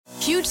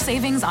huge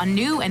savings on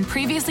new and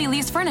previously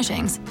leased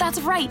furnishings. That's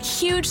right,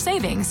 huge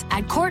savings.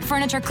 At Court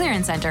Furniture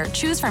Clearance Center,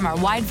 choose from our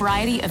wide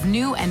variety of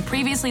new and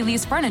previously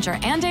leased furniture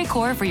and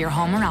decor for your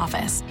home or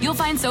office. You'll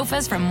find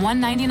sofas from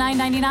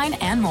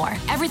 $199.99 and more.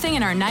 Everything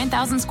in our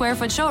 9,000 square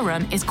foot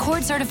showroom is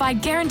Court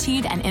certified,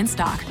 guaranteed, and in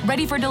stock,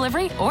 ready for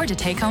delivery or to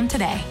take home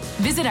today.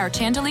 Visit our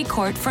Chantilly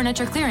Court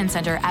Furniture Clearance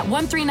Center at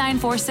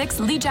 13946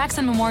 Lee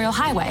Jackson Memorial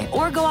Highway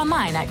or go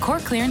online at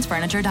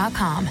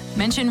courtclearancefurniture.com.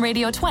 Mention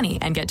Radio 20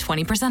 and get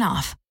 20%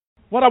 off.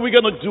 What are we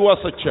going to do as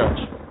a church?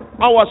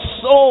 Our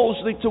souls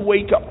need to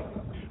wake up.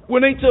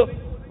 We need to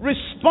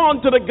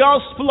respond to the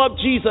gospel of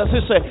Jesus. He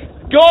said,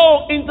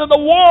 go into the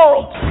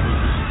world.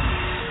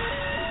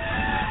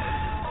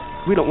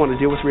 We don't want to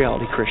deal with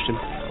reality, Christian.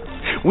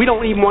 We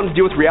don't even want to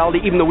deal with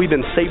reality even though we've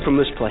been saved from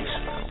this place.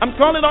 I'm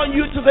calling on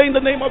you today in the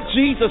name of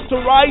Jesus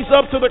to rise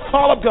up to the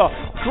call of God.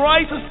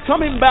 Christ is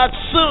coming back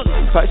soon.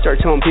 If I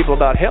start telling people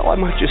about hell, I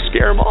might just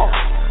scare them off.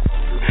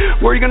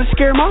 Where are you going to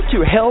scare them off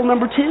to? Hell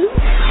number 2?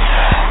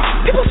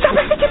 People stop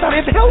and think about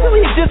it. If hell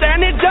really exists,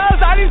 and it does,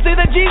 I didn't say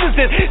that Jesus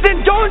did,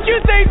 then don't you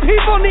think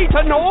people need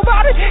to know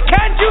about it?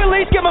 Can't you at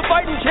least give them a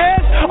fighting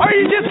chance? Or are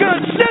you just going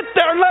to sit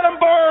there and let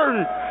them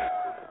burn?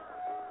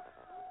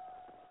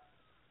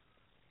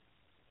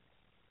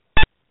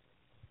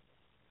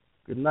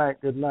 Good night,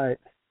 good night.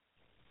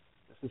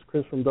 This is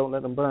Chris from Don't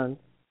Let Them Burn.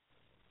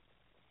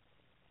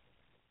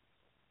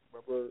 My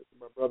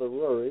brother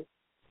Rory.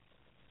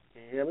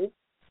 Can you hear me?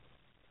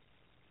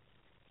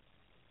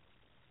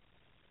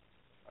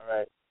 All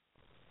right.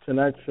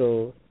 Tonight's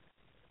show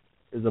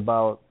is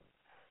about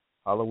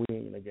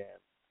Halloween again.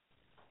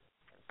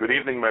 Good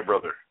evening, my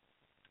brother.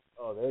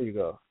 Oh, there you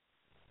go.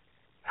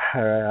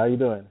 All right, how you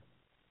doing?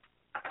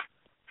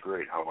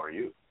 Great, how are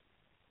you?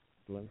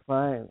 Doing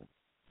fine.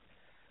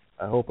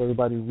 I hope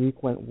everybody's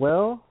week went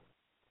well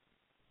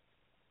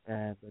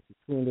and that you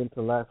tuned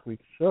into last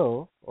week's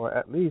show, or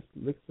at least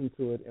listened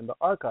to it in the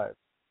archive.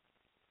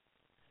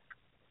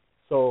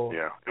 So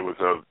yeah, it was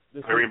a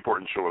very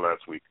important show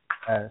last week.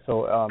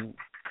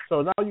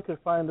 So now you can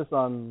find us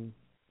on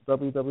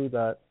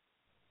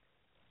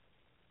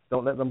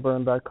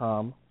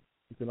www.don'tletthemburn.com.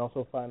 You can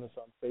also find us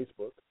on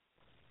Facebook.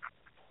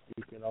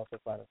 You can also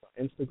find us on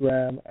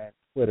Instagram and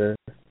Twitter.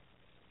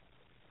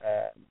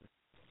 And,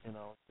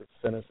 just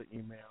send us an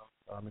email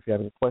if you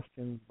have any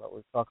questions about what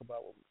we talk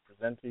about, what we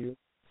present to you.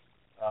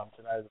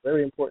 Tonight is a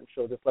very important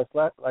show, just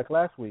like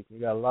last week. We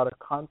got a lot of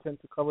content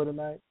to cover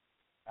tonight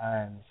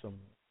and some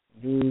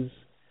news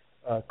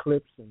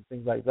clips and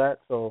things like that.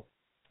 So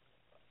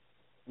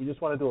we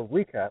just want to do a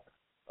recap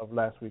of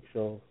last week's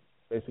show.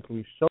 Basically,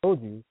 we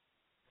showed you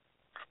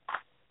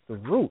the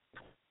root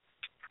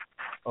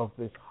of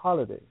this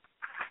holiday,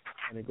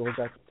 and it goes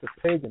back to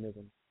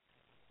paganism,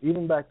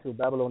 even back to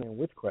Babylonian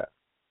witchcraft.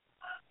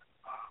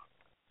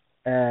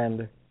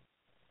 And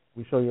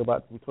we told you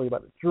about the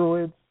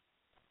Druids,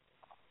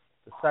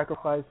 the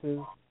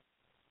sacrifices,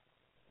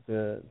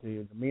 the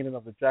meaning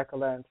of the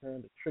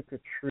jack-o'-lantern, the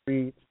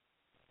trick-or-treat,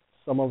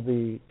 some of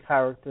the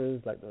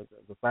characters like the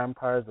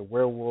vampires, the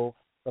werewolves,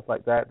 stuff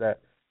like that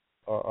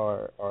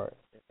are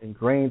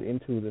ingrained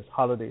into this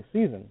holiday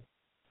season.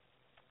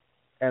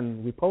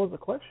 And we pose the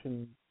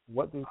question,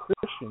 what do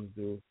Christians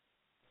do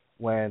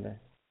when,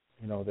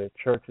 their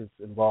church is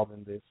involved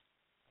in this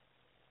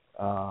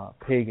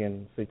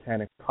pagan,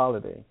 satanic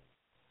holiday?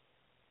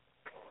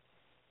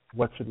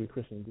 What should we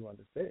Christians do on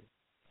this day?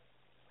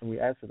 And we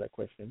answer that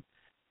question,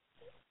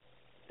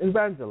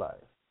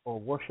 evangelize or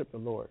worship the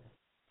Lord.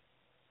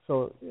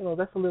 So,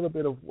 that's a little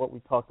bit of what we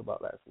talked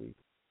about last week.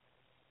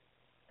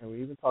 And we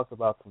even talked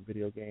about some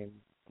video games,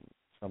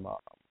 some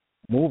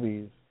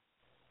movies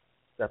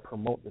that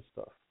promote this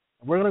stuff.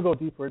 And we're going to go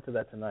deeper into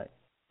that tonight.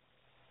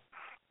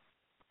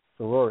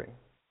 So, Rory,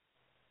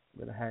 I'm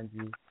going to hand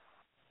you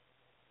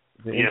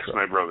the intro.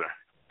 My brother.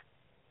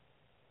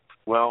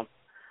 Well,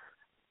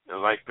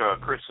 like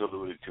Chris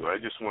alluded to, I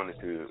just wanted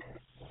to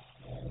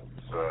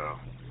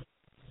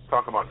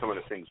talk about some of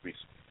the things we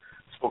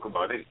spoke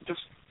about.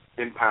 Just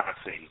in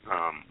passing,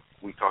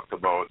 we talked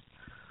about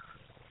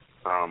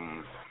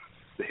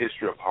the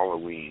history of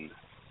Halloween.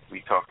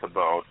 We talked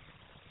about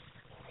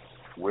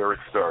where it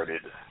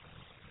started.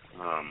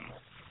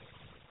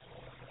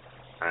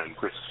 And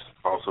Chris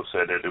also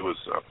said that it was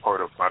a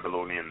part of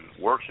Babylonian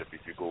worship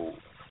if you go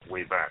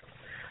way back.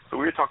 So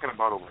we were talking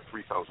about over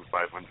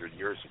 3,500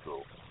 years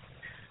ago.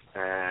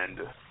 And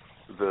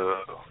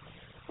the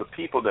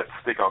people that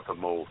stick out the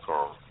most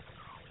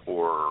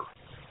or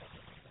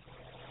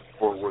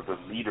were the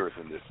leaders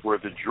in this were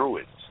the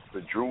Druids.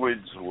 The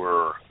Druids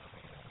were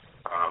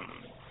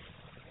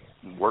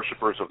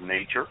worshippers of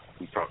nature.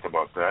 We talked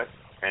about that.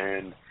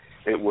 And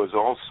it was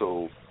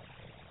also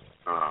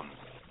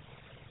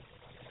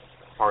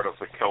part of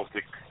the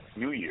Celtic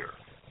New Year,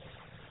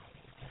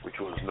 which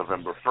was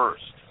November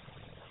 1st.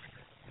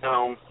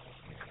 Now,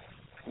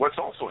 what's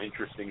also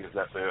interesting is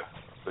that the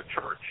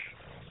church,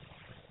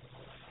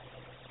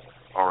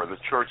 or the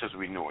church as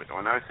we know it,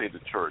 when I say the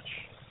church,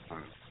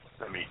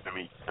 let me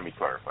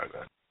clarify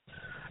that.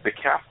 The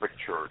Catholic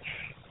Church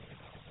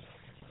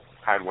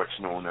had what's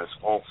known as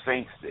All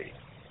Saints Day.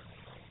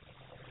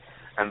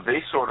 And they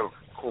sort of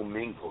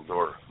commingled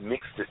or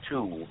mixed the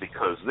two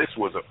because this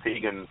was a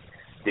pagan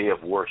day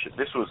of worship.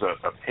 This was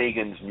a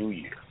pagan's New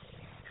Year,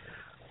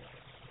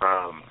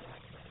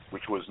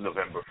 which was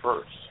November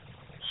 1st.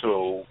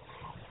 So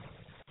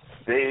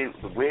the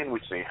way in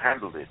which they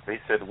handled it, they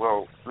said,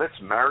 well, let's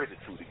marry the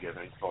two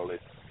together and call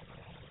it,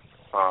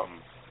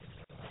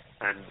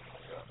 and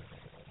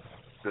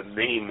the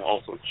name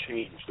also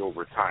changed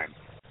over time,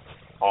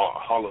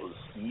 Hallows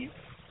Eve,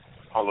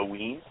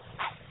 Halloween,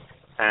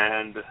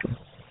 and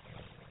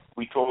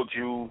we told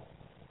you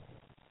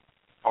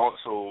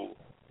also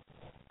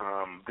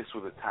this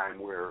was a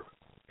time where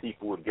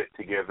people would get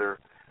together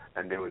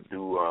and they would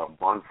do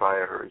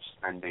bonfires,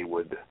 and they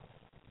would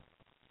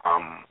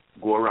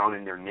go around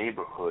in their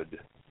neighborhood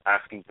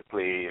asking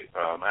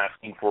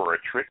for a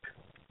trick,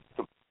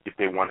 if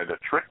they wanted a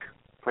trick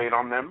played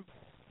on them,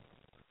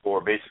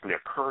 or basically a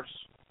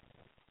curse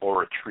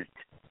or a treat,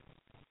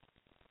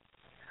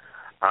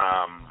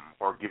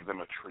 or give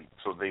them a treat.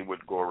 So they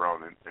would go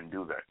around and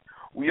do that.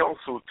 We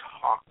also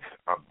talked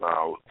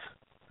about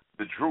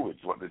the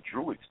Druids, what the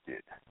Druids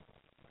did,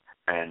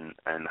 and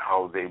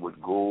how they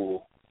would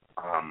go,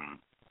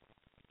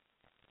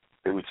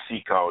 they would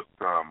seek out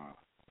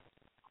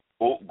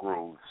oak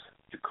groves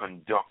to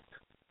conduct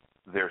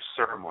their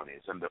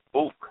ceremonies, and the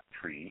oak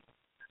tree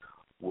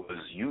was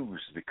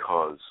used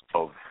because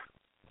of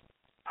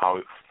how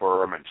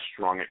firm and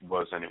strong it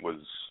was, and it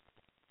was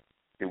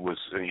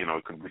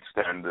it could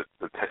withstand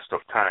the test of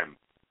time.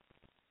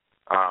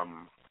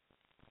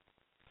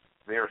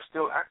 They are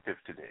still active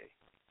today.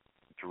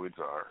 Druids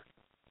are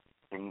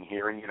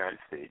here in the United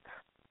States,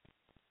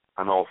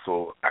 and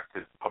also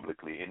active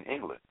publicly in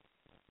England.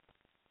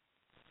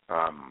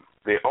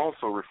 They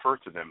also refer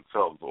to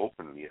themselves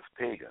openly as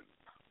pagans.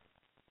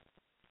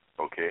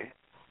 Okay?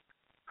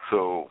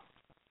 So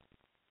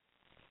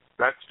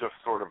that's just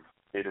sort of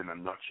it in a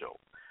nutshell.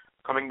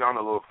 Coming down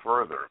a little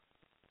further,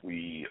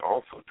 we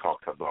also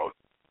talked about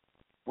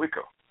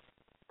Wicca,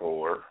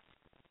 or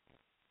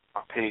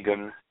a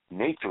pagan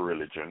nature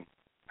religion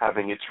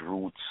having its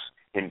roots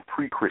in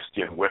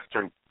pre-Christian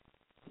Western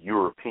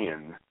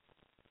European,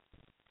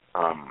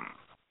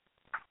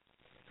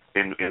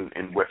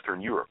 in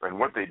Western Europe. And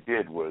what they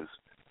did was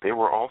they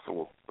were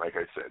also, like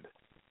I said,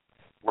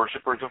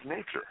 worshippers of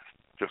nature,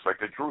 just like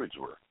the Druids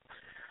were.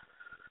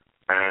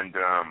 And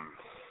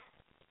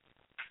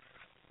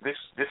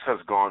this has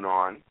gone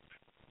on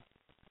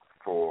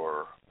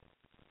for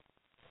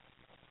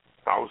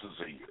thousands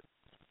of years.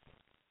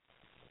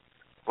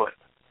 But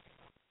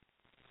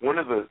one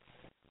of the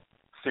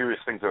serious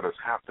things that has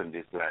happened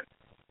is that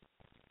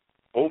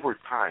over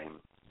time,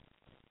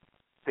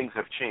 things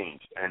have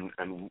changed,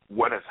 and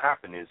what has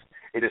happened is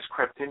it has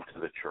crept into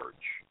the church,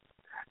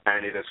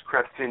 and it has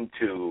crept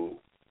into,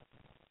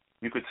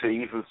 you could say,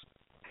 even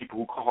people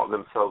who call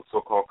themselves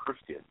so-called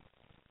Christians,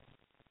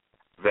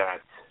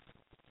 that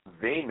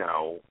they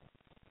now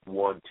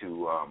want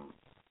to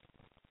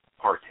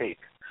partake.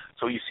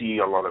 So you see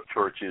a lot of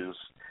churches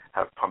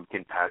have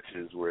pumpkin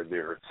patches where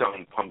they're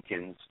selling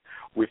pumpkins,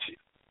 which,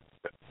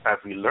 as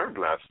we learned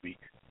last week,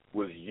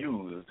 was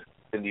used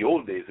in the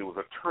old days. It was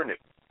a turnip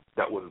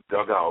that was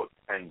dug out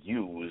and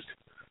used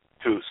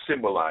to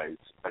symbolize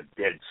a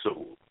dead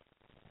soul.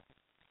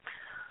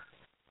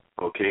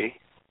 Okay?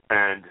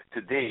 And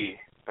today,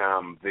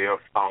 they have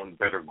found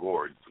better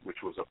gourds,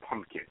 which was a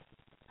pumpkin.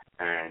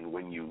 And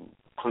when you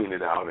clean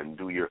it out and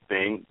do your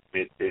thing,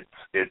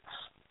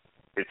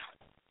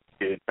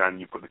 and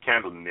you put the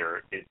candle in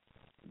there, it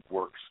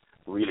works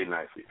really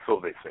nicely, so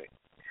they say.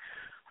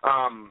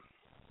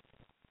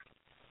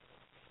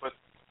 But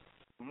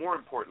more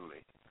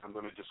importantly, I'm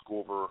going to just go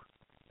over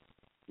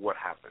what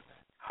happened,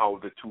 how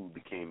the two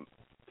came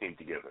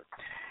together.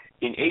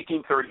 In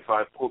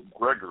 1835, Pope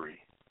Gregory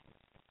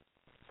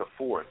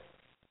IV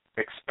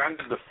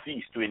expanded the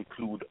feast to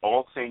include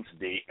All Saints'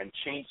 Day and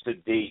changed the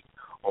date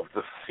of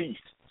the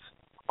feasts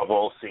of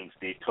All Saints'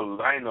 Day to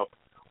line up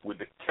with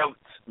the Celts'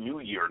 New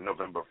Year,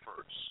 November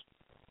 1st.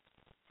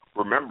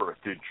 Remember,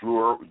 the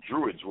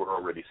Druids were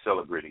already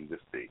celebrating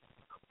this day.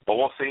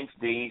 All Saints'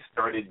 Day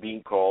started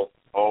being called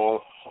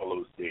All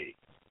Hallows' Day.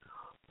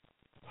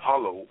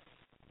 Hallow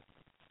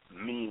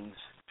means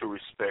to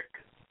respect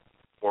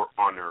or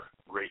honor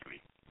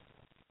greatly.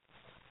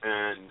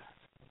 And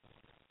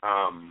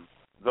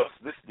thus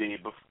this day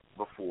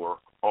before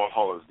All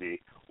Hallows' Day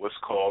was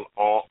called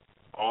All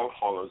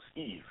Hallows'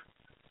 Eve,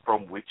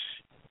 from which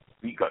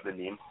we got the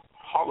name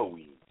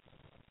Halloween.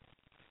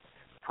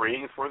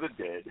 Praying for the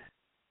dead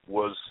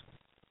was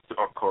to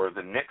occur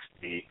the next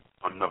day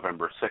on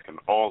November 2nd,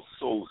 All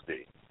Souls'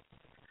 Day.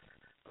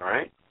 All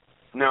right?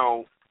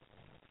 Now,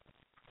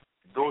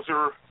 those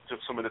are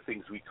just some of the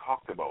things we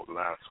talked about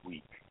last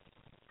week.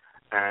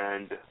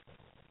 And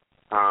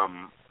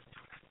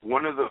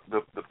one of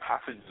the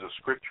passages of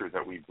Scripture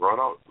that we brought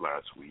out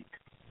last week,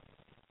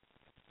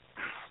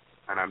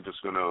 and I'm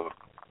just going to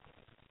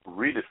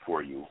read it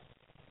for you,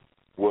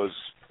 was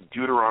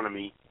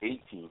Deuteronomy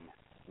 18,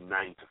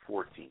 9 to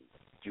 14.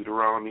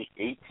 Deuteronomy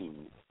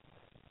 18,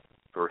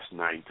 verse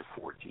 9 to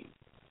 14.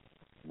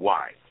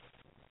 Why?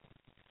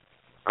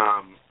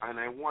 And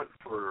I want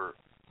for,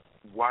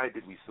 why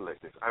did we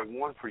select this? I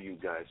want for you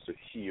guys to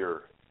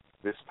hear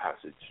this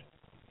passage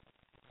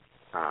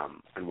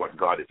and what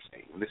God is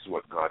saying. And this is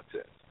what God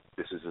says.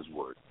 This is his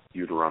word.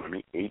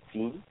 Deuteronomy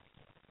 18,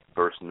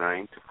 verse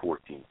 9 to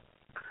 14.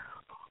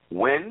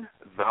 When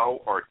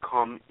thou art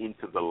come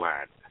into the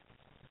land,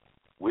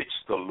 which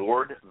the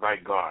Lord thy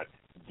God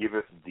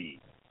giveth thee,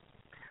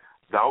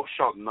 thou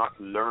shalt not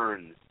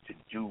learn to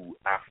do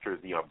after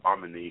the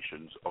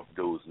abominations of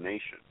those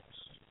nations.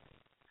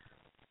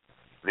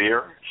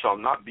 There shall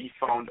not be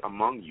found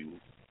among you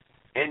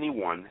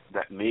anyone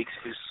that makes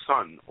his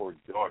son or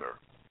daughter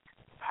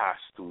pass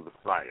through the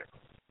fire,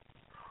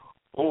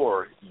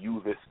 or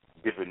useth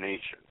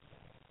divination,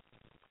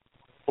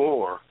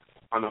 or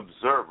an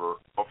observer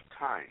of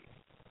time,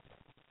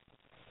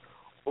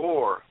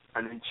 or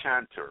an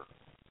enchanter,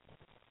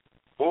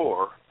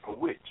 or a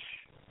witch,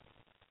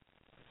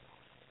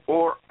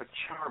 or a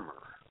charmer,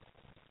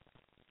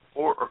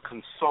 or a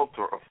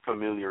consulter of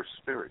familiar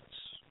spirits,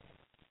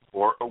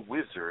 or a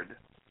wizard,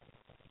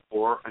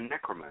 or a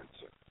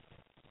necromancer.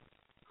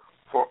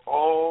 For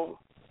all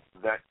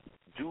that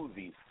do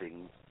these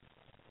things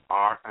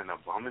are an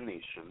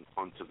abomination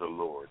unto the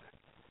Lord,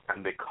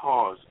 and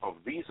because of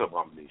these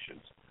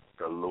abominations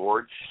the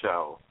Lord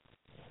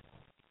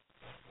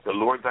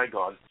thy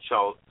God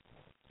shall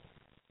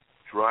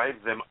drive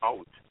them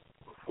out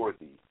before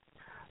thee.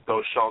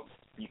 Thou shalt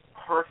be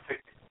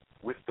perfect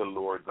with the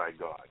Lord thy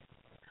God.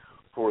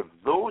 For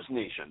those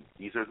nations,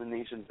 these are the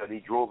nations that he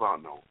drove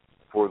out now,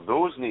 for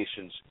those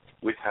nations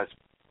which has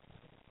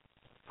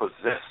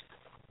possessed,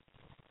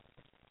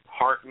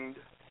 hearkened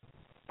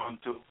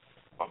unto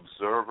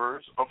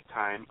observers of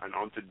time and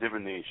unto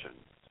divination,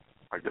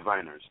 or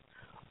diviners.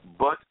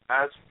 But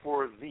as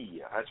for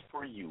thee, as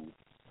for you,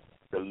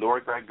 the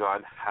Lord thy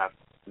God hath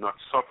not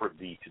suffered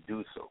thee to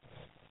do so.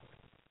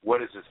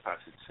 What is this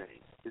passage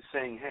saying? It's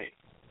saying, hey,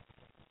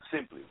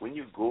 simply, when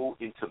you go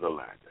into the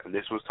land, and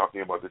this was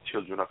talking about the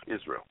children of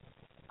Israel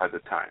at the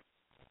time,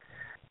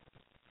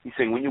 he's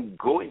saying when you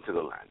go into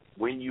the land,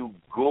 when you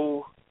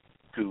go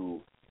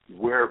to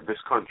where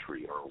this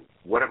country or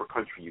whatever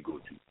country you go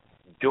to,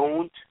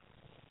 don't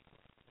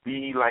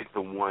be like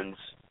the ones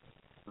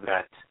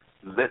that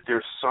let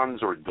their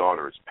sons or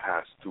daughters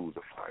pass through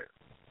the fire.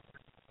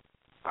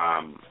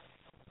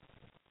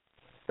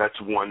 That's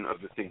one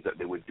of the things that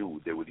they would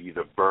do. They would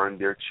either burn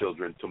their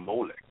children to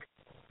Molech,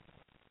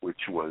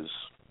 which was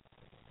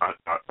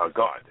a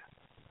god,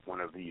 one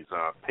of these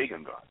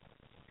pagan gods.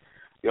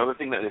 The other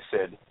thing that they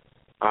said,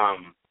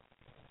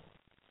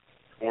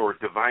 or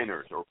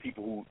diviners, or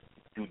people who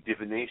do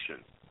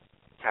divination,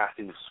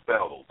 casting of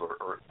spells,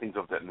 or things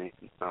of that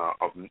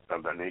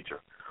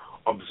nature.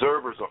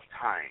 Observers of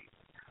time,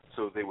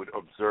 so they would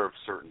observe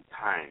certain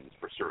times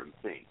for certain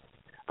things.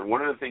 And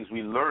one of the things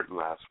we learned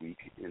last week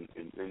in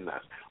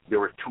that, there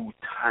were 2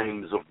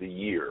 times of the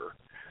year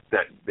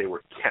that they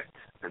were kept,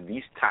 and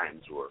these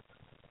times were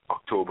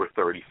October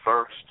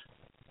 31st,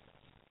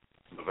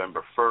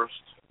 November 1st,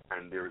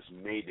 and there's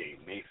May Day,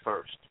 May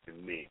 1st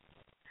in May.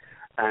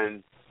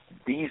 And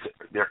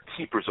they're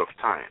keepers of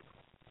time.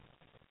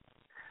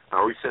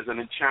 Now he says an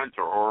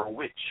enchanter or a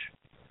witch.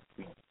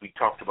 We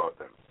talked about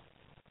them.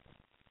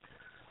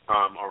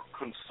 Or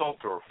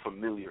consulter of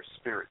familiar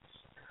spirits.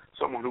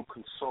 Someone who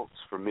consults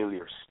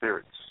familiar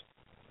spirits.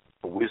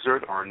 A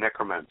wizard or a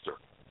necromancer.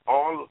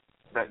 All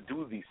that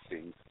do these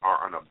things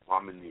are an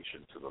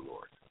abomination to the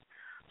Lord.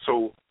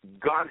 So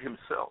God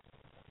himself,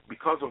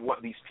 because of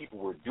what these people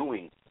were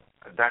doing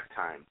at that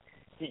time,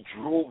 he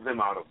drove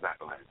them out of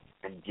that land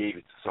and gave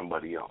it to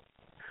somebody else.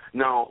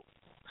 Now,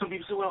 some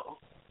people say,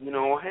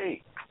 well,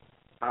 hey,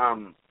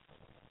 I'm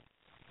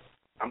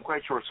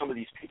quite sure some of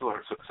these people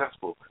are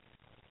successful,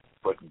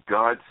 but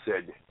God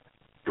said,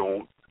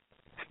 don't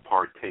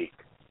partake.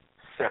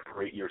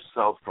 Separate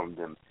yourself from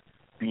them.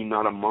 Be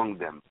not among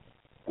them.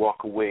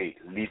 Walk away.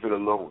 Leave it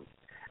alone.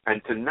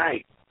 And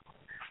tonight,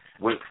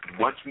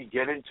 once we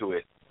get into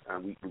it,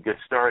 we get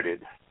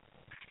started,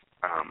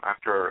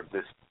 after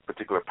this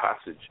particular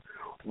passage,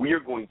 we are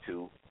going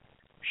to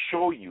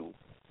show you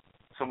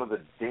some of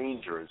the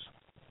dangers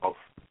of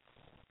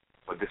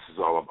what this is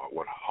all about,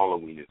 what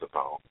Halloween is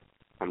about,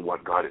 and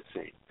what God is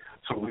saying.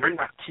 So we're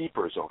not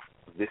keepers of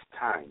this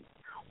time.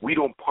 We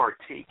don't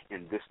partake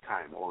in this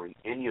time or in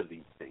any of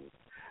these things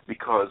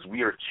because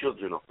we are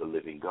children of the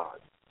living God.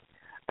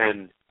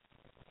 And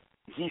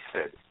he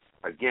said,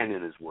 again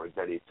in his word,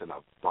 that it's an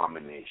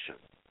abomination.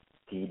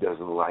 He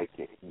doesn't like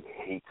it. He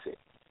hates it.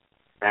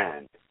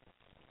 And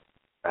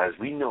as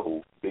we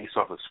know, based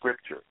off of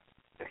Scripture,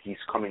 that he's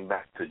coming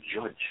back to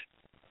judge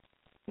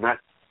not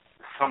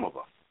some of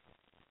us,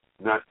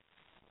 not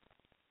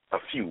a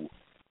few,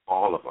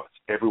 all of us.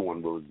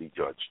 Everyone will be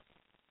judged.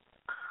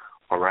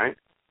 All right?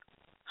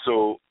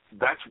 So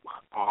that's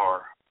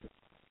our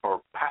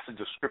passage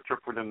of Scripture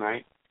for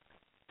tonight.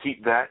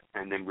 Keep that,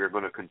 and then we're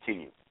going to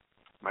continue.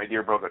 My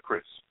dear brother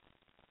Chris.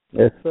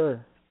 Yes,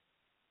 sir.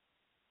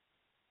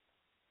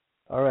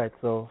 All right,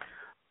 so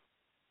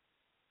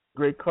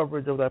great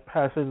coverage of that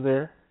passage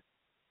there.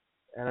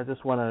 And I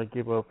just want to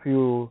give a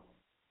few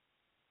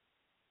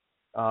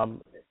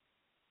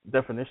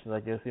definitions, I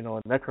guess.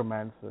 A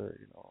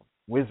necromancer,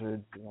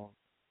 wizards,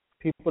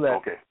 people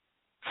that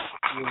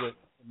deal with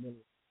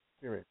familiar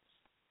spirits.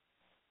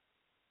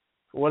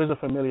 So what is a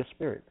familiar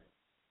spirit?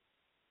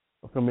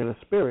 A familiar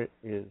spirit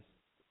is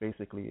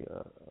basically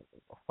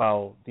a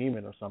foul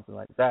demon or something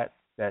like that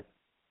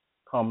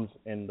comes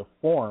in the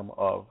form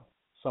of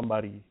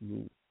somebody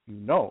you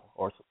know,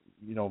 or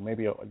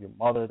maybe your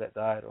mother that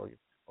died,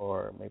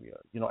 or maybe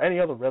any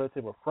other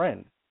relative or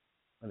friend,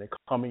 and they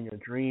come in your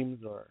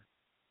dreams or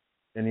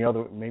any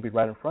other, maybe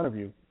right in front of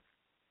you,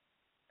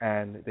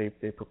 and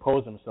they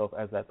propose themselves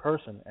as that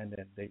person, and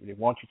then they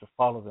want you to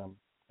follow them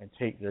and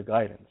take their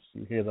guidance.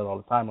 You hear that all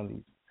the time on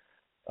these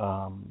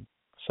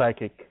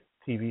psychic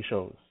TV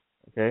shows.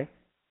 Okay,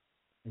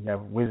 you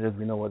have wizards.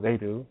 We know what they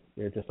do.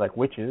 They're just like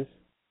witches.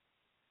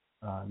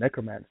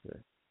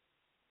 Necromancer,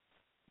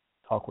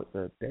 talk with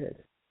the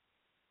dead.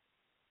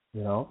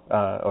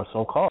 Or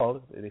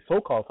so-called. They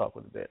so-called talk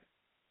with the dead.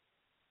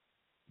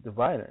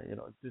 Diviner.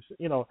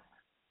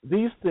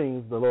 These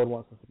things the Lord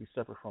wants us to be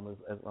separate from,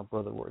 as my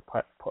brother Rory,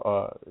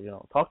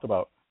 talked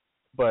about.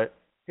 But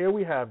here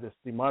we have this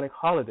demonic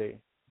holiday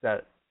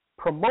that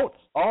promotes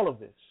all of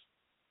this.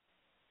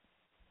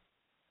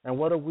 And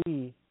what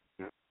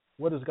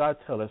does God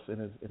tell us in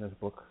his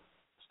book?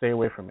 Stay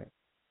away from it.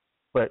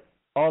 But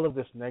all of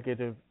this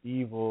negative,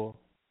 evil,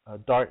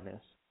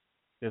 darkness,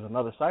 there's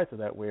another side to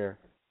that where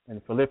in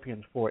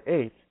Philippians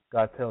 4:8,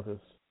 God tells us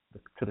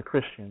to the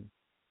Christian,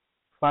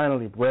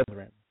 finally,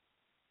 brethren,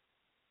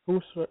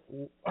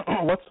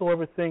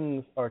 whatsoever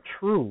things are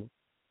true,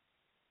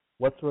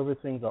 whatsoever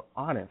things are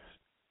honest,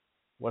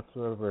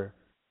 whatsoever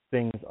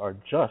things are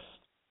just,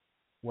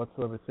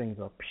 whatsoever things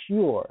are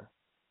pure,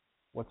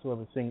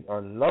 whatsoever things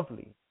are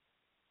lovely,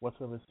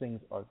 whatsoever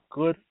things are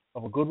good,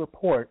 of a good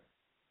report,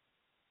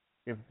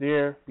 if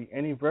there be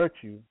any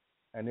virtue,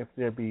 and if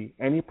there be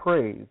any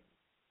praise,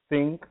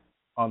 think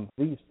on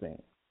these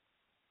things.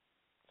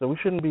 So we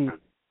shouldn't be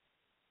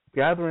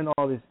gathering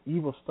all this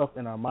evil stuff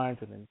in our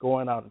minds and then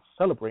going out and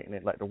celebrating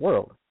it like the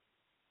world.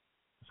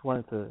 Just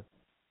wanted to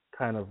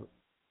kind of,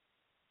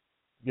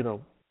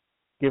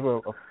 give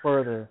a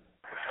further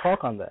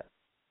talk on that.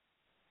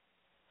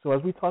 So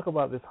as we talk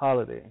about this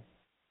holiday,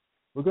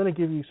 we're going to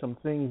give you some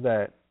things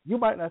that you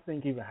might not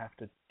think even have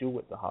to do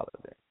with the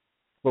holiday.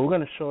 But we're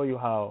going to show you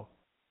how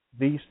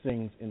these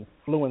things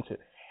influence it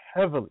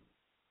heavily.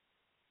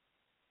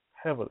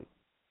 Heavily.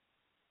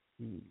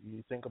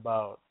 You think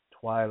about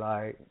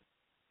Twilight,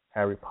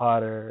 Harry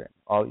Potter, and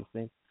all these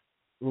things.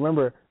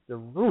 Remember, the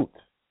root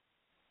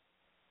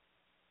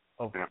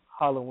of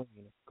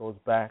Halloween goes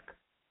back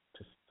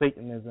to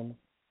Satanism,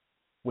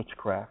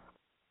 witchcraft,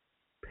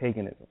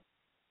 paganism.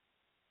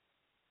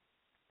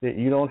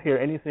 You don't hear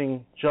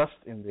anything just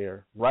in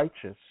there,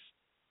 righteous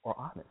or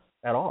honest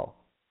at all.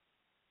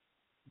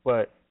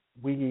 But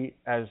we,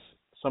 as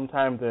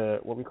sometimes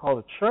what we call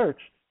the church,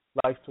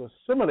 likes to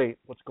assimilate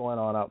what's going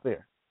on out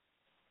there.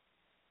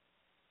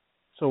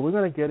 So we're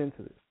going to get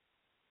into this.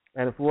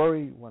 And if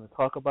Rory, you want to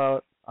talk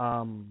about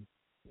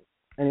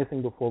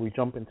anything before we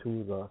jump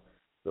into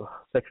the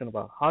section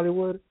about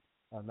Hollywood,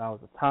 now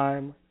is the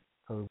time,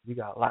 because we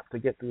got a lot to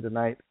get through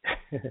tonight.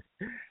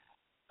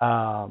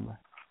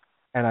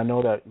 And I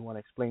know that you want to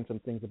explain some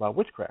things about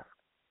witchcraft,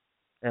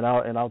 and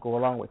I'll go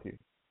along with you.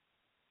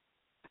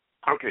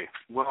 Okay.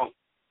 Well,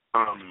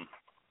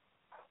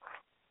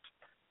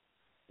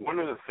 one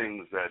of the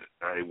things that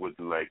I would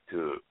like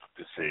to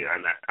say,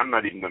 and I'm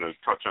not even going to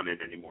touch on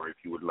it anymore.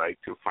 If you would like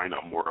to find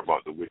out more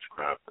about the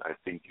witchcraft, I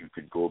think you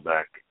could go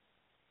back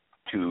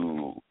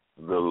to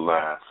the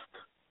last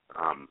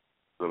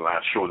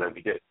show that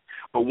we did.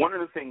 But one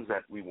of the things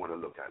that we want to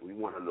look at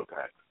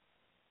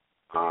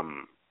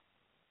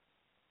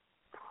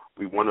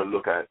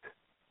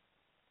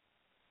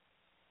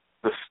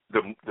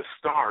the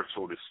star,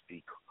 so to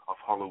speak, of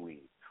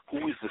Halloween.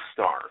 Who is the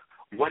star?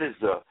 What is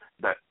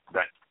that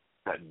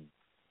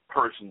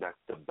person, that's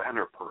the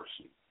banner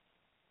person,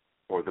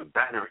 or the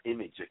banner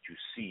image that you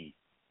see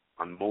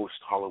on most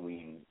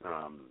Halloween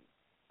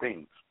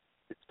things?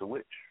 It's the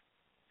witch.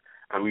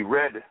 And we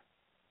read,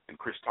 and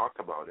Chris talked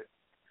about it,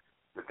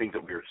 the things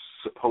that we're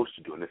supposed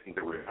to do and the things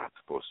that we're not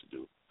supposed to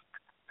do.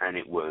 And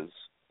it was,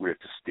 we're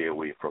to stay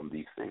away from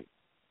these things.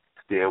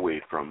 Stay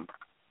away from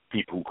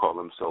people who call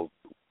themselves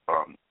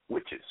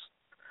witches.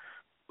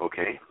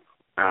 Okay?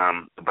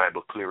 The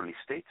Bible clearly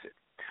states it.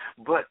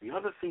 But the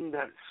other thing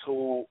that's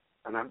so,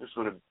 and I'm just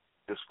going to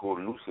just go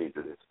loosely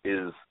into this,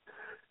 is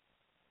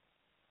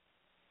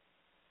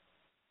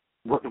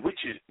what the witch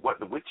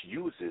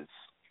uses.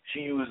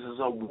 She uses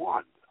a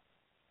wand.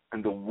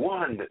 And the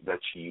wand that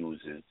she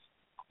uses,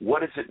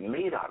 what is it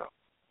made out of?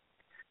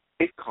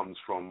 It comes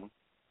from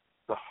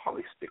the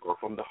holly stick, or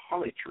from the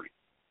holly tree.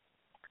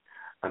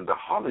 And the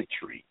holly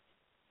tree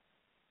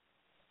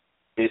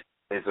is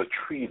a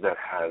tree that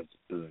has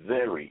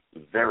very,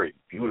 very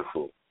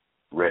beautiful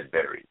red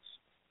berries.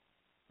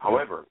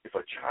 However, if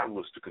a child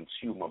was to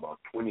consume about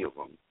 20 of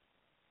them,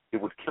 it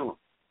would kill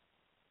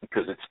him.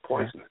 because it's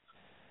poisonous.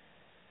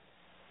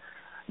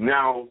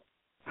 Now,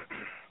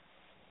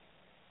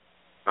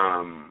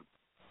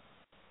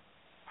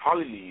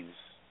 holly leaves,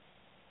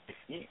 if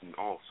eaten,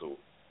 also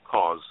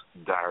cause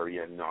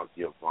diarrhea,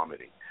 nausea,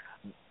 vomiting.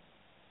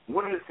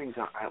 One of the things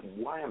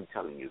why I'm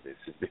telling you this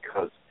is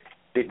because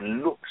it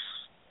looks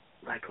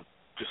like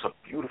just a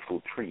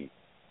beautiful tree,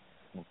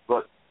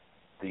 but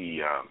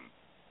the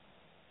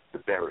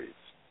berries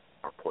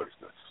are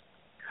poisonous.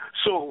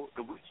 So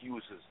the witch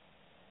uses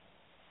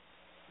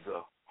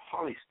the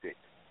holly stick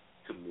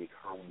to make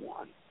her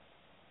wand,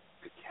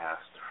 to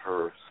cast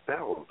her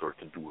spells or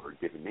to do her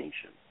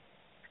divination.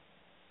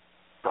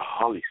 The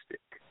holly stick.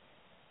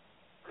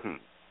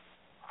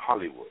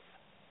 Hollywood.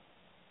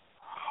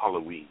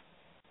 Halloween.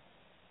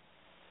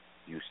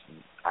 You see,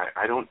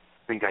 I don't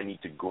think I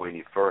need to go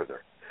any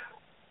further.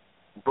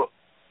 But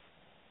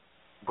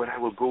I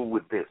will go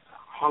with this.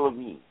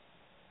 Halloween.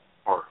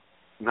 Or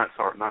not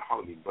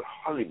Halloween, but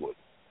Hollywood.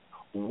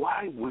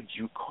 Why would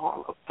you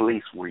call a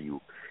place where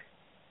you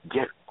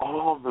get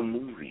all the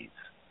movies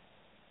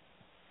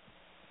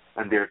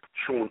and they're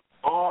shown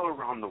all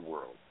around the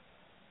world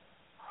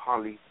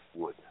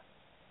Hollywood?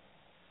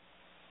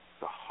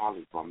 The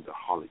holly from the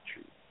holly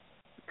tree,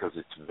 because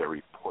it's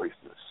very poisonous.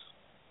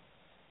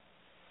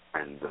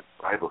 And the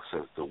Bible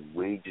says the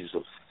wages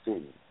of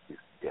sin is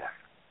death.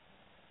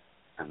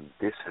 And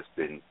this has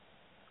been,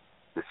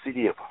 the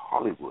city of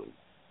Hollywood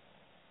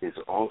is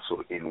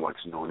also in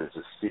what's known as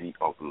the city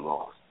of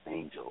lost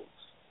angels,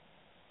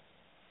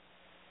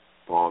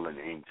 fallen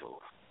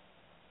angels.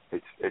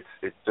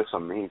 It's just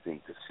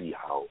amazing to see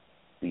how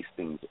these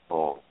things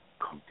all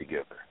come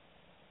together.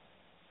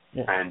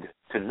 Yeah. And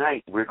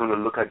tonight we're going to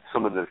look at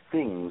some of the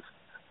things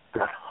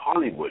that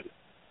Hollywood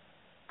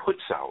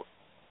puts out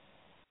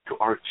to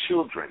our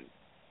children.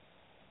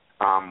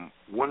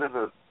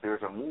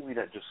 There's a movie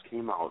that just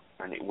came out,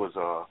 and it was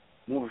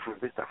a movie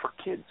for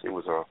kids. It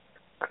was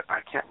I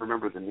can't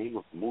remember the name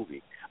of the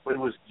movie, but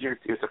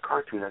it's a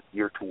cartoon that's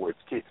geared towards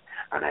kids.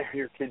 And I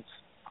hear kids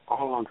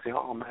all along say,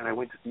 "Oh man, I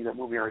went to see that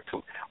movie," or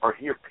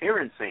hear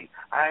parents saying,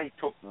 "I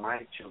took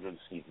my children to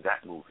see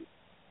that movie."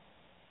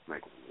 I'm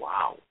like,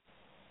 wow.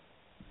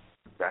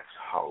 That's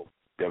how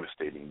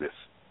devastating this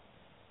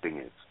thing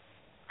is.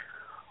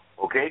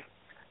 Okay?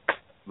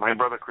 My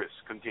brother Chris,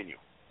 continue.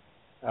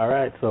 All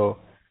right, so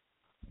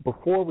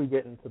before we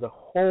get into the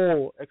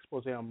whole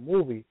expose on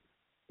movie,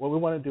 what we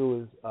want to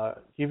do is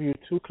give you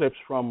two clips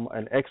from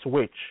an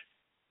ex-witch,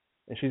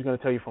 and she's going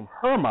to tell you from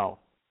her mouth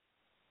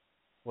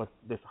what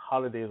this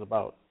holiday is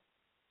about.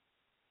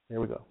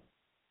 Here we go.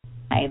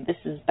 Hi, this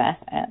is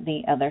Beth at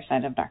The Other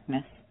Side of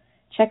Darkness.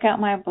 Check out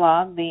my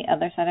blog,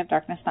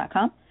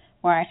 theothersideofdarkness.com,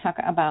 where I talk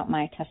about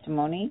my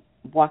testimony,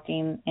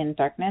 walking in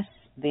darkness,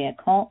 the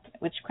occult,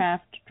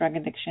 witchcraft, drug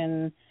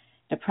addiction,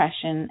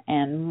 depression,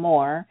 and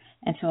more,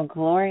 into a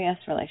glorious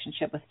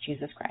relationship with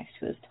Jesus Christ,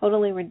 who has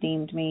totally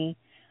redeemed me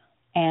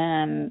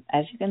and,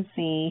 as you can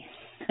see,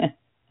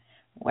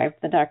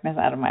 wiped the darkness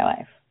out of my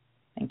life.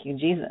 Thank you,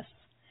 Jesus.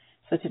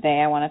 So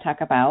today I want to talk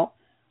about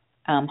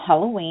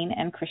Halloween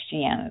and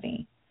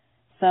Christianity.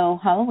 So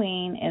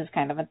Halloween is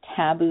kind of a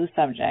taboo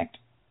subject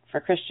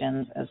for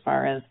Christians as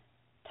far as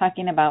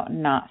talking about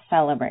not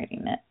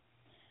celebrating it.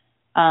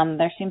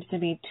 There seems to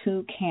be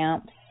two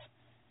camps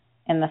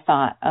in the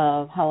thought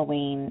of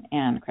Halloween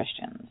and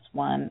Christians.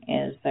 One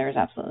is there's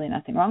absolutely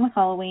nothing wrong with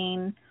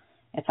Halloween.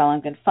 It's all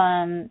in good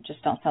fun.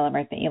 Just don't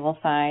celebrate the evil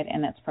side,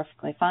 and it's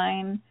perfectly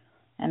fine.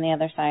 And the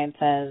other side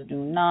says do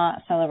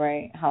not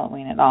celebrate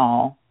Halloween at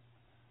all.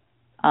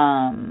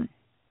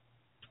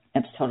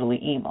 It's totally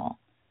evil.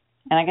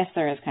 And I guess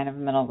there is kind of a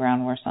middle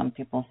ground where some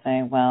people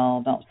say,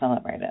 well, don't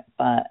celebrate it,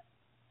 but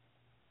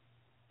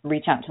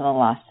reach out to the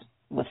lost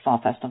with fall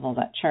festivals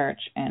at church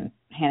and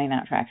handing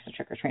out tracts to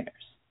trick-or-treaters.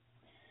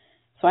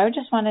 So I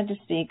just wanted to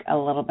speak a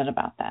little bit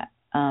about that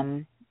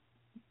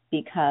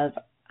because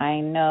I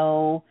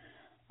know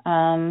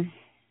I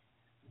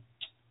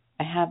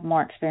have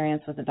more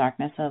experience with the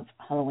darkness of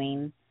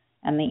Halloween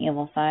and the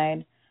evil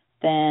side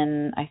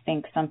than I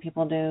think some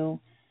people do.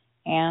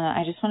 And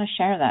I just want to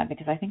share that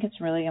because I think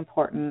it's really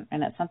important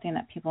and it's something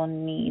that people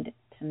need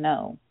to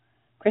know,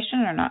 Christian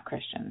or not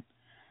Christian.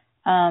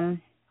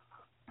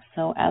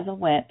 So as a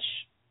witch,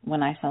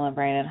 when I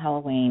celebrated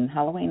Halloween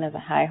is a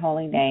high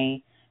holy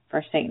day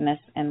for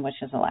Satanists and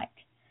witches alike.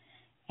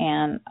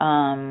 And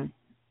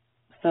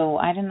so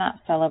I did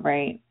not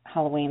celebrate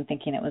Halloween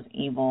thinking it was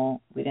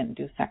evil. We didn't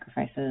do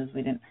sacrifices.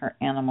 We didn't hurt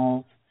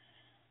animals.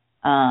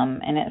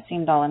 And it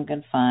seemed all in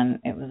good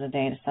fun. It was a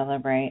day to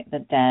celebrate the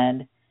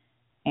dead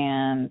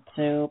and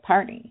to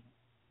party.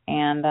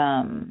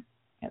 And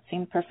it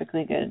seemed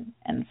perfectly good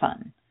and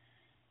fun.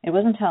 It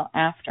wasn't until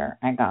after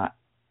I got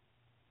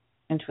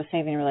into a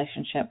saving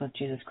relationship with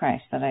Jesus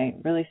Christ that I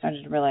really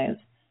started to realize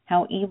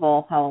how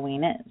evil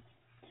Halloween is.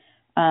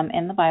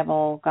 In the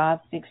Bible, God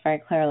speaks very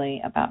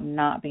clearly about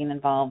not being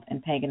involved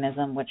in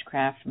paganism,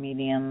 witchcraft,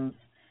 mediums,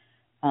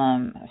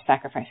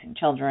 sacrificing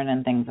children,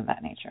 and things of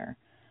that nature.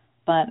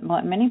 But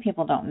what many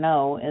people don't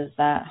know is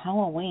that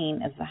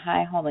Halloween is the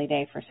high holy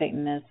day for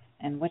Satanists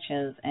and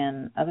witches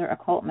and other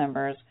occult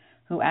members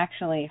who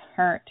actually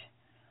hurt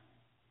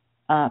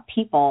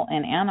people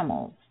and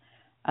animals.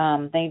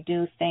 They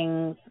do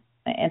things,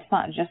 it's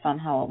not just on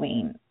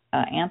Halloween.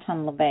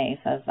 Anton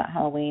LaVey says that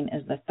Halloween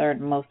is the third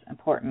most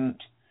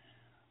important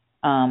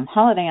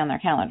holiday on their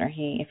calendar.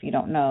 He, if you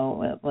don't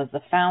know, was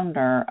the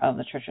founder of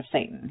the Church of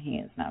Satan. He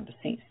is now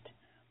deceased.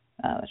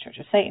 The Church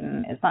of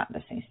Satan is not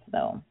deceased,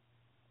 though,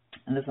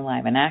 and is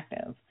alive and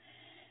active.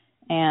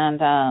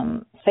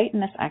 And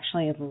Satanists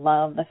actually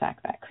love the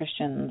fact that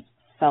Christians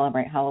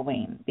celebrate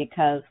Halloween,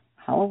 because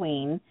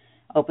Halloween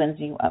opens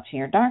you up to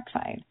your dark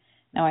side.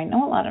 Now, I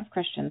know a lot of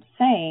Christians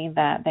say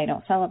that they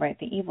don't celebrate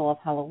the evil of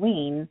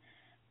Halloween,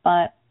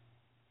 but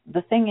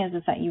the thing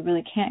is that you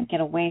really can't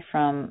get away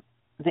from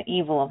the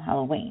evil of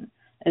Halloween.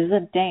 It is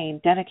a day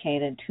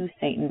dedicated to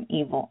Satan,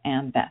 evil,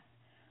 and death.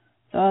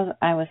 So as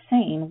I was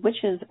saying,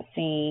 witches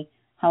see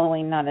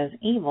Halloween not as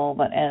evil,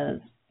 but as,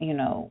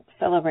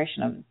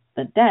 celebration of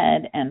the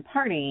dead and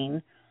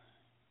partying.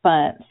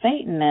 But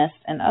Satanists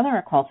and other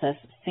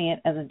occultists see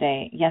it as a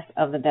day, yes,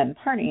 of the dead and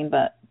partying,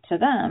 but to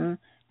them,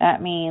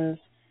 that means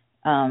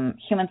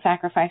human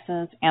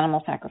sacrifices,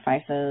 animal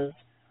sacrifices,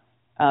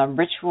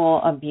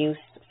 ritual abuse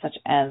such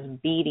as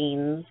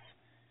beatings,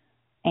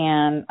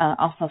 and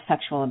also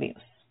sexual abuse.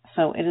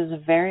 So it is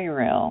very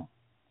real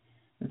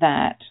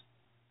that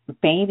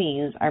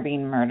babies are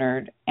being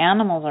murdered,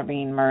 animals are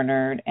being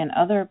murdered, and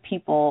other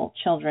people,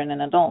 children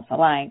and adults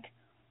alike,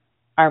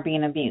 are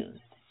being abused.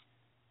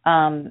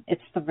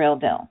 It's the real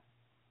deal.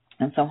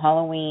 And so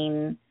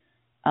Halloween,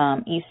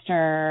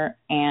 Easter,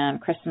 and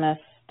Christmas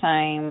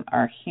time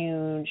are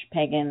huge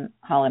pagan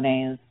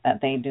holidays that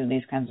they do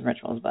these kinds of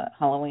rituals, but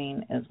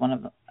Halloween is one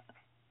of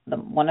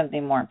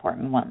the more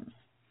important ones.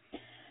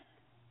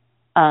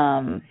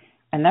 And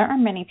there are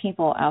many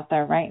people out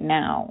there right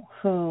now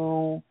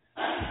who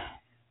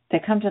they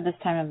come to this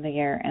time of the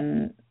year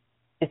and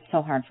it's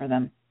so hard for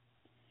them.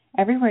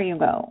 Everywhere you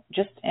go,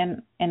 just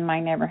in my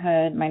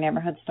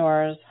neighborhood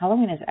stores,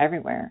 Halloween is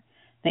everywhere.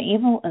 The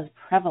evil is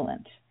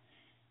prevalent.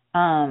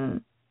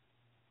 The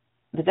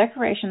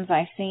decorations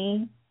I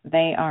see,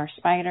 they are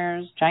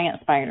spiders,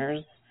 giant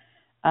spiders,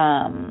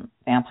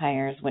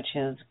 vampires,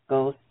 witches,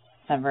 ghosts,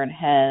 severed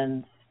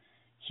heads,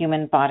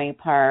 human body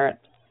parts,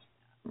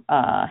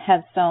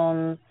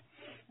 headstones,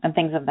 and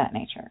things of that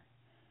nature.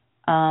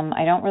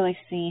 I don't really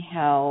see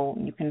how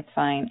you can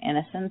find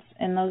innocence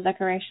in those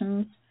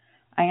decorations.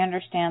 I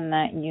understand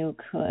that you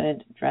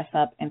could dress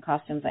up in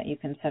costumes that you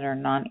consider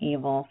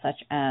non-evil,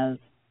 such as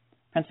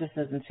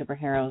princesses and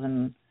superheroes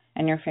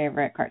and your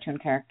favorite cartoon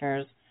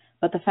characters.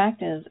 But the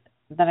fact is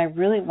that I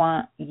really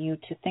want you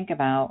to think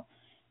about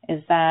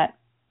is that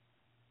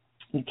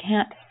you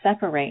can't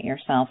separate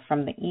yourself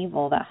from the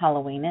evil that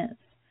Halloween is.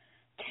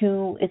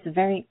 To its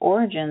very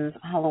origins,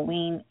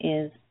 Halloween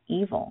is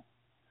evil.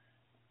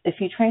 If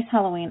you trace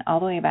Halloween all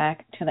the way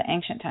back to the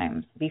ancient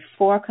times,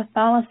 before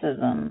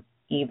Catholicism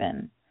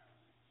even,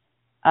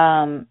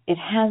 it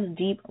has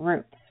deep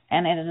roots,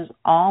 and it is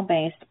all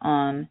based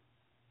on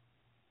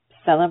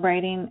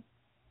celebrating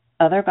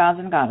other gods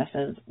and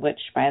goddesses, which,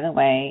 by the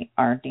way,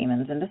 are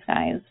demons in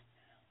disguise,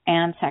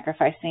 and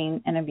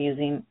sacrificing and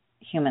abusing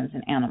humans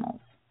and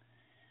animals.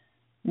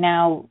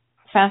 Now,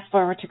 fast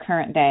forward to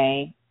current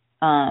day,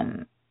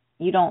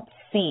 you don't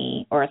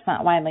see, or it's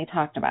not widely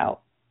talked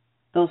about,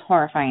 those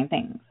horrifying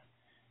things.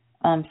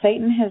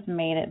 Satan has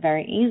made it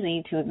very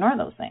easy to ignore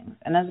those things.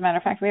 And as a matter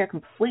of fact, we are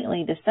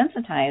completely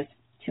desensitized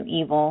to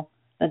evil,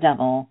 the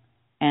devil,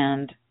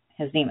 and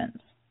his demons.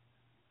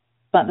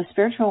 But the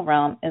spiritual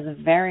realm is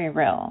very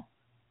real.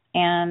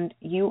 And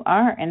you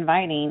are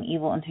inviting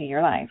evil into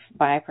your life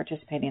by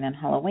participating in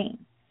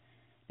Halloween.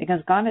 Because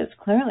God has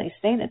clearly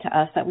stated to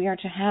us that we are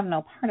to have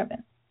no part of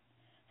it.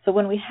 So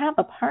when we have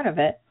a part of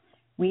it,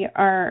 we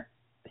are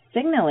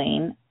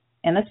signaling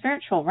in the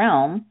spiritual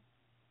realm,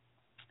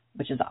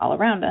 which is all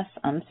around us,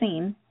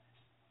 unseen,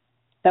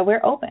 that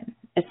we're open.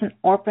 It's an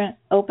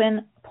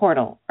open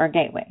portal or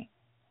gateway.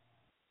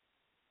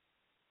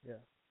 Yeah.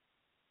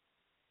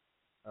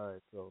 All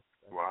right, so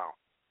Wow.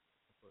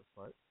 the first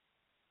part.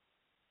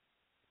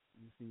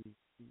 You see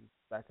he's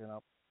backing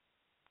up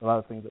a lot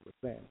of things that we're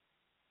saying.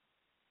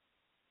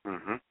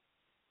 Mm-hmm.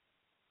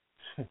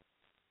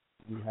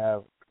 You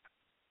have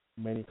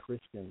many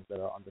Christians that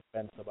are on the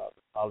fence about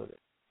this holiday.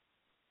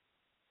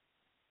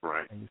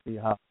 Right. And you see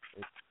how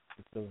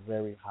it's a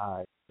very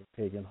high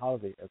pagan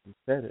holiday. As you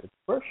said, it's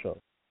first show.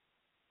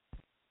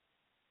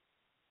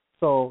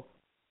 So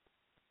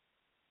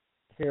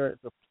here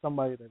is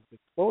somebody that's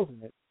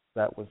exposing it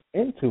that was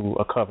into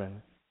a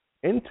coven,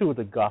 into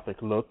the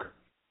Gothic look.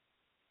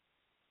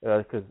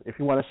 Because if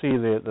you want to see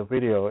the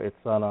video, it's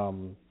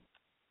on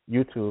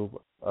YouTube.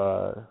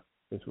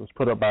 It was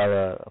put up by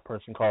a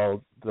person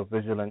called The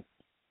Vigilant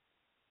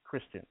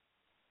Christian.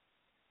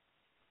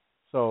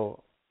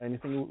 So,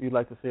 anything you'd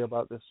like to say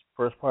about this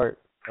first part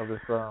of this?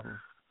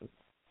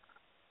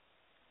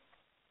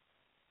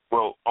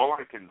 Well, all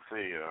I can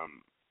say,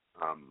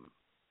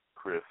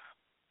 Chris,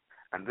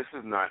 and this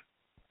is not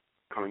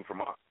coming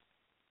from us.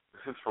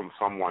 This is from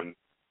someone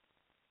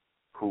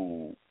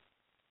who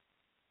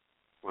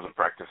was a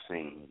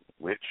practicing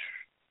witch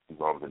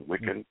involved in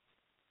Wiccan,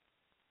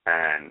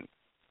 and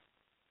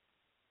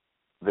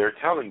they're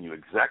telling you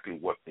exactly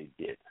what they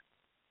did.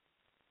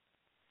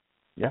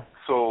 Yeah.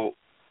 So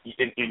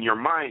in your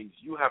mind,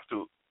 you have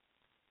to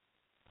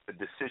a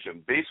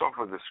decision based off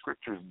of the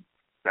scriptures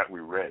that we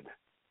read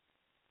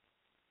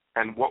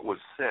and what was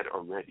said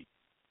already.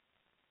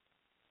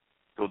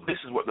 So this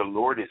is what the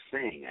Lord is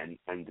saying,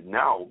 and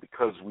now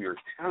because we are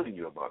telling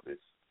you about this,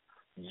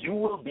 you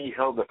will be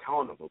held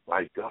accountable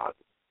by God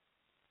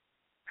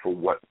for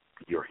what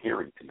you're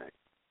hearing tonight.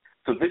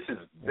 So this is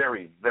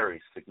very,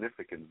 very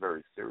significant,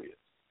 very serious.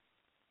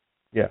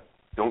 Yeah.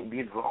 Don't be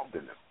involved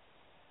in it.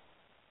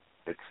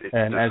 It's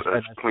and just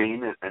as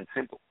plain and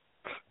simple.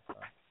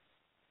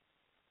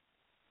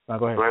 No,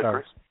 go ahead. Go ahead,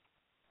 Sorry. Chris.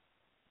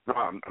 No,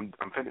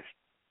 I'm finished.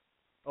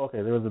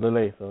 Okay, there was a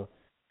delay. So,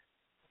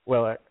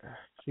 well,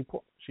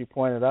 she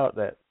pointed out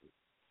that,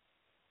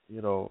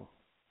 you know,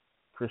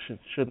 Christians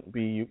shouldn't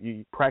be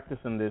you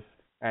practicing this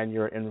and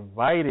you're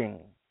inviting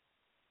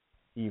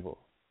evil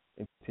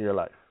into your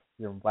life.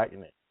 You're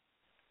inviting it.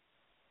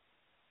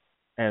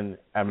 And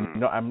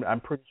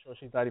I'm pretty sure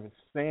she's not even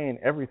saying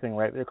everything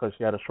right there because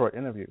she had a short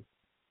interview.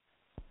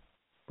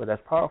 But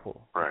that's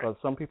powerful, right? Because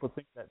some people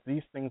think that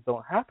these things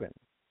don't happen.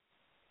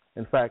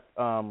 In fact,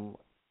 a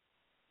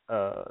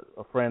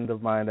friend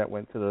of mine that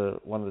went to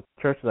one of the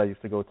churches I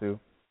used to go to,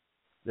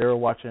 they were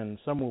watching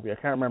some movie. I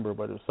can't remember,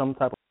 but it was some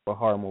type of a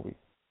horror movie.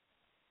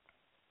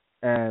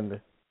 And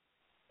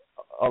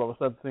all of a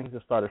sudden, things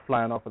just started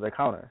flying off of their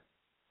counter.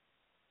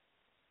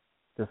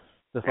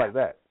 Just like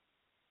that.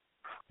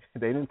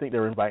 They didn't think they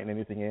were inviting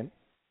anything in,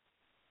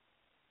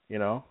 you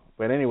know.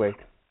 But anyway,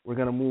 we're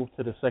going to move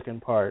to the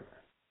second part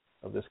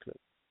of this clip.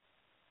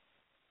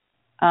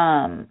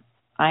 I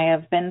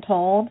have been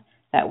told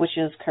that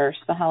witches curse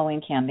the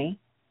Halloween candy,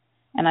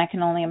 and I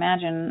can only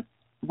imagine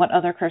what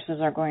other curses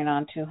are going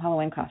on to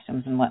Halloween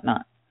costumes and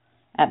whatnot.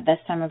 At this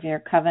time of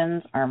year,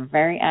 covens are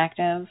very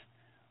active,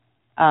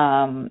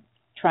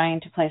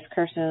 trying to place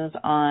curses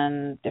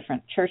on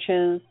different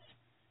churches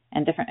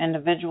and different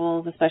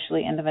individuals,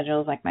 especially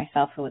individuals like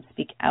myself who would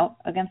speak out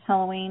against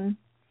Halloween.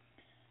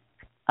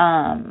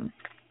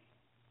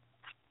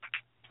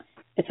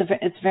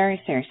 It's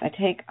very serious. I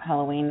take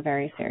Halloween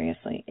very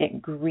seriously.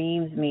 It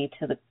grieves me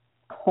to the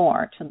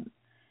core,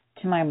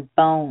 to my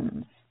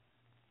bones,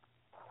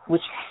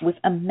 with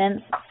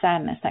immense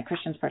sadness that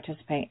Christians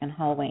participate in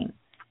Halloween.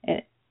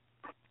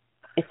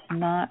 It's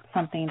not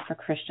something for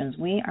Christians.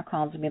 We are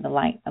called to be the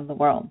light of the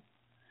world.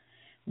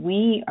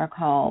 We are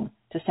called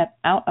to step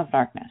out of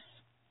darkness.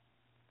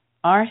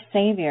 Our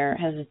Savior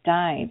has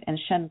died and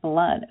shed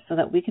blood so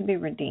that we can be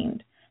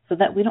redeemed, so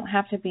that we don't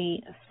have to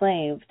be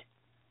enslaved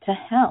to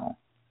hell.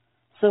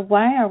 So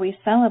why are we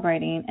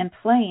celebrating and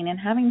playing and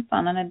having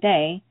fun on a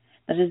day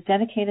that is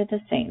dedicated to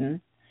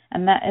Satan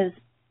and that is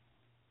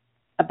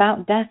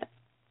about death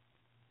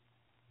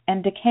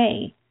and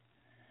decay?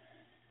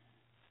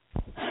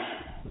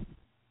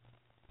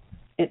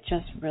 It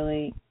just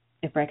really,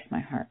 it breaks my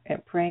heart.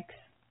 It breaks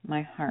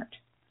my heart.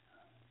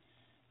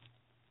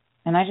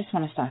 And I just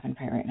want to stop and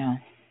pray right now.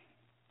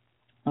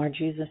 Lord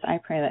Jesus, I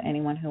pray that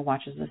anyone who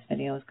watches this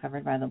video is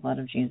covered by the blood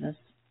of Jesus.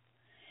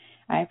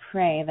 I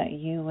pray that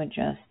you would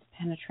just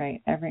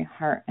penetrate every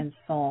heart and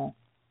soul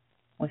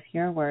with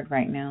your word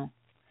right now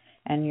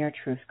and your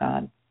truth,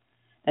 God.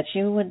 That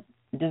you would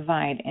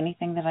divide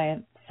anything that I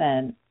have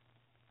said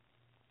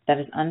that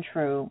is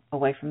untrue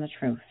away from the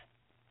truth.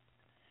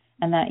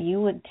 And that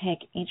you would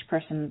take each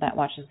person that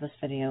watches this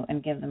video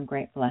and give them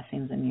great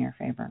blessings in your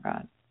favor,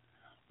 God.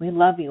 We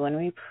love you and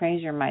we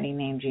praise your mighty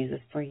name, Jesus,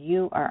 for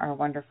you are our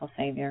wonderful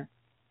Savior.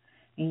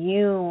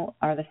 You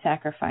are the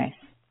sacrifice,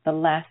 the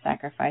last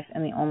sacrifice,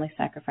 and the only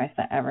sacrifice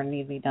that ever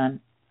need be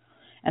done.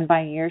 And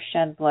by your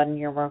shed blood and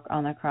your work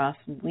on the cross,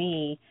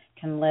 we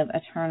can live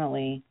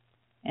eternally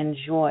in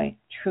joy,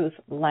 truth,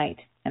 light,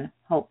 and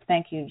hope.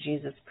 Thank you,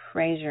 Jesus.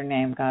 Praise your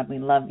name, God. We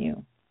love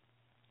you.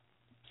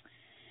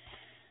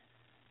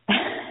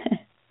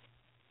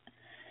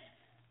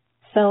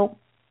 So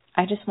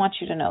I just want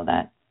you to know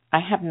that I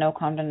have no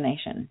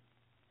condemnation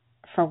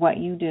for what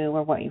you do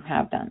or what you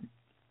have done,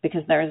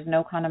 because there is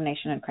no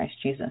condemnation in Christ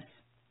Jesus.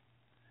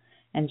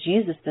 And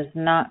Jesus does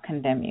not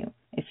condemn you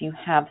if you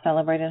have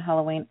celebrated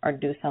Halloween or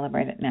do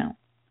celebrate it now.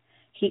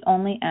 He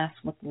only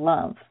asks with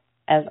love,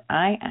 as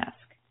I ask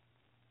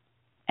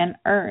and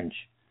urge,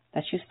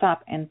 that you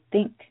stop and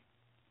think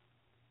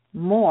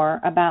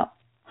more about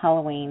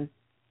Halloween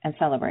and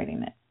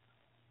celebrating it.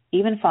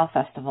 Even fall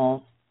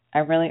festivals, I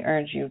really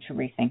urge you to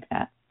rethink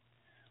that.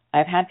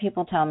 I've had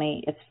people tell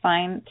me it's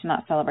fine to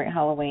not celebrate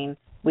Halloween.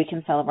 We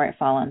can celebrate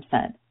fall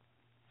instead.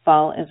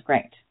 Fall is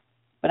great.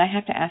 But I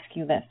have to ask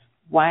you this.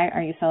 Why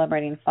are you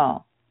celebrating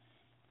fall?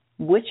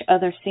 Which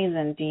other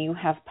season do you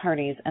have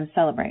parties and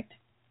celebrate?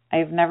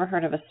 I've never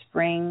heard of a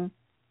spring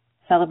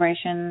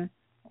celebration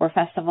or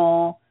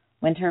festival,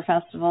 winter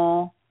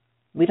festival.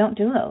 We don't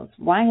do those.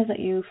 Why is it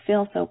you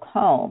feel so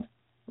called?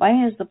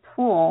 Why is the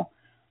pull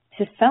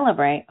to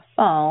celebrate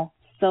fall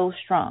so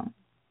strong?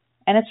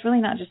 And it's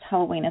really not just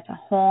Halloween. It's a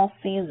whole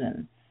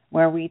season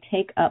where we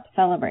take up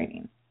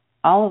celebrating.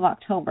 All of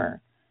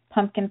October,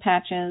 pumpkin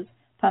patches,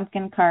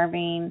 pumpkin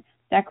carving,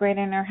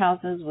 decorating our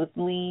houses with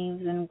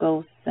leaves and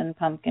ghosts and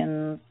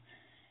pumpkins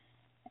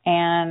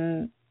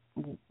and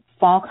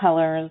fall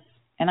colors.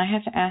 And I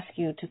have to ask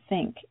you to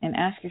think and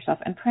ask yourself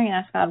and pray and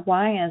ask God,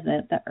 why is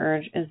it the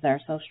urge is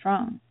there so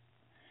strong?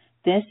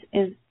 This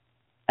is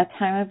a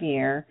time of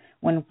year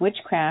when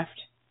witchcraft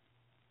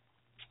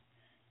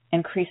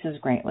increases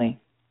greatly.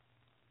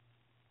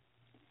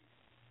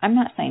 I'm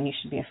not saying you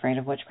should be afraid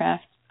of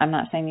witchcraft. I'm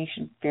not saying you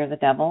should fear the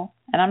devil.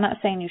 And I'm not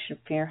saying you should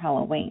fear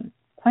Halloween.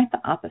 Quite the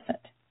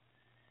opposite.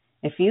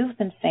 If you've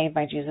been saved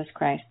by Jesus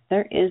Christ,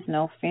 there is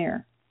no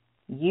fear.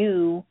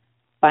 You,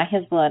 by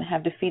his blood,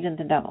 have defeated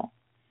the devil.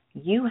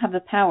 You have the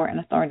power and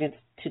authority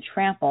to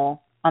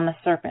trample on the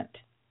serpent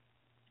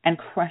and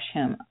crush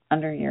him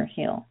under your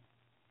heel.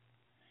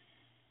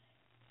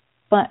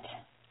 But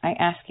I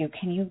ask you,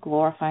 can you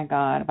glorify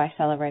God by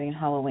celebrating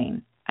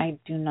Halloween? I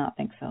do not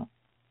think so.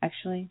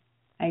 Actually,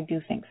 I do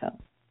think so.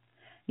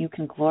 You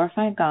can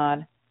glorify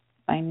God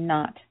by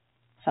not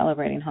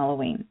celebrating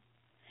Halloween.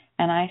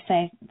 And I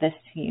say this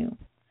to you.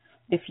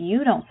 If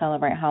you don't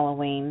celebrate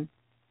Halloween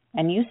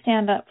and you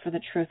stand up for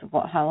the truth of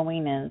what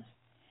Halloween is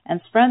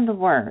and spread the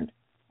word,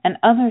 and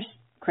other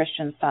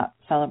Christians stop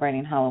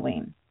celebrating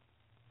Halloween,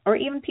 or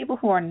even people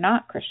who are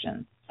not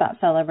Christians stop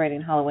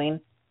celebrating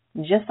Halloween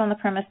just on the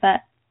premise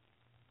that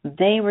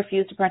they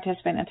refuse to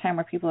participate in a time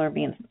where people are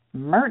being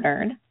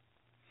murdered,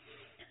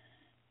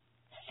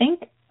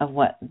 think of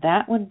what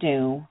that would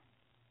do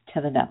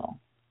to the devil.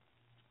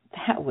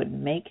 That would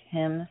make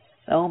him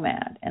so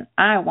mad, and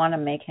I want to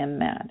make him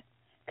mad,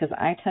 because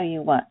I tell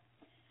you what,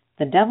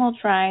 the devil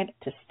tried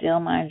to steal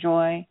my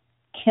joy,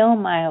 kill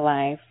my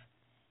life,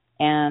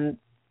 and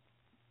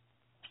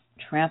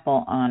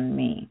trample on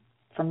me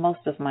for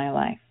most of my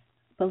life.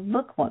 But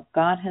look what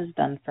God has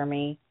done for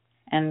me,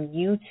 and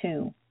you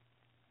too.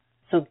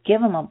 So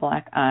give him a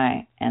black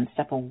eye and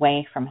step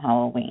away from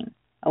Halloween,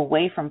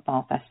 away from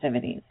fall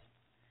festivities,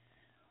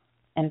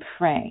 and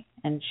pray,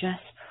 and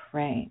just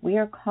pray. We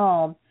are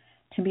called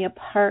to be a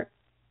part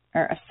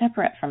or a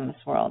separate from this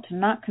world, to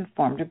not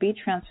conform, to be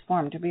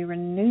transformed, to be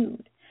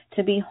renewed,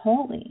 to be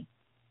holy.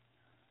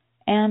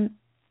 And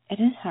it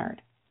is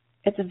hard.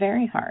 It's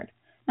very hard.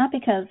 Not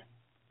because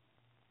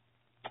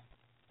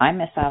I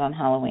miss out on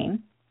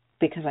Halloween,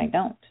 because I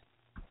don't.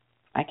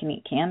 I can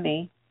eat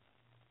candy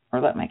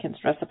or let my kids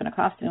dress up in a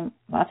costume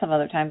lots of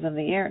other times of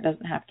the year. It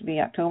doesn't have to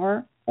be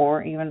October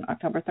or even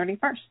October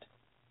 31st.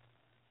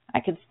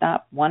 I could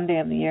stop one day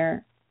of the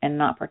year and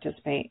not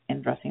participate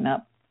in dressing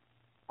up,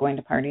 going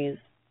to parties,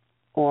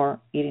 or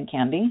eating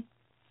candy.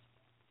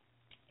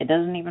 It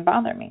doesn't even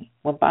bother me.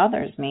 What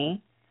bothers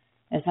me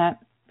is that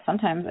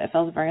sometimes it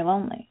feels very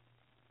lonely.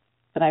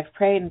 But I've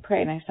prayed and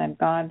prayed, and I said,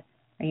 God,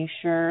 are you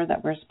sure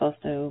that we're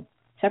supposed to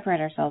separate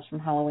ourselves from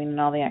Halloween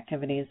and all the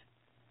activities?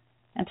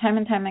 And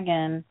time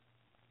again,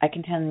 I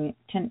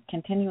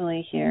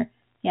continually hear,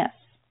 yes.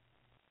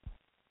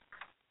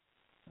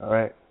 All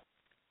right.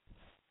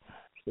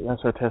 So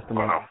that's our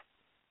testimony.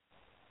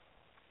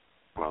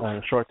 Well, Not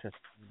a short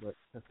testimony, but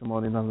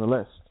testimony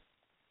nonetheless.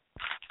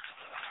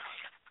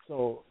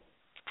 So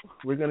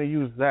we're going to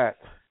use that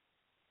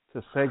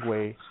to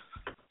segue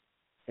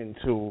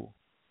into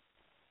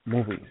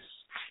movies.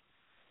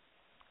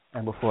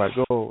 And before I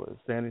go, is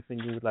there anything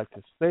you would like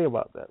to say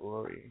about that,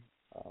 Rory?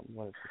 You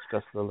want to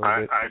discuss it a little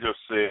bit? I just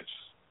say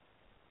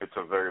it's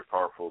a very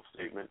powerful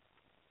statement.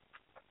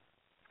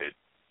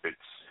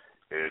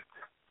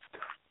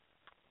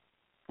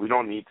 We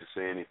don't need to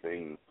say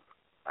anything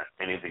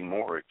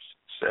more. It's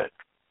said,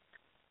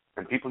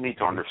 and people need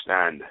to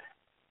understand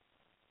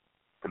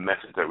the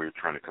message that we were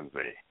trying to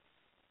convey.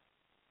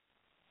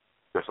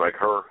 Just like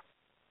her,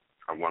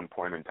 at one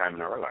point in time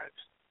in our lives,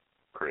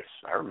 Chris,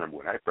 I remember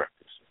when I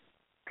practiced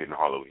in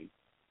Halloween.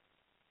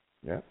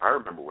 Yeah. I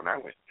remember when I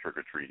went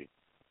trick-or-treating.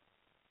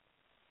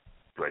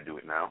 Do I do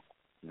it now?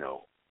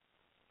 No.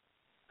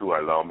 Do I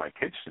allow my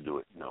kids to do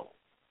it? No.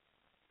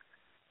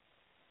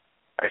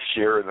 I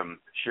share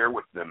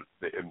with them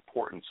the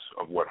importance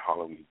of what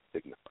Halloween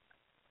signifies,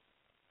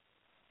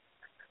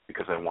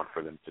 because I want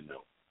for them to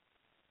know.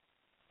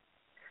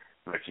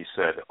 Like you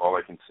said, all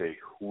I can say,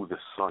 who the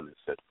Son has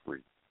set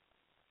free,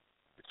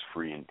 it's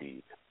free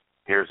indeed.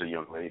 Here's a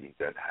young lady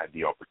that had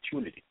the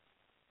opportunity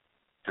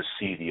to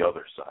see the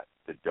other side,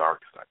 the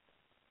dark side,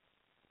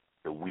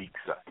 the weak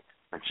side,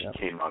 and she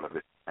came out of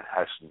it and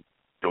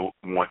don't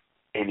want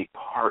any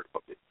part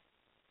of it,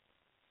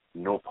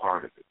 no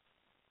part of it.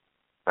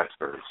 That's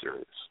very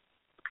serious.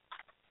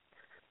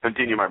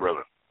 Continue, my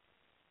brother.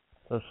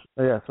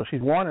 So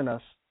she's warning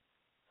us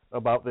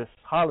about this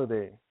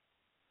holiday,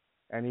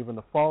 and even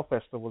the fall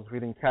festivals. We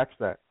didn't catch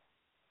that.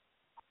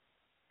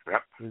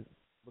 Yep.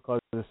 Because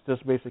it's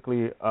just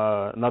basically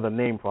another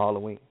name for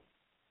Halloween.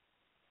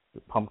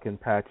 The pumpkin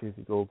patches,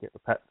 you go get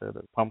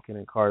the pumpkin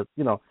and cards.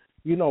 You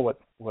know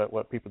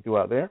what people do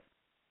out there,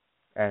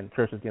 and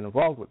churches get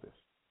involved with this.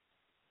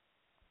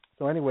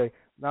 So anyway,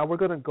 now we're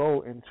going to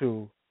go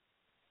into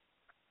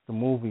the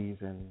movies.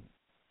 And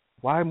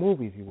why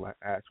movies, you might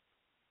ask?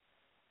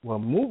 Well,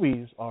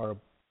 movies are a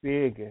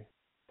big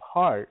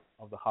part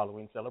of the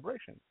Halloween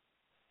celebration.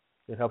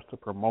 It helps to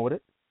promote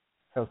it,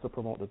 helps to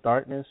promote the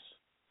darkness,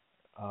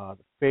 the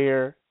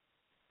fear,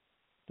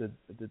 the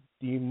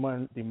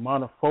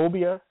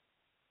demonophobia.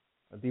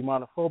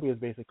 Demonophobia is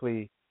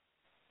basically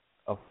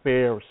a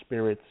fear of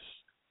spirits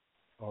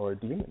or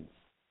demons.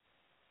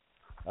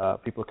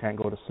 People can't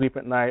go to sleep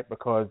at night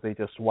because they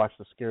just watched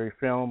a scary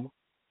film,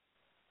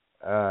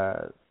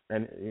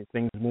 and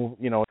things move.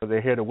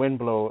 They hear the wind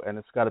blow, and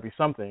it's got to be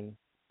something.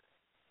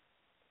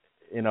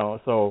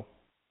 So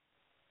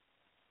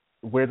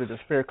where did this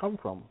fear come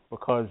from?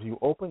 Because you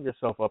open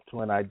yourself up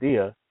to an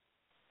idea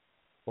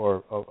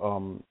or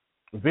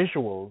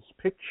visuals,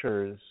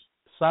 pictures,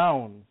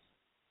 sounds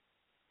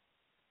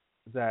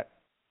that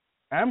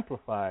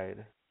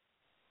amplified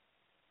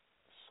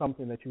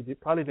something that you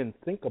probably didn't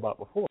think about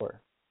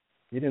before.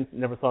 You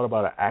never thought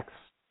about an axe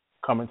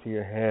coming to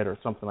your head or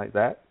something like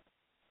that,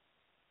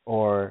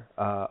 or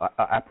an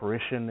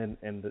apparition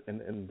in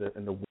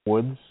the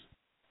woods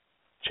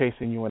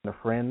chasing you and a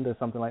friend or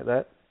something like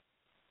that.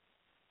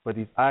 But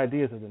these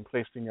ideas have been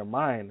placed in your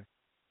mind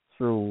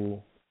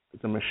through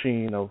the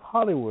machine of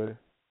Hollywood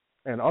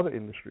and other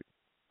industries.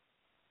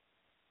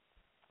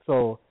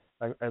 So,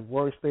 as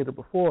Rory stated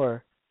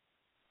before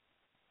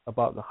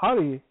about the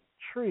holly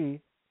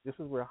tree, this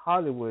is where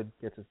Hollywood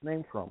gets its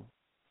name from.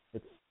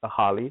 It's a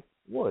holly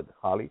wood,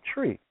 holly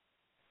tree,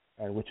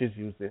 and witches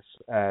use this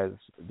as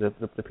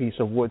the piece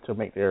of wood to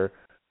make their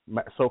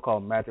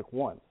so-called magic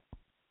wand.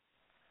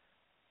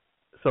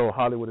 So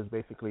Hollywood is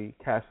basically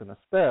casting a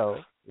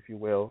spell, if you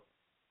will,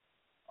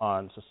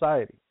 on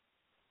society.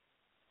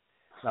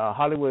 Now,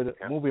 Hollywood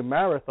movie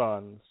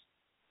marathons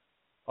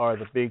are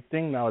the big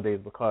thing nowadays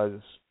because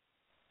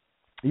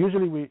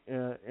usually we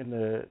in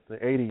the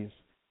 80s,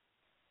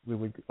 we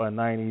would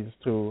 90s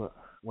too,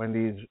 when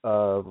these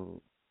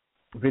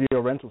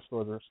video rental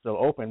stores are still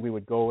open, we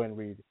would go and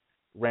we'd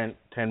rent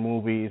 10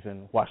 movies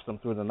and watch them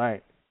through the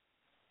night,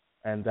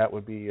 and that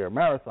would be your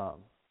marathon,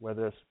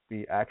 whether it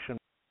be action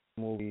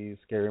movies,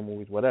 scary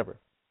movies, whatever.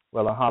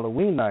 Well, on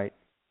Halloween night,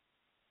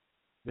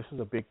 this is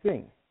a big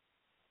thing.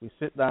 We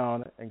sit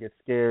down and get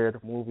scared,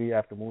 movie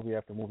after movie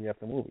after movie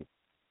after movie.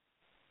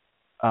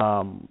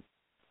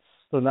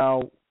 So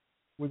now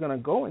we're going to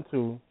go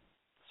into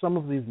some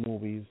of these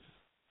movies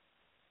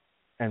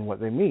and what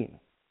they mean,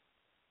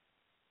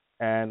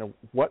 and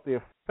what the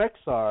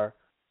effects are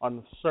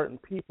on certain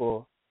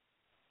people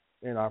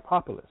in our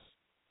populace.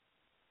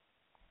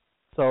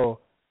 So,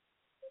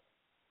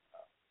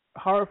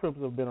 horror films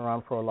have been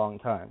around for a long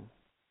time.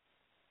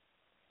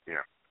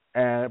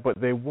 Yeah. But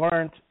they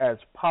weren't as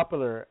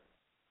popular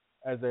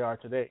as they are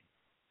today.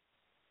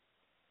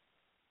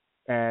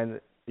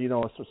 And,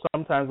 so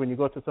sometimes when you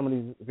go to some of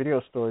these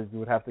video stores, you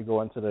would have to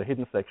go into the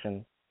hidden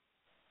section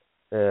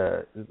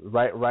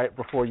right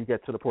before you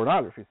get to the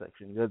pornography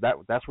section.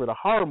 That's where the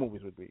horror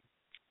movies would be,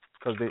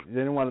 because they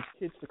didn't want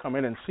kids to come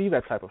in and see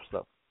that type of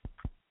stuff,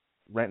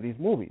 rent these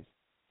movies.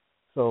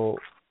 So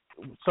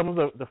some of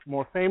the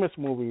more famous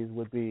movies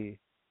would be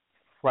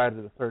Friday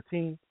the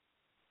 13th,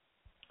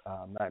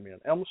 Nightmare on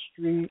Elm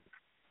Street,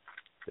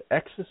 The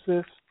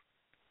Exorcist,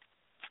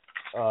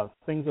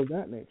 things of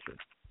that nature.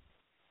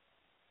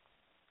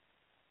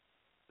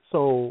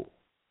 So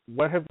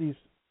what have these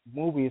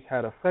movies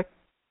had effect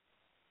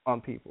on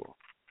people?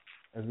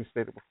 As we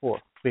stated before,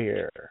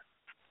 fear,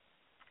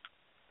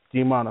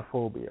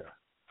 demonophobia,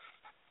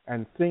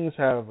 and things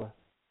have,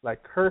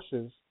 like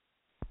curses,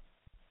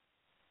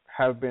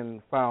 have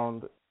been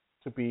found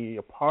to be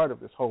a part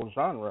of this whole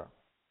genre.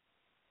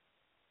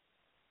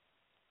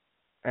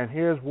 And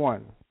here's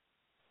one.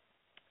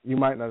 You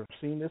might not have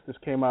seen this. This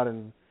came out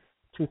in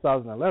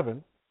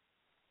 2011,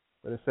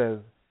 but it says,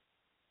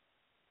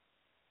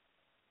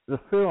 the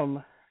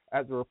film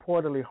at the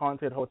reportedly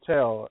haunted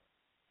hotel,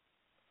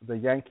 the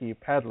Yankee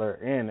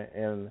Peddler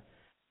Inn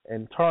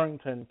in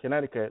Torrington,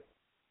 Connecticut,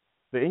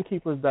 the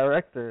innkeeper's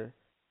director,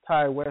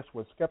 Ty West,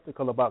 was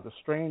skeptical about the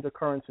strange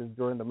occurrences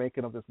during the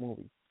making of this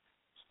movie.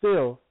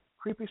 Still,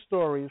 creepy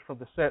stories from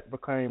the set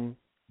became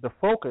the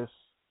focus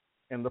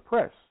in the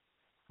press.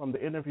 From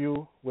the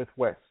interview with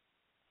West,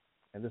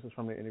 and this is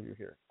from the interview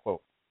here,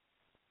 quote,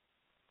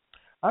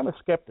 I'm a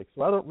skeptic,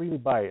 so I don't really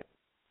buy it,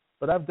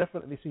 but I've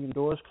definitely seen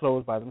doors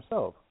close by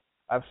themselves.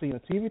 I've seen a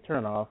TV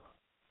turn off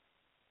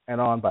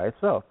and on by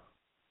itself.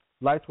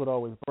 Lights would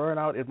always burn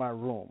out in my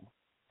room.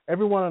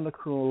 Everyone on the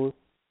crew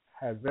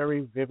had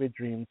very vivid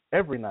dreams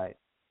every night,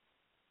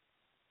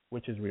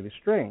 which is really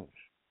strange.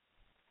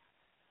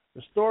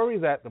 The story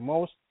that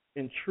most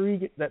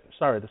intrigued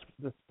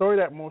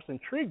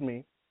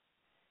me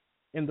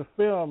in the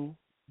film,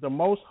 The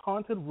Most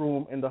Haunted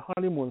Room in the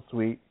Honeymoon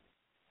Suite,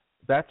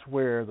 that's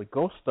where the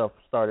ghost stuff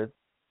started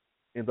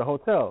in the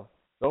hotel.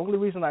 The only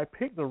reason I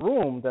picked the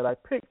room that I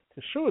picked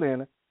to shoot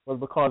in was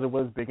because it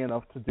was big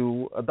enough to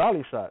do a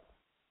dolly shot.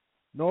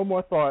 No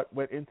more thought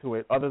went into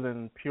it other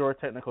than pure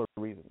technical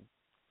reasons.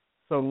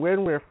 So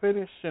when we're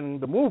finishing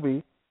the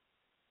movie,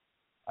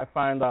 I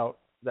find out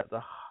that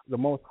the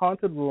most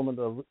haunted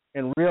room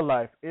in real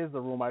life is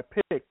the room I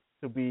picked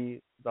to be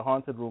the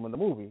haunted room in the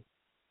movie.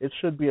 It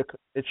could be a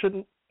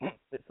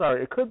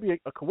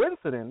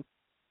coincidence.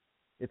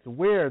 It's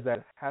weird that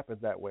it happened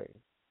that way.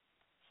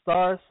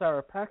 Star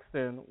Sarah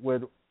Paxton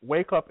would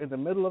wake up in the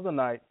middle of the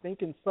night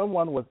thinking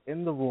someone was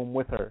in the room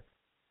with her.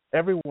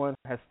 Everyone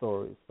has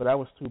stories, but I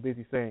was too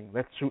busy saying,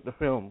 let's shoot the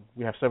film.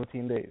 We have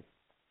 17 days.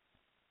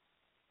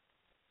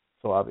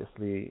 So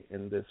obviously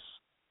in this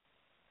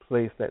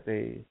place that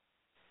they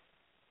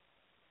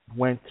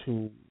went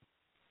to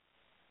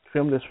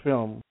film this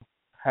film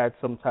had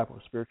some type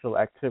of spiritual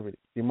activity,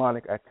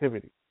 demonic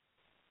activity.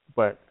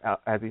 But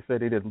as he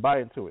said, they didn't buy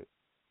into it.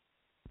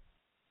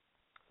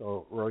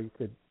 So, Roy, you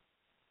could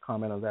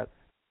comment on that.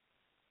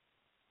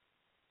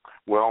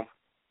 Well,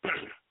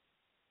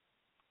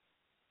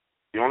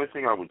 the only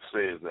thing I would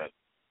say is that,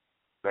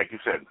 like you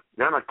said,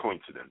 they're not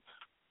coincidence.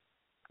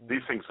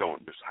 These things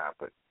don't just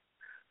happen.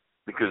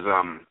 Because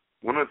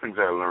one of the things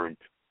I learned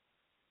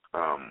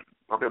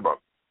probably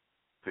about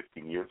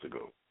 15 years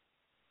ago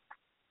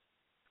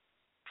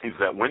is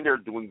that when they're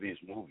doing these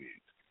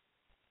movies,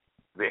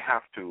 they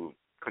have to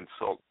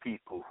consult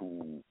people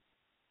who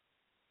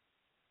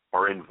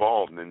are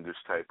involved in this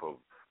type of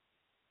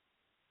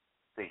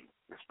thing,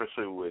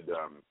 especially with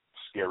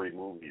scary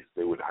movies.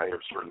 They would hire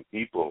certain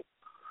people,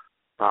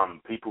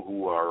 people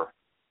who are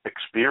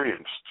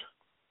experienced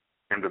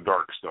in the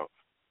dark stuff,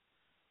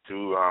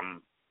 to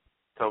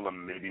tell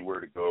them maybe where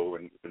to go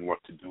and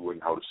what to do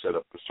and how to set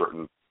up a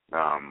certain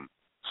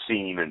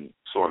scene and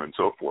so on and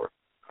so forth.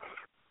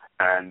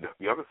 And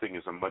the other thing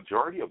is a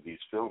majority of these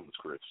films,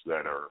 Chris,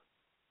 that are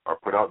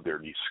put out there,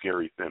 these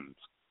scary films,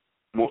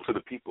 most of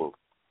the people,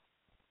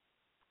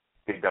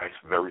 they die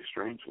very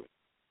strangely.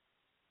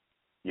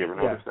 You ever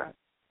notice that?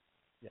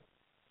 Yeah.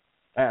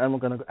 And we're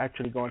going to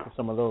actually go into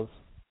some of those.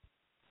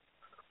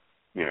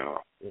 Yeah.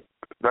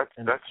 That's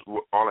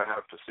all I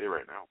have to say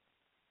right now.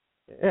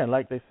 Yeah,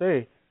 like they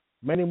say,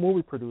 many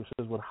movie producers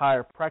would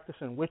hire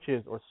practicing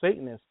witches or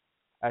Satanists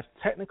as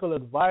technical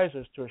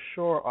advisors to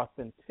assure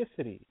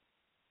authenticity.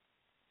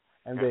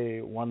 And they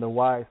wonder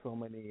why so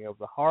many of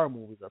the horror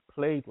movies are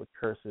plagued with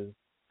curses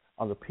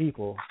on the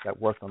people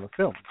that worked on the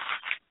film.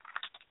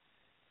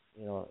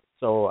 You know,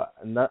 so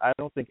I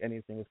don't think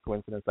anything is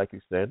coincidence, like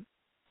you said.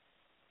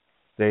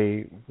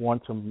 They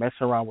want to mess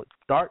around with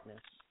darkness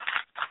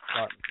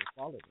is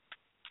quality.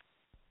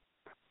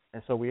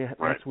 And so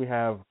next we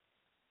have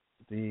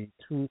the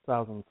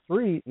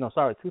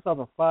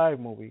 2005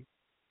 movie,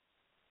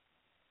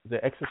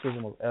 The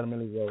Exorcism of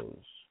Emily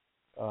Rose.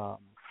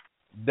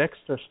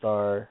 Dexter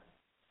star.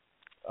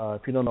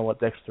 If you don't know what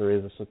Dexter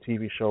is, it's a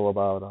TV show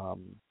about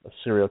a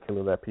serial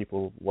killer that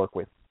people work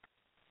with.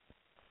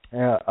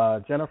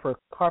 Jennifer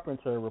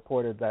Carpenter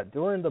reported that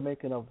during the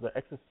making of The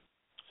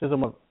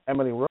Exorcism of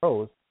Emily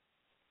Rose,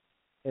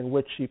 in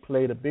which she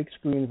played a big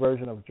screen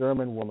version of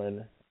German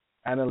woman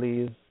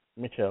Anneliese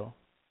Michel,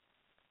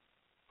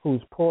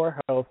 whose poor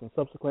health and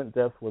subsequent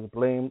death was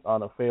blamed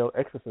on a failed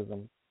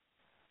exorcism,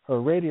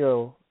 her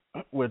radio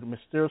would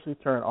mysteriously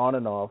turn on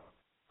and off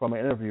from an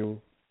interview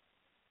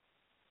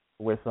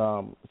with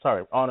on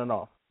and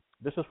off.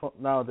 This is from,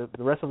 now the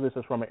rest of this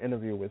is from an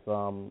interview with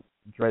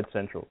Dread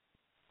Central.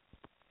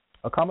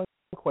 A common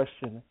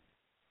question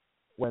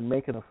when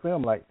making a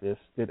film like this: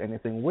 did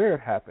anything weird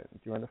happen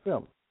during the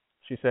film?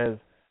 She says,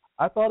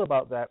 I thought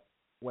about that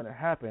when it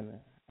happened,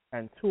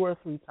 and 2 or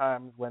 3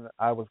 times when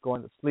I was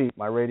going to sleep,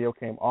 my radio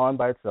came on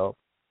by itself.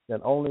 Then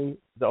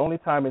the only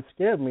time it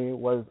scared me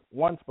was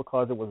once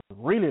because it was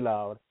really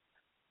loud,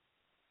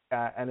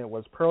 and it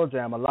was Pearl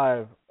Jam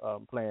Alive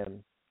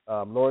playing.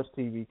 Laura's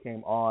TV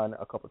came on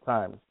a couple of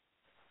times.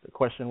 The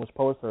question was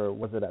posed to her,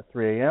 was it at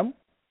 3 a.m.?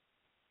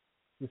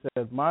 She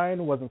said,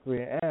 mine wasn't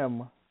 3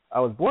 a.m. I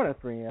was born at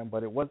 3 a.m.,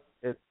 but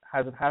it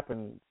hasn't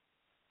happened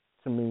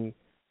to me.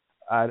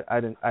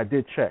 I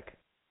did check.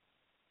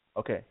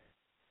 Okay.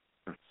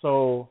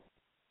 So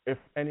if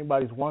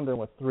anybody's wondering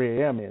what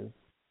 3 a.m. is,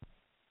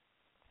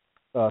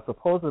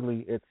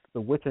 supposedly it's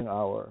the witching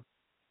hour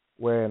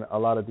when a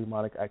lot of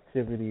demonic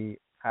activity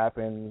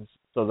happens.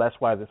 So that's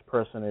why this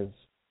person is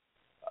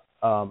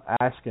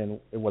asking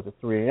it was at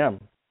 3 a.m.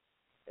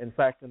 In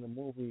fact, in the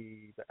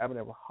movie The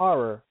Amityville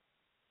Horror,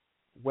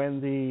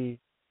 when the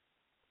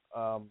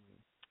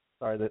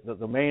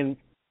main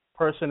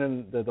person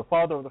and the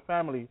father of the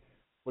family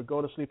would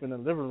go to sleep in the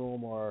living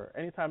room, or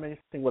anytime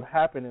anything would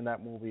happen in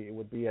that movie, it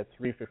would be at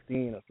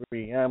 3:15 or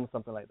 3 a.m.,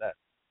 something like that.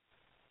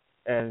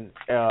 And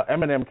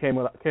Eminem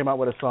came out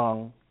with a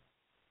song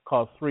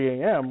called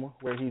 3 a.m.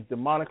 where he's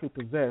demonically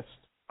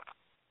possessed,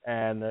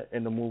 and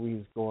in the movie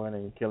he's going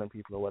and killing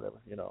people or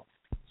whatever, you know.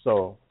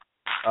 So,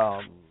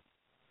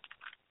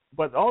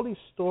 but all these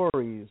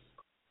stories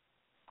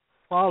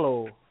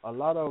follow a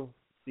lot of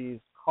these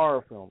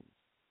horror films,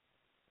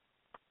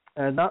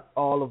 and not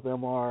all of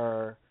them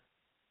are,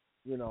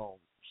 you know,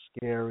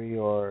 scary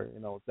or, you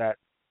know, that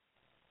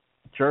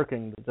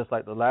jerking, just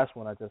like the last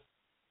one I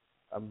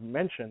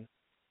mentioned.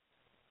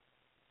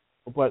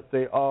 But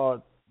they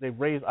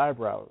raise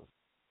eyebrows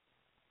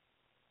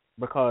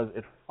because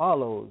it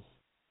follows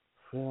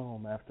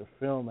film after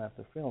film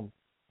after film.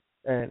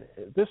 And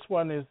this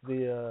one is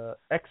the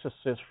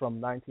Exorcist from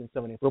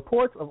 1970.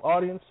 Reports of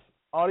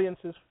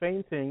audiences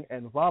fainting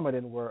and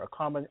vomiting were a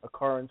common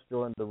occurrence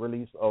during the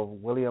release of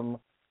William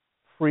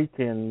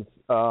Friedkin's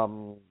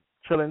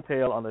chilling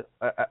tale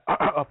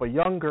of a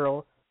young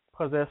girl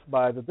possessed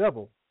by the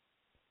devil,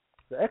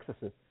 The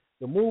Exorcist.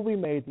 The movie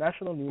made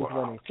national news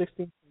when a 16th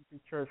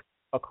century church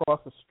across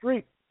the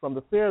street from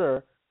the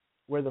theater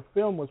where the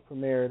film was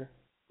premiered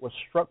was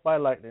struck by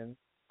lightning,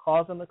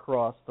 causing the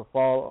cross to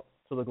fall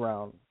to the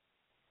ground.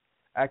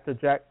 Actor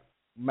Jack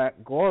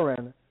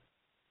McGoran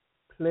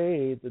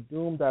played the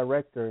doomed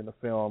director in the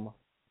film,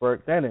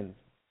 Burt Dennings,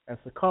 and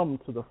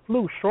succumbed to the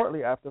flu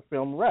shortly after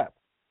film wrapped.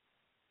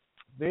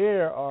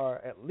 There are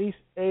at least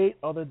 8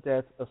 other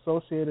deaths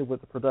associated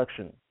with the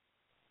production.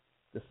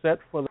 The set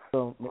for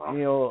the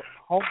McNeil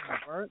home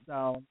burnt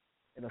down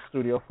in a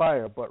studio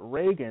fire, but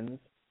Reagan's,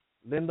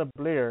 Linda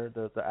Blair,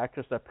 the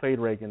actress that played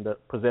Reagan, the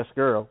possessed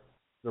girl,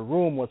 the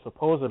room was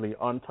supposedly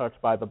untouched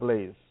by the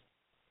blaze.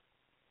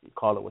 You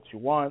call it what you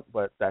want,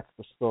 but that's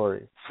the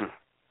story.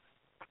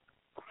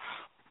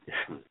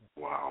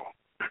 Wow.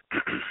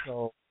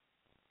 So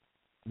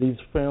these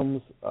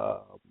films,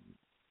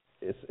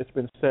 it's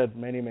been said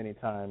many, many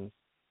times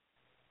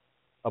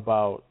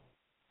about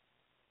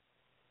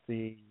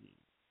the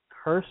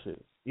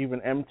curses. Even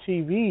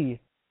MTV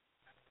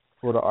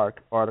wrote an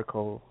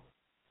article.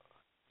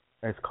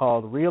 It's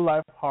called "Real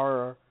Life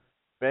Horror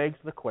Begs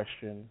the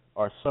Question: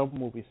 Are some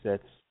movie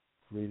sets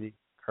really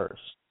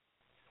cursed?"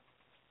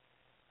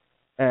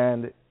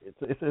 And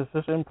it's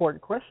just an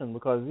important question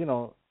because, you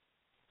know,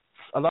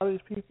 a lot of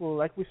these people,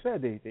 like we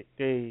said,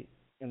 they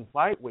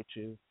invite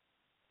witches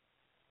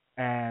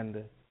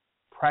and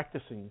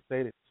practicing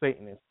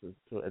Satanists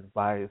to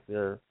advise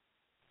their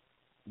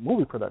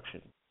movie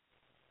production.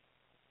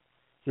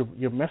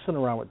 You're messing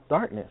around with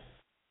darkness,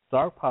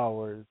 dark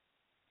powers,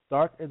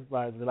 dark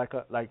advisors,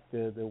 like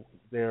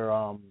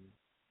their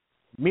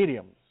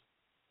mediums.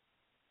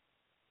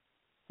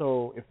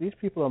 So if these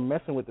people are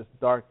messing with this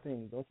dark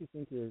thing, don't you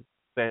think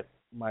that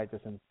might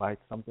just invite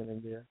something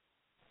in there?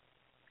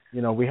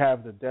 You know, we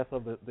have the death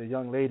of the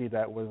young lady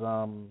that was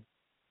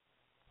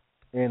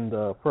in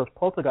the first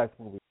Poltergeist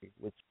movie,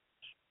 which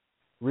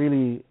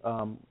really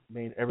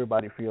made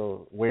everybody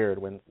feel weird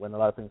when a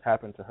lot of things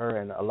happened to her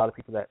and a lot of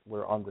people that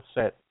were on the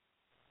set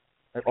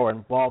or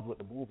involved with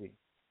the movie.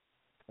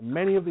 And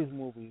many of these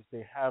movies,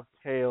 they have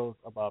tales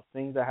about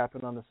things that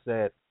happen on the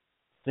set,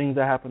 things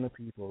that happen to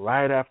people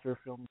right after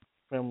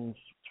film's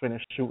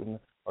finished shooting,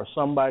 or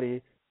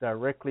somebody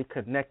directly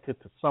connected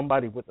to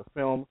somebody with the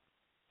film.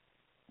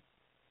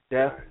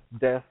 Death,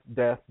 death,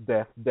 death,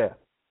 death, death.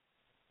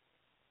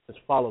 Just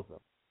follows them.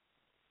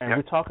 And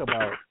we talk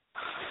about.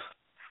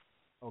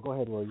 Oh, go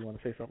ahead, Roy. You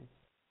want to say something?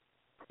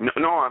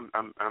 No, I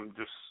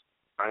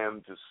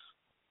am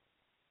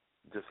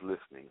just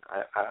listening.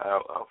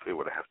 I'll say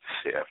what I have to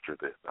say after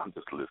this. I'm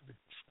just listening.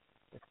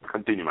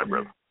 Continue, my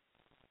brother.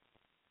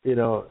 You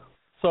know,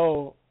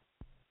 so,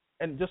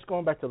 and just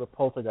going back to the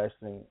poltergeist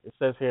thing, it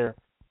says here,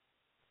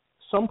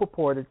 some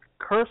purported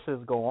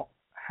curses go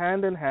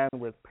hand in hand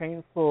with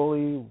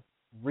painfully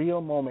real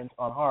moments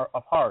of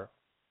horror.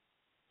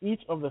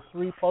 Each of the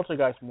 3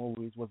 poltergeist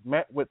movies was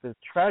met with the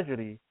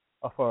tragedy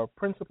of our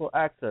principal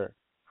actor,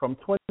 from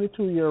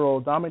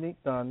 22-year-old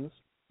Dominique Dunn's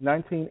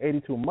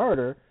 1982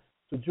 murder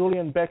to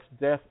Julian Beck's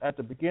death at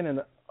the beginning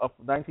of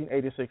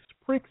 1986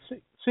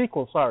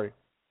 sequel,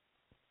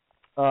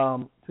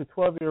 to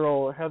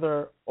 12-year-old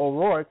Heather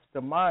O'Rourke's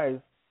demise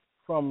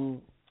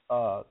from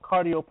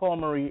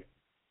cardiopulmonary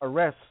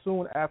arrest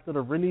soon after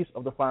the release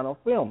of the final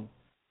film.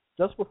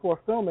 Just before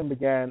filming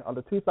began on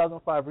the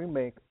 2005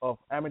 remake of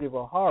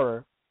Amityville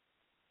Horror,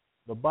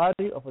 the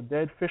body of a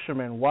dead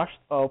fisherman washed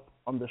up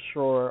on the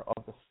shore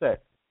of the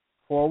set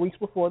 4 weeks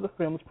before the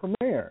film's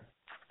premiere.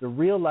 The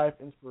real-life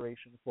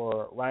inspiration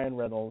for Ryan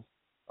Reynolds'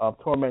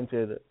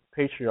 tormented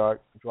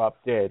patriarch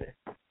dropped dead.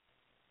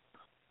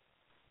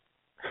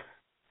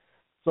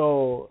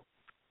 So,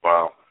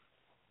 wow.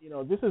 You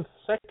know, this is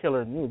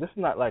secular news. This is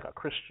not like a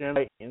Christian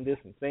in this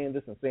and saying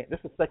this and saying. This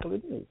is secular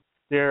news.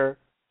 They're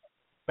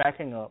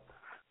backing up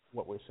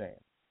what we're saying.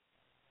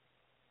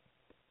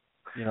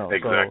 You know,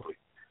 exactly.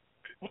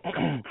 So,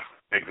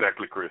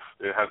 exactly, Chris.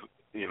 It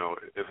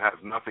has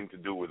nothing to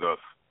do with us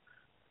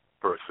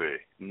per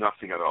se.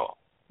 Nothing at all.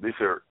 These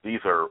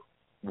are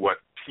what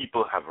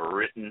people have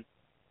written,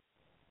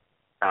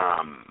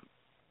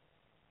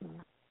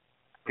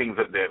 things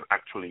that they've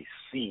actually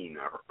seen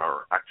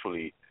or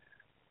actually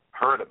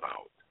heard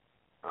about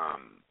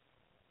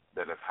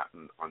that have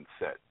happened on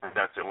set, and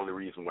that's the only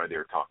reason why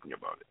they're talking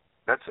about it.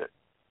 That's it.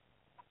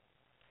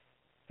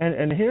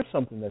 And here's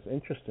something that's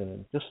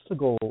interesting, just to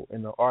go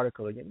in the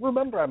article again.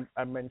 Remember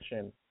I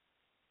mentioned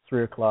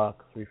 3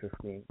 o'clock,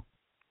 3:15,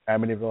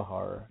 Amityville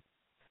Horror.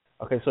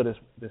 Okay, so this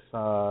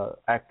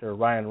actor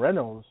Ryan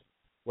Reynolds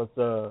was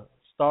the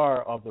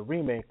star of the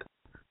remake.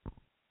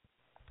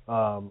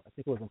 I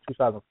think it was in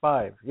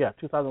 2005. Yeah,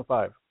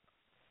 2005.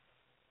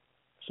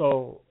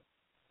 So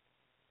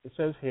it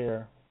says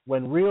here,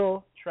 when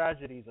real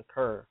tragedies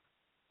occur,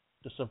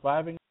 the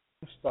surviving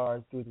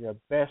stars do their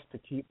best to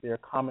keep their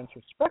comments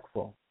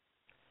respectful.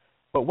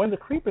 But when the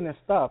creepiness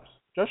stops,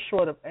 just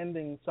short of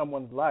ending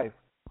someone's life,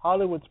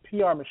 Hollywood's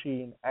PR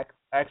machine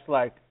acts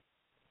like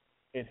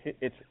it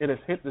has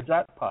hit the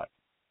jackpot.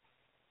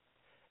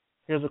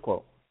 Here's a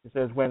quote. It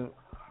says, when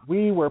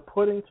we were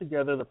putting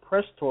together the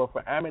press tour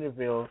for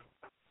Amityville,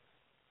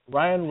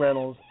 Ryan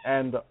Reynolds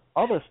and the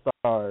other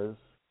stars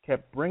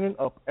kept bringing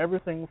up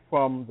everything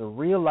from the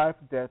real-life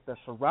death that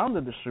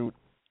surrounded the shoot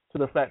to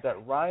the fact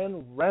that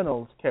Ryan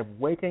Reynolds kept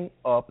waking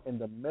up in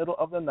the middle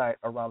of the night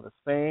around the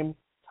same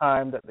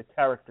time that the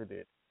character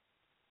did,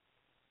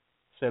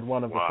 said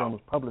one of the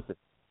film's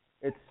publicists.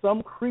 It's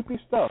some creepy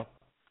stuff,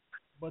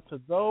 but to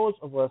those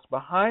of us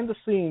behind the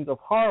scenes of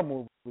horror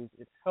movies,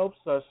 it helps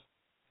us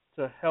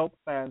to help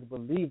fans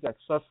believe that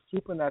such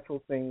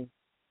supernatural things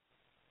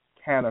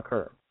can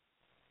occur.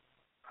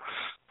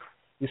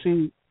 You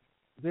see,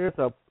 there's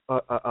a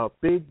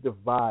big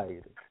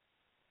divide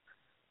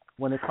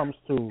when it comes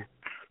to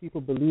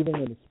people believing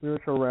in the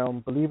spiritual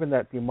realm, believing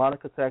that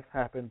demonic attacks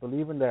happen,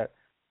 believing that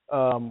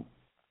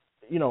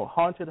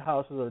haunted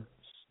houses or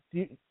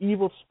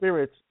evil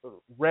spirits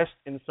rest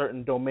in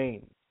certain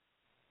domains.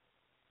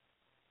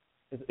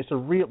 It's a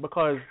real,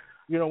 because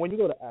when you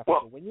go to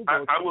Africa,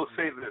 I will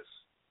say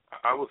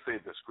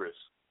this, Chris.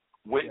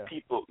 When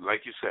people,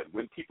 like you said,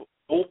 when people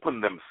open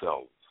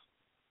themselves,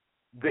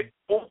 they're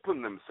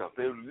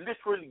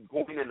literally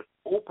going and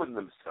open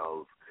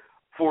themselves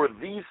for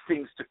these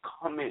things to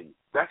come in.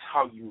 That's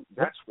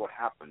what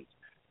happens.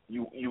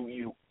 You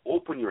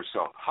open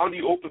yourself. How do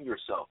you open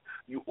yourself?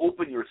 You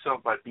open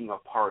yourself by being a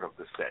part of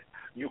the set.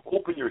 You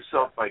open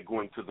yourself by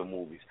going to the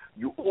movies.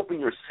 You open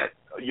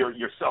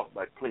yourself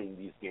by playing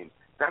these games.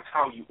 That's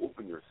how you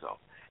open yourself.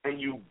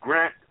 And you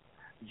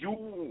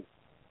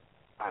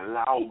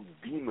allow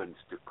demons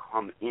to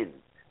come in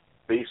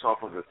based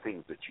off of the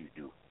things that you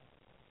do.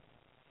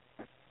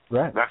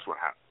 Right. That's what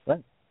happens.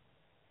 Right.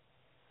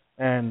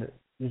 And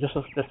just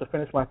to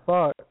finish my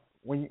thought,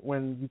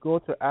 when you go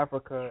to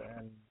Africa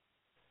and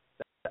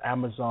the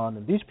Amazon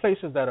and these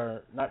places that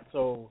are not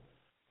so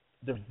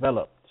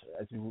developed,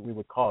 as we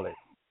would call it,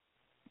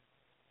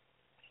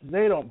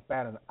 they don't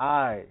bat an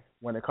eye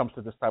when it comes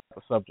to this type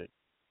of subject.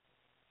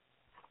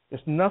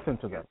 It's nothing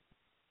to them.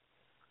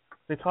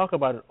 They talk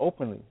about it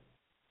openly.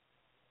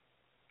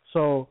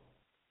 So,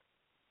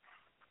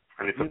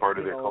 and it's a part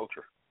of their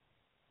culture.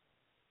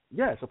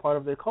 Yeah, it's a part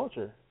of their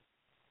culture.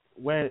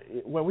 When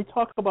we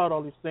talk about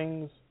all these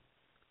things,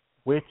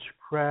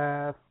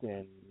 witchcraft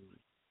and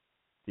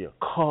the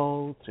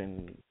occult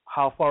and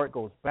how far it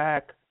goes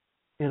back,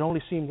 it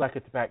only seems like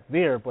it's back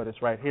there, but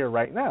it's right here,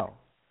 right now.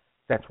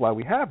 That's why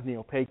we have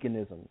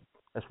neo-paganism.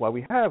 That's why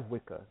we have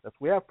Wicca. That's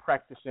why we have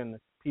practicing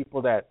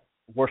people that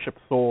worship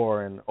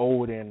Thor and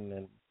Odin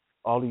and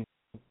all these.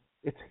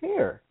 It's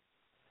here.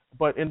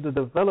 But in the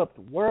developed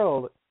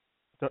world,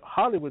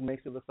 Hollywood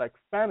makes it look like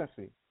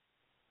fantasy.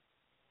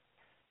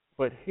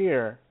 But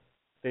here,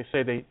 they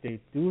say they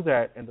do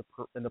that in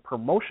the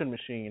promotion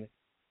machine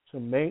to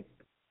make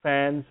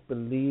fans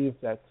believe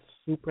that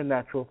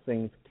supernatural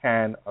things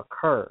can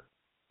occur.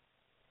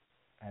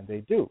 And they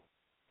do.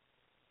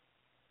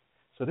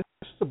 So this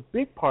is a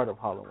big part of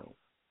Halloween.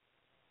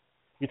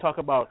 You talk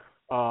about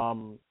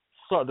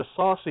the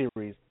Saw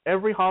series.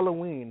 Every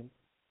Halloween,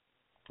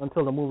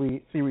 until the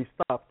movie series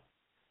stopped,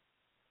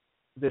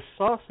 this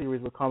Saw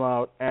series would come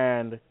out,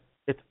 and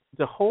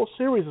the whole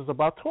series is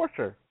about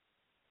torture.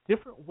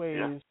 Different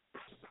ways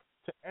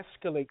to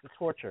escalate the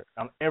torture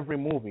on every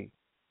movie.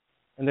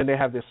 And then they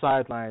have this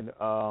sideline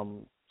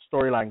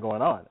storyline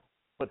going on.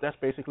 But that's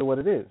basically what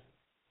it is.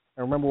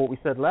 And remember what we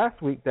said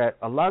last week, that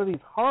a lot of these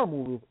horror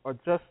movies are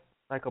just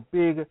like a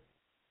big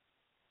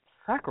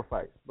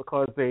sacrifice,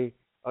 because they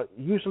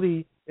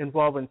usually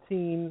involving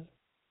teens,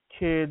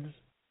 kids,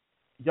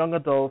 young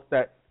adults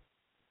that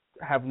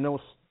have no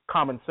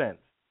common sense.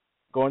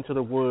 Go into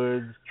the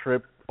woods,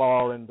 trip,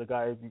 fall, and the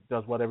guy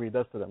does whatever he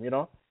does to them,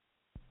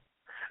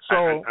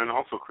 So, and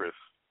also, Chris,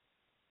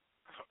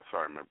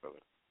 sorry, my brother,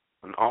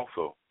 and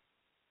also,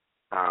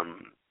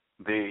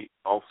 they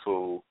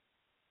also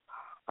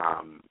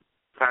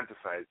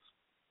fantasize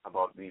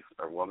about these,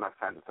 or not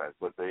fantasize,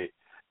 but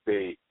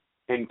they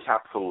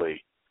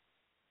encapsulate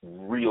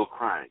real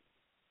crime.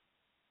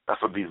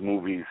 That's what these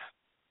movies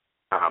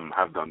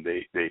have done.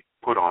 They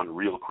put on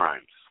real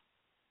crimes.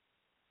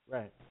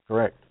 Right,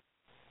 correct.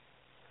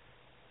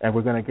 And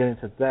we're going to get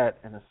into that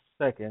in a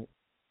second.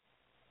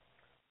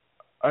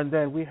 And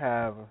then we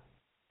have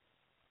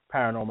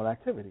Paranormal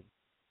Activity.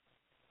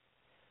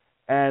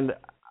 And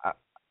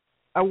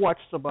I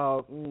watched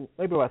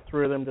maybe about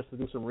 3 of them just to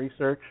do some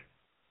research.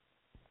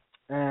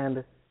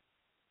 And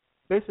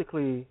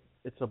basically,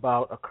 it's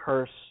about a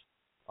curse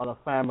on a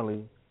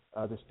family,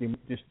 this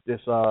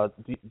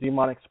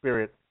demonic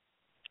spirit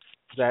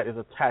that is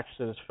attached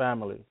to this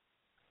family.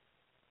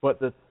 But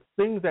the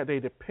things that they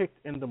depict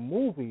in the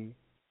movie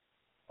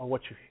are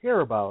what you hear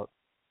about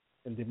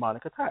in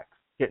demonic attacks.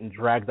 Getting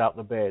dragged out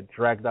the bed,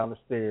 dragged down the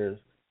stairs,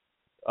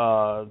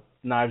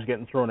 knives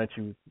getting thrown at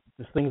you,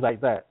 just things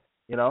like that,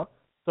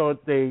 So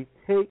they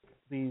take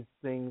these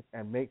things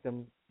and make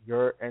them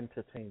your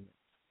entertainment.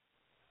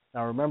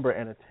 Now remember,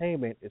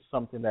 entertainment is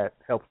something that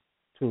helps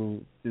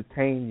to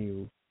detain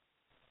you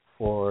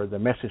for the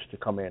message to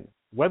come in,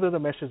 whether the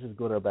message is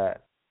good or bad.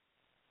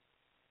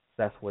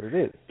 That's what it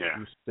is. Yeah.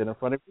 You sit in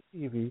front of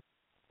your TV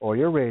or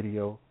your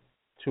radio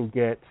to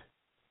get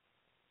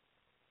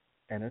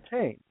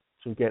entertained,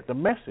 to get the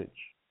message.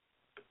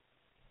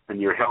 And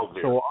you're held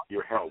there. So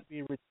you're held.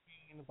 Be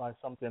retained by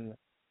something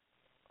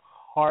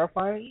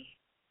horrifying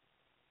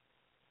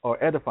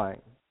or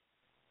edifying.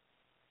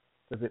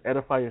 Does it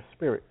edify your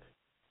spirit?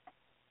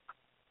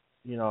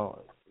 You know,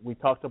 we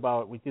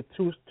did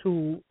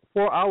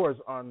 4 hours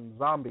on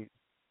zombies,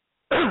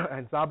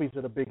 and zombies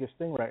are the biggest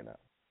thing right now.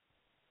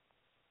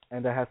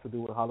 And that has to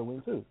do with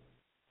Halloween too.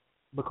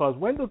 Because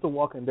when does The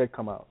Walking Dead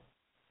come out?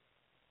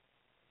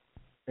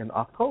 In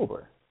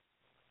October.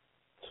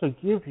 To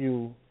give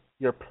you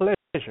your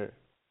pleasure.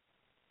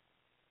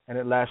 And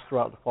it lasts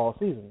throughout the fall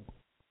season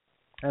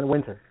and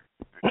winter.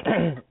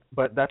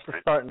 But that's the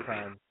starting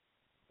time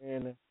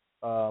in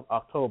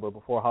October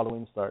before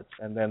Halloween starts.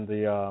 And then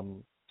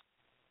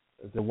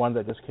the one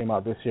that just came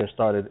out this year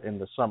started in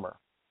the summer,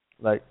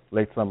 like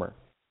late summer.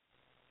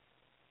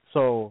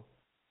 So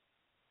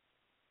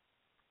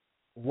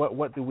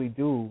what do we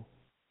do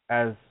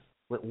as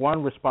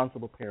one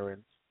responsible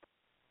parents,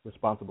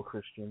 responsible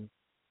Christians,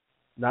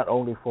 not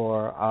only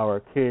for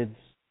our kids,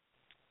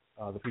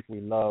 the people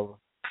we love,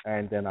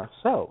 and then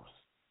ourselves?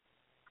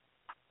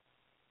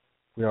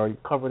 We already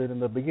covered it in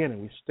the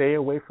beginning. We stay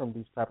away from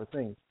these type of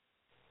things.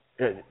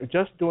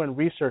 Just doing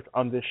research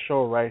on this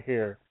show right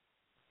here,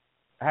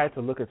 I had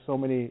to look at so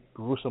many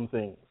gruesome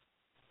things.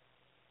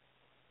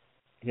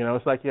 You know,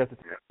 it's like you have to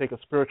take a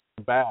spiritual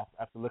bath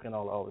after looking at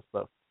all this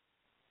stuff.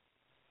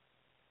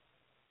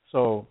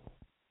 So,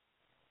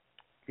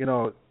 you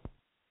know,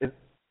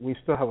 we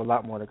still have a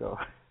lot more to go.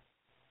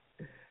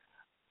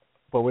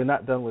 But we're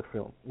not done with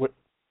film.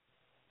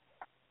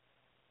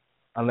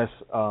 Unless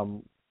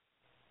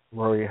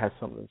Rory has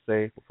something to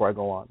say before I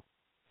go on.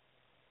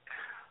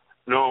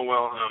 No,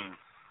 well,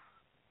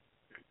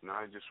 no,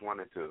 I just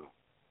wanted to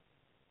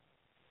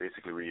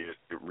basically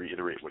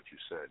reiterate what you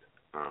said.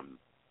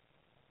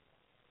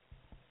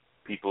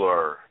 People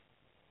are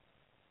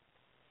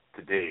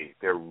today,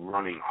 they're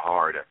running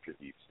hard after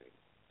these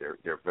things.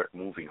 They're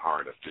moving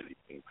hard after these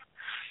things.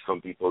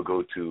 Some people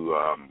go to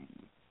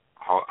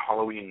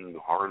Halloween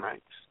horror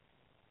nights,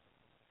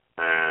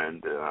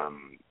 and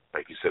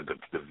like you said,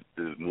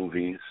 the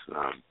movies,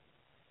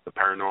 the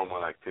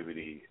paranormal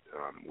activity,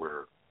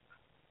 where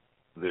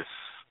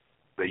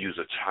they use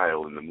a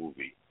child in the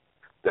movie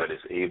that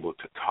is able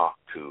to talk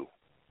to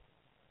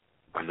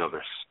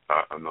another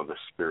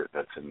spirit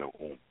that's in the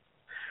home,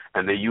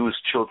 and they use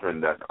children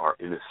that are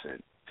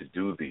innocent to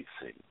do these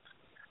things,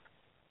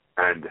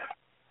 and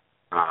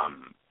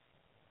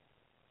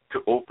to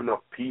open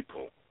up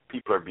people.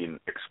 People are being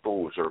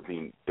exposed, or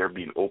they're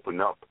being opened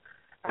up,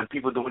 and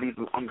people don't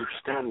even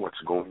understand what's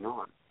going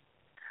on.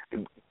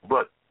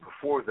 But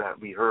before that,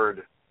 we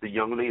heard the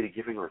young lady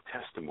giving her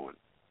testimony.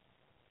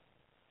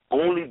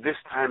 Only this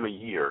time of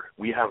year,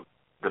 we have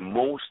the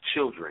most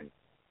children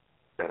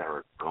that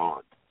are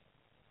gone.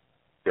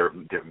 They're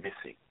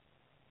missing.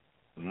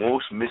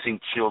 Most missing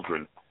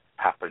children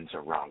happens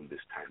around this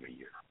time of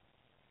year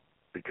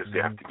because they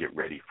have to get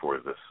ready for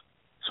this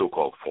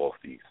so-called fall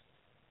feast.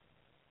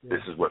 Yeah.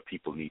 This is what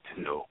people need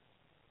to know.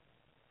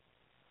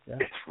 Yeah.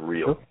 It's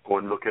real. Go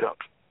and look it up.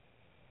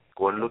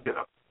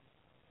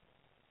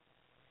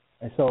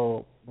 And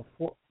so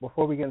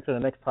before we get into the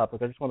next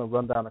topic, I just want to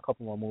run down a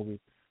couple more movies.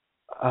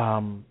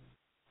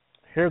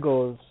 Here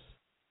goes.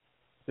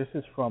 This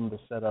is from the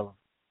set of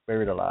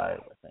Buried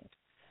Alive, I think.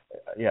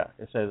 Yeah,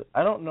 it says,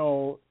 I don't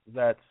know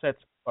that sets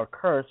are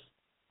cursed,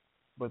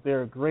 but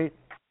they're a great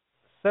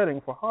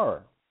setting for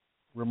horror,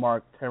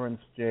 remarked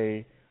Terrence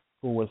J.,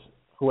 who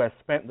has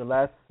spent the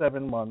last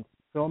 7 months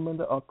filming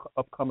the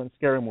upcoming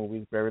scary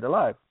movies Buried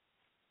Alive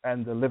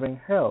and The Living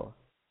Hell.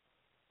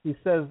 He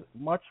says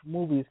much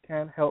movies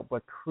can't help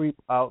but creep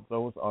out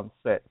those on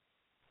set.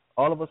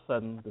 All of a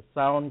sudden, the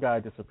sound guy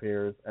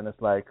disappears, and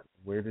it's like,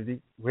 where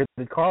did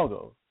Carl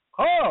go?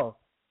 Carl!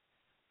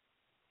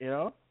 You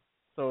know?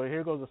 So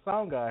here goes the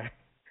sound guy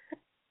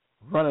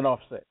running off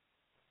set.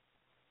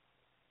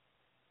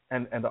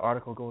 And the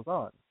article goes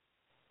on.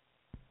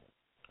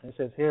 It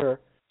says here,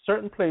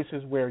 certain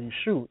places where you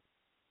shoot,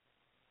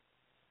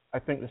 I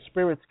think the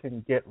spirits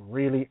can get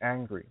really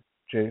angry,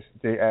 Jay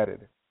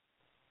added.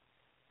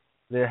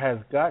 There has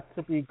got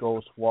to be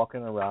ghosts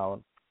walking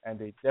around, and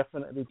they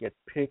definitely get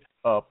picked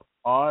up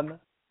on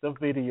the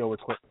video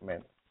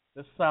equipment,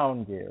 the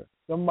sound gear,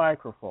 the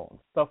microphone,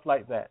 stuff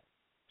like that.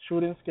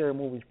 Shooting scary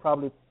movies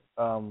probably,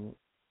 I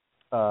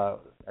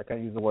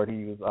can't use the word he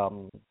used,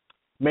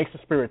 makes the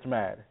spirits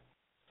mad.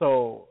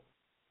 So,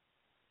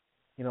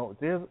 you know,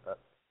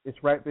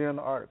 it's right there in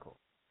the article.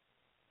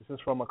 This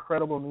is from a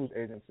credible news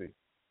agency.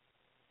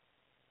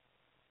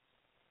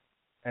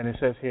 And it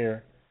says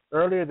here,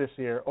 earlier this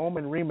year,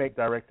 Omen remake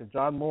director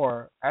John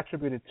Moore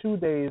attributed 2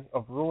 days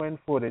of ruined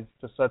footage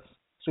to such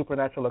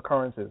supernatural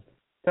occurrences.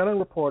 telling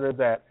reporter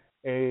that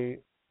a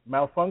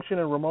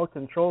malfunctioning remote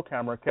control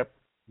camera kept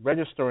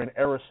registering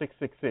error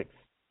 666,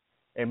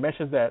 a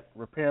message that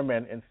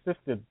repairmen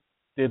insisted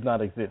did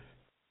not exist.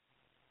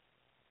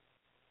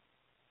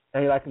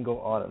 I mean, I can go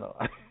on and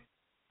on.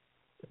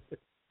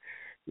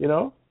 You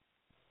know?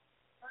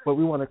 But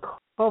we want to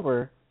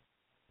cover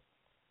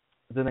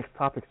the next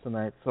topics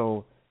tonight,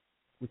 so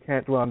we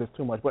can't dwell on this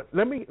too much. But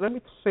let me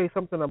say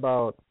something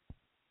about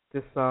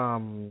this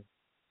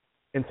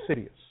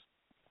Insidious.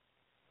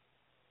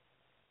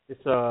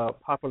 It's a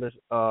popular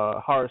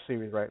horror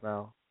series right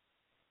now,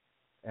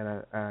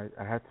 and I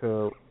had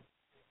to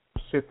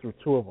sit through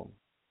two of them.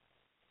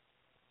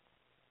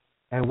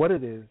 And what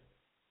it is,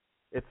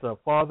 it's a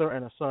father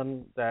and a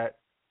son that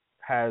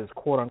has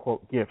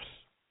quote-unquote gifts.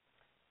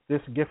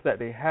 This gift that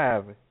they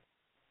have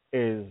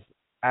is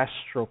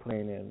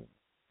astroplaning.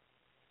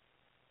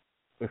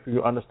 If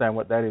you understand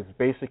what that is,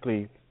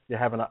 basically you're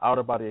having an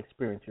out-of-body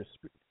experience.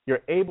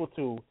 You're able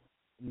to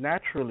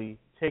naturally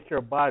take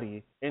your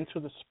body into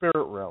the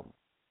spirit realm.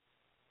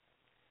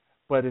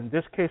 But in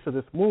this case of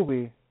this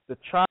movie, the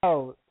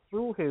child,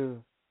 through his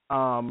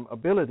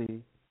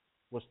ability,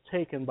 was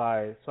taken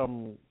by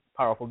some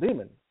powerful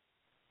demon.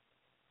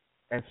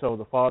 And so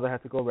the father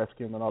had to go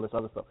rescue him and all this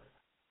other stuff.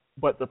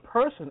 But the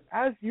person,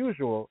 as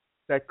usual,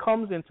 that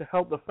comes in to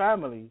help the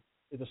family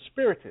is a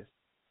spiritist.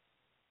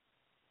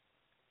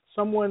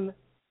 Someone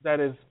that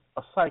is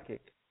a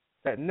psychic,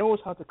 that knows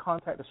how to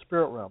contact the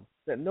spirit realm,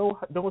 that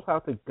knows how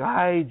to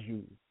guide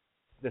you,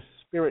 the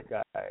spirit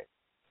guide.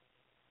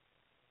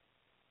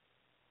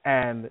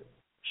 And,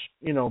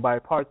 you know, by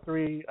part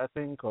 3, I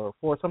think, or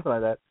 4, something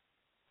like that,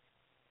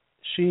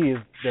 she is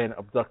then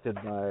abducted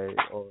by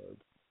or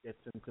gets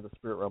into the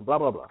spirit realm, blah,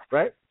 blah, blah,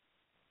 right?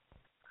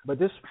 But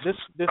this Chris,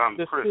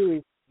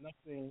 series,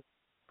 nothing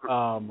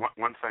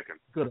one second.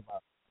 Good about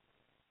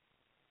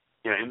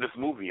it. Yeah, in this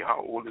movie,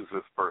 how old is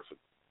this person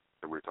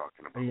that we're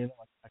talking about? You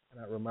know, I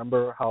cannot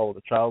remember how old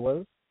the child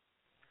was.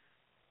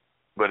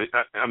 But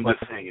I'm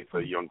just saying it's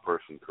a young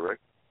person,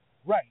 correct?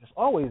 Right. It's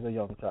always a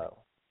young child.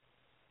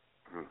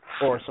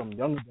 Or some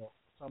young adult,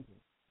 something.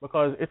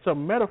 Because it's a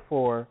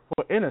metaphor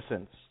for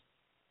innocence.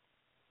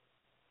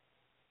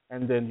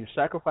 And then you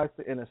sacrifice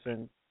the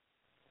innocent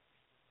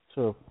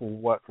to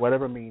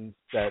whatever means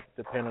that,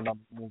 depending on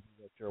the movie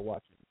that you're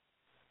watching.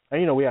 And,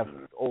 you know, we have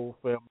old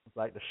films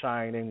like The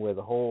Shining where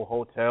the whole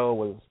hotel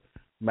was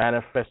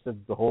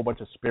manifested, a whole bunch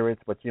of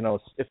spirits, but, you know,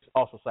 it's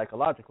also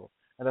psychological.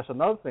 And that's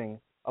another thing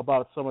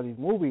about some of these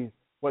movies.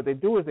 What they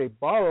do is they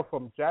borrow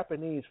from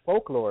Japanese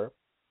folklore,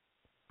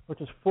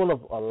 which is full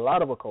of a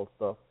lot of occult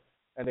stuff,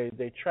 and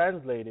they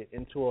translate it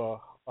into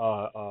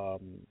a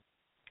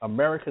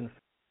American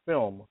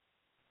film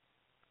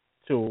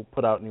to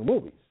put out new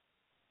movies.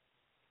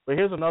 But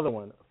here's another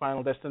one,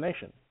 Final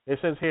Destination. It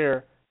says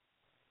here,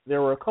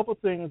 there were a couple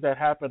things that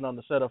happened on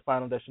the set of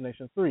Final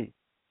Destination 3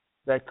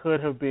 that could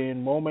have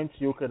been moments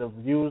you could have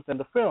used in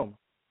the film.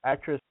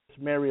 Actress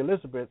Mary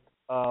Elizabeth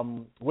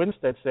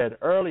Winstead said,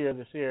 earlier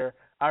this year,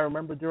 I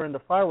remember during the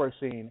fireworks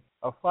scene,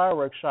 a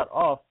firework shot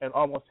off and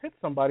almost hit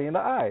somebody in the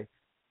eye.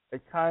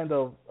 It kind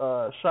of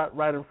shot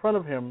right in front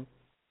of him.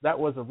 That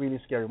was a really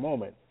scary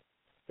moment.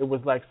 It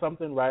was like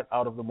something right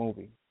out of the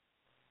movie.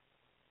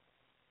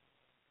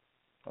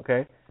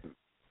 Okay?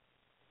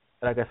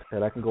 Like I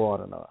said, I can go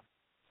on and on.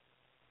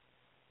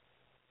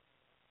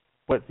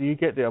 But do you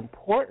get the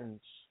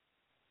importance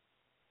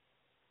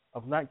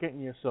of not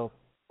getting yourself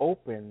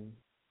open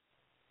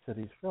to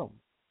these films?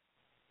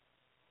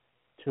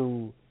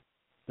 To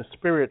the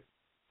spirit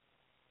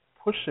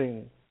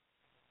pushing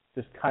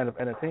this kind of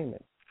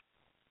entertainment.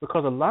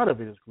 Because a lot of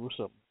it is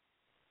gruesome.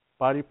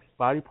 Body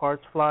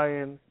parts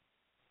flying,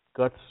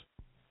 guts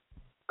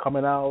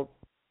coming out.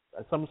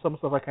 Some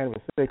stuff I can't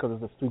even say because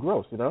it's just too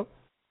gross, you know?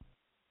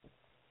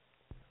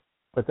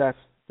 But that's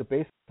the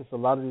basis of a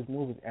lot of these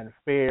movies. And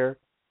fair.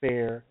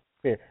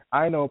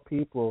 I know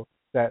people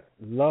that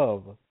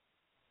love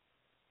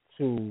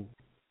to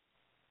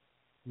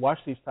watch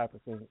these type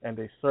of things, and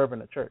they serve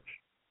in a church.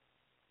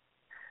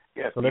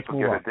 Yeah, so people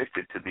get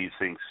addicted to these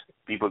things.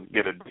 People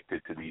get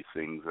addicted to these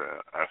things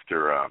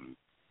after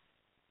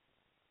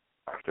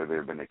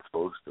they've been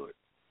exposed to it,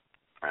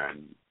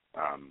 and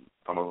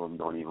some of them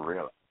don't even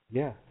realize.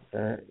 Yeah,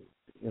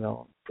 you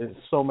know, there's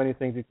so many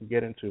things you can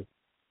get into.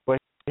 But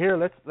here,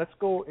 let's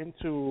go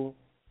into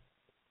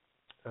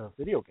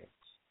video games.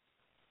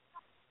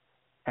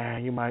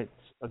 And you might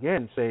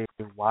again say,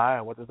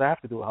 why? What does that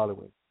have to do with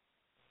Hollywood?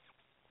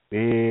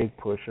 Big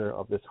pusher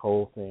of this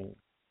whole thing.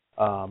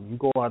 You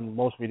go on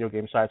most video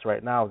game sites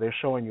right now, they're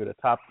showing you the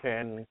top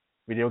 10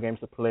 video games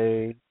to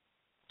play,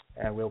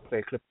 and we'll play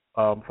a clip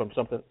from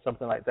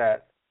something like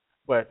that.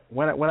 But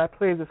when I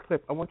play this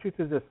clip, I want you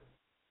to just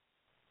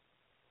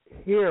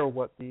hear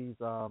what these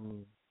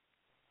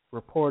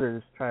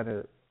reporters trying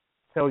to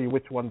tell you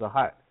which ones are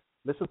hot.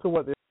 Listen to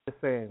what they're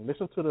saying.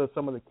 Listen to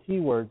some of the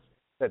keywords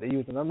that they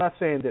use. And I'm not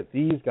saying that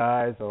these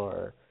guys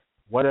or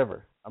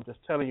whatever. I'm just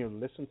telling you,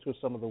 listen to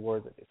some of the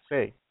words that they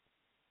say.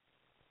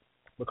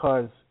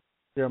 Because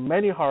there are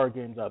many horror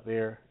games out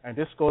there, and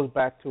this goes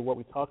back to what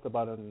we talked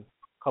about in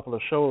couple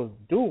of shows,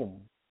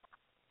 Doom.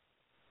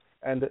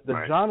 And the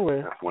right.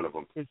 genre That's one of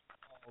them. is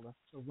called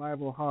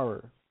survival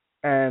horror.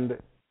 And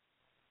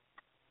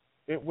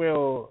it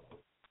will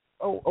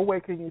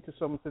awaken you to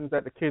something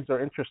that the kids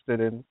are interested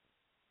in,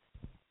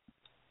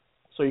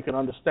 so you can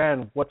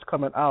understand what's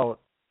coming out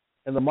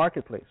in the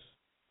marketplace.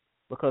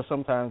 Because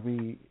sometimes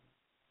we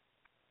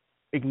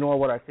ignore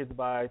what our kids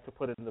buy to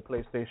put it in the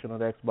PlayStation or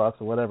the Xbox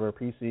or whatever,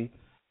 PC,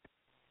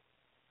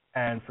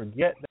 and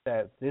forget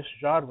that this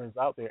genre is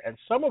out there. And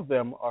some of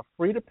them are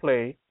free to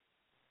play.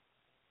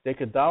 They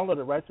could download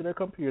it right to their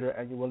computer,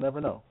 and you will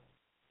never know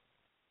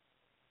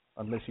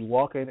unless you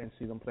walk in and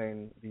see them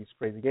playing these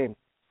crazy games.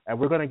 And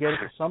we're going to get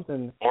into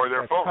something or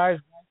their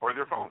phones. Or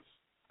their phones.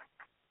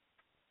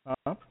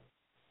 Huh?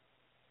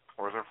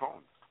 Or their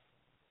phones.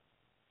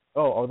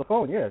 Oh, or the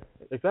phone, yeah,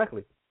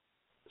 exactly.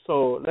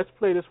 So let's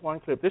play this one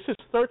clip. This is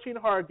 13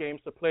 horror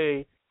games to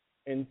play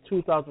in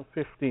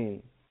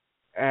 2015.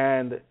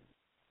 And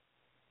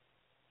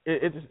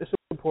it's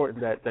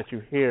important that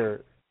you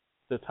hear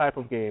the type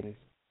of games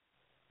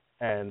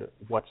and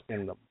what's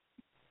in them.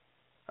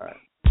 All right.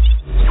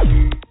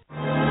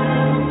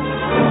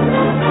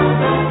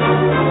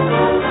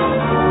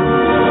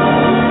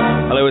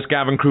 Hello, it's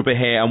Gavin Krupa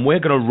here, and we're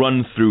going to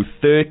run through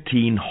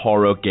 13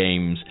 horror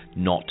games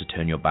not to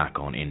turn your back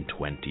on in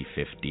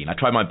 2015. I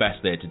tried my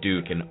best there to do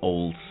an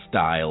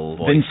old-style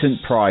voice.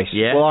 Vincent Price.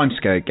 Yeah? Well, I'm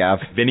scared, Gav.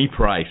 Vinnie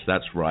Price,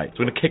 that's right. So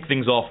we're going to kick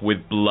things off with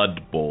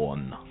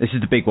Bloodborne. This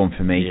is the big one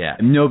for me. Yeah.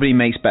 Nobody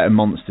makes better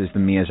monsters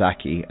than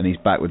Miyazaki, and he's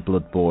back with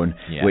Bloodborne,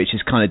 which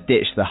has kind of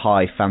ditched the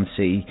high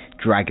fancy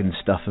dragon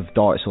stuff of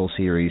Dark Souls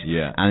series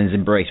and has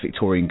embraced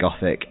Victorian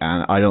Gothic,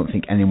 and I don't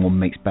think anyone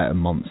makes better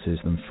monsters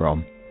than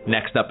From.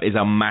 Next up is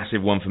a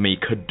massive one for me,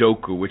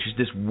 Kodoku, which is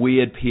this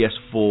weird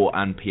PS4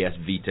 and PS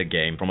Vita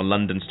game from a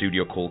London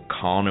studio called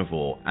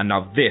Carnivore. And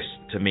now this,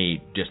 to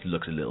me, just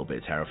looks a little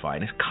bit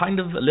terrifying. It's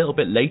kind of a little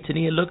bit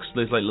Layton-y, it looks.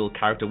 There's like a little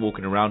character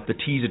walking around. The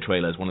teaser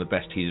trailer is one of the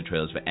best teaser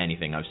trailers for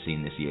anything I've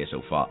seen this year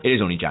so far. It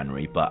is only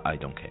January, but I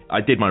don't care.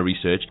 I did my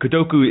research.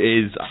 Kodoku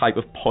is a type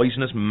of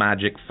poisonous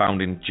magic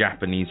found in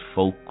Japanese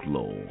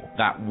folklore.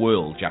 That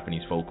world,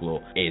 Japanese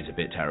folklore, is a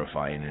bit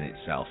terrifying in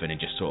itself, and it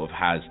just sort of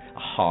has a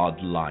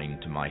hard line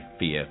to my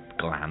fear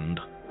gland.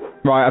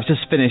 Right, I've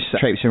just finished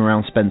traipsing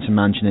around Spencer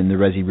Mansion in the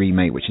Resi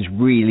remake, which is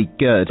really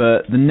good.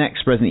 But the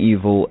next Resident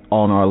Evil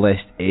on our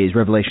list is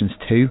Revelations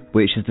 2,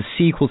 which is the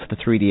sequel to the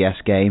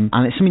 3DS game,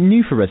 and it's something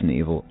new for Resident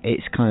Evil.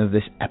 It's kind of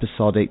this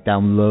episodic,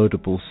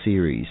 downloadable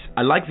series.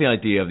 I like the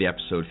idea of the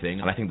episode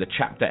thing, and I think the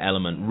chapter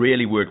element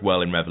really worked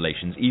well in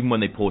Revelations, even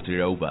when they ported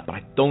it over. But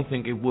I don't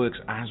think it works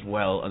as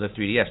well on the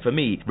 3DS. For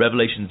me,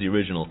 Revelations, the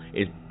original,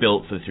 is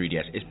built for the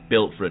 3DS. It's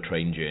built for a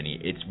train journey.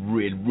 It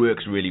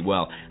works really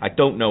well. I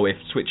don't know if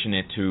switching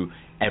it to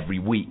every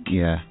week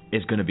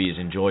is going to be as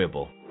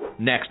enjoyable.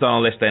 Next on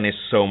our list then is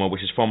Soma,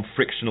 which is from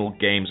Frictional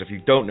Games. If you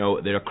don't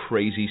know, they're a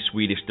crazy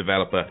Swedish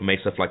developer who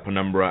makes stuff like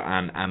Penumbra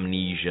and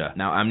Amnesia.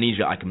 Now,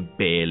 Amnesia I can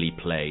barely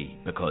play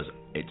because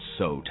it's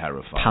so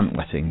terrifying.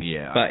 Pant-wetting.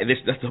 Yeah. But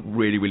that's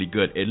really, really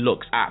good. It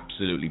looks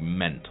absolutely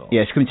mental.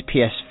 Yeah, it's coming to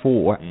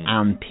PS4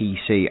 and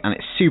PC, and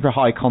it's super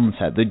high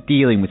concept. They're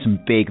dealing with some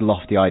big,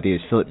 lofty ideas.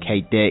 Philip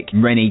K. Dick,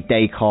 Rennie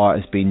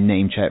Descartes has been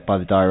name-checked by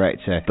the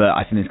director, but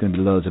I think there's going to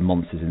be loads of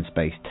monsters in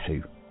space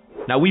too.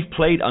 Now, we've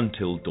played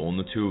Until Dawn,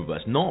 the two of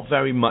us. Not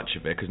very much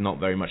of it, because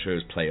not very much of it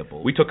was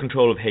playable. We took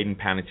control of Hayden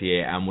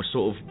Panettiere and were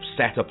sort of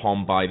set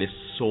upon by this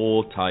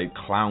Saw-type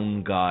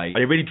clown guy. And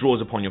it really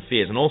draws upon your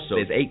fears. And also,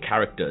 there's 8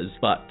 characters,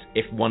 but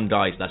if one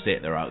dies, that's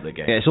it, they're out of the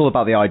game. Yeah, it's all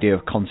about the idea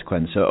of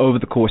consequence. So over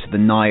the course of the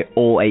night,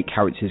 all 8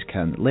 characters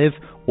can live,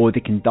 or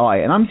they can die.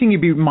 And I'm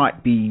thinking it might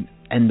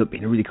end up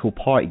being a really cool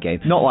party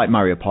game. Not like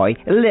Mario Party,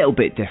 a little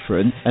bit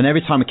different. And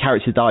every time a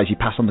character dies, you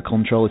pass on the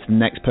controller to the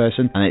next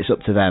person, and it's up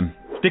to them.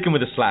 Sticking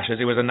with the slashers,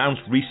 it was announced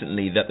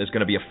recently that there's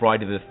going to be a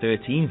Friday the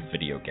 13th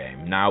video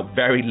game. Now,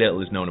 very little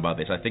is known about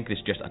this. I think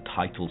it's just a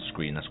title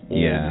screen. That's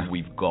all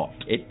we've got.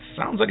 It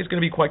sounds like it's going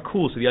to be quite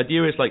cool. So the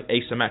idea is like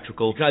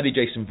asymmetrical. You can either be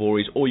Jason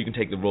Voorhees, or you can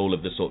take the role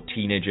of the sort of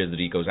teenager that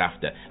he goes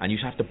after, and you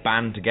just have to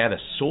band together,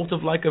 sort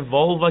of like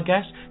Evolve, I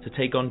guess, to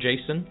take on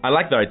Jason. I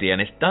like that idea,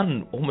 and it's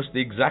done almost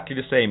exactly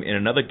the same in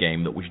another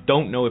game that we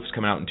don't know if it's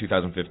coming out in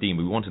 2015,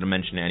 but we wanted to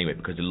mention it anyway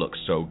because it looks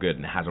so good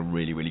and it has a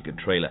really, really good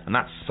trailer. And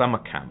that's Summer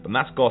Camp, and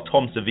that's got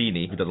Tom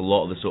Savini, who does a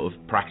lot of the sort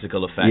of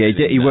practical effects.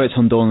 Yeah, he worked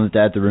on Dawn of the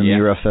Dead, the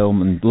Romero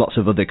film, and lots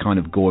of other kind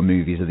of gore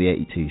movies of the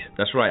 80s.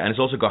 That's right, and it's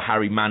also got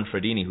Harry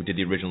Manfredini, who did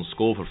the original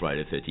score for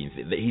Friday the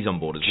 13th. He's on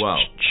board as well.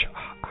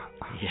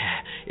 Yeah,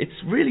 it's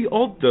really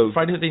odd though.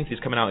 Friday the 13th is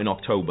coming out in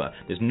October.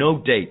 There's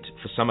no date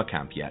for Summer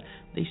Camp yet.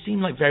 They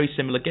seem like very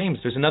similar games.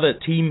 There's another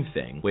team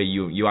thing where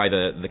you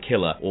either the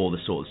killer or the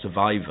sort of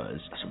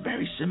survivors. It's a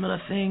very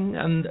similar thing,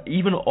 and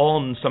even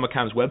on Summer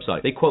Camp's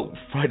website, they quote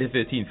Friday the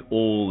 13th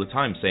all the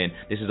time, saying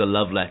this is a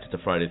love letter to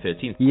Friday the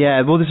 13th.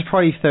 Yeah, well, there's a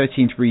Friday the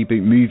 13th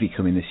reboot movie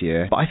coming this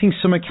year, but I think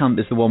Summer Camp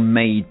is the one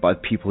made by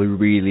people who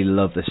really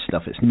love this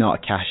stuff. It's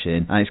not a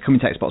cash-in, and it's coming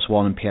to Xbox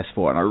One and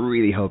PS4, and I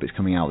really hope it's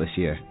coming out this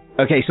year.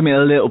 Okay, something a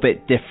little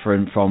bit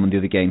different from the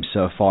other games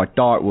so far.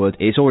 Darkwood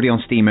is already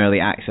on Steam Early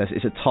Access.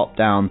 It's a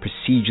top-down,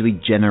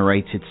 procedurally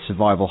generated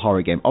survival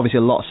horror game. Obviously,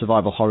 a lot of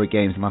survival horror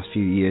games in the last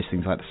few years,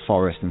 things like The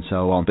Forest and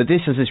so on. But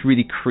this has this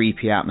really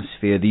creepy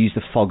atmosphere. They use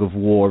the fog of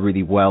war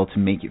really well to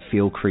make it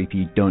feel creepy.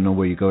 You don't know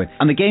where you're going.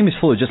 And the game is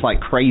full of just like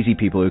crazy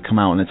people who come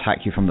out and attack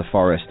you from the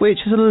forest, which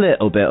is a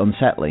little bit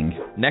unsettling.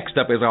 Next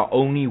up is our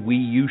only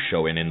Wii U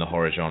showing in the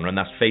horror genre, and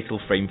that's Fatal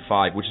Frame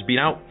 5, which has been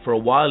out for a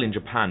while in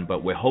Japan,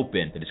 but we're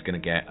hoping that it's going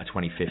to get a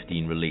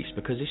 2015 release,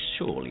 because it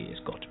surely has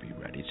got to be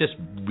ready. It's just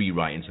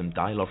rewriting some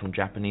dialogue from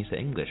Japanese to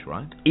English,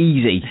 right?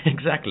 Easy.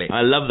 Exactly.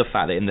 I love the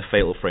fact that in the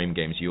Fatal Frame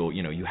games,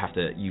 you have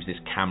to use this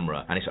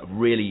camera, and it's a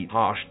really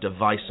harsh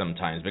device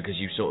sometimes, because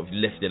you sort of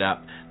lifted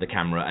up the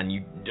camera and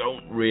you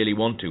don't really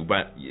want to,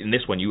 but in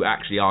this one you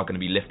actually are going to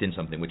be lifting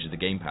something, which is the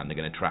gamepad, and they're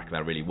going to track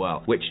that really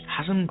well, which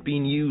hasn't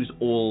been used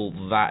all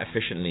that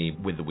efficiently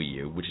with the Wii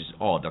U, which is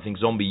odd. I think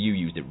Zombie U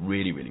used it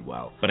really, really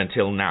well, but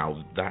until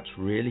now, that's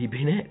really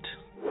been it.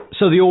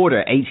 So The Order,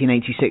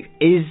 1886,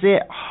 is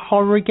it a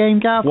horror game,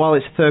 Gav? While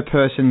it's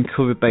third-person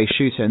cover-based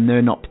shooter and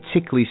they're not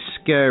particularly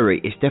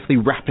scary, it's definitely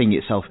wrapping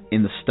itself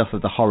in the stuff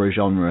of the horror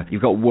genre.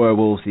 You've got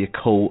werewolves, the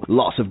occult,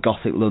 lots of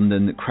gothic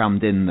London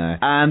crammed in there.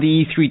 And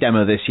the E3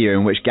 demo this year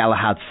in which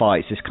Galahad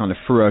fights this kind of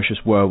ferocious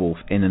werewolf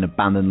in an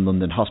abandoned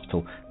London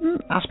hospital,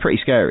 that's pretty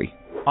scary.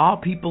 Are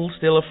people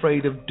still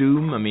afraid of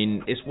Doom? I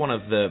mean, it's one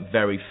of the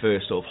very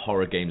first sort of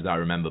horror games that I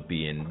remember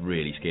being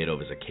really scared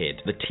of as a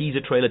kid. The teaser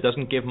trailer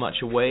doesn't give much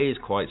away. It's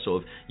quite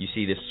sort of, you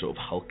see this sort of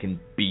hulking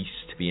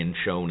beast being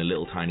shown a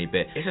little tiny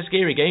bit. It's a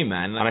scary game,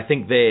 man, and I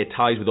think their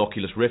ties with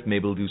Oculus Rift,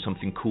 maybe they'll do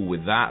something cool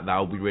with that. That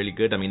would be really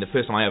good. I mean, the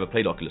first time I ever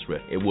played Oculus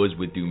Rift, it was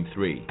with Doom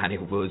 3, and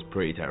it was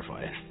pretty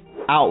terrifying.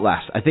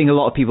 Outlast. I think a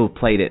lot of people have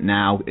played it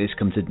now. It's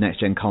come to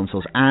next-gen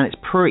consoles, and it's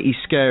pretty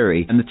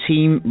scary. And the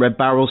team, Red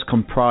Barrel's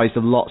comprised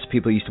of lots of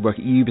people who used to work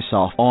at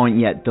Ubisoft, aren't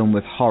yet done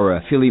with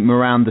horror. Philippe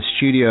Moran, the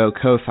studio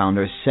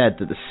co-founder, has said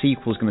that the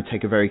sequel is going to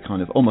take a very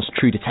kind of almost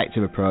true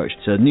detective approach.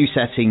 So new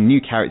setting, new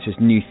characters,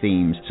 new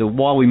themes. So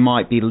while we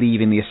might be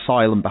leaving the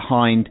asylum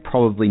behind,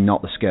 probably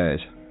not the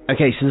scares.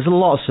 Okay, so there's a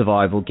lot of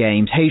survival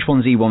games.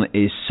 H1Z1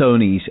 is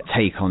Sony's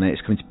take on it.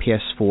 It's coming to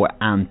PS4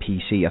 and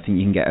PC. I think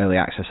you can get early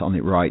access on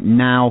it right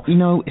now.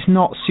 It's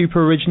not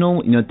super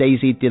original.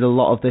 DayZ did a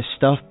lot of this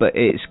stuff, but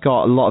it's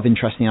got a lot of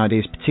interesting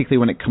ideas, particularly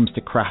when it comes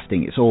to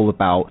crafting. It's all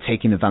about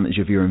taking advantage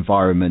of your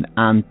environment,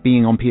 and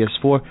being on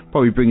PS4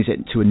 probably brings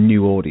it to a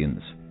new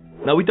audience.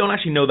 Now, we don't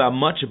actually know that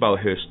much about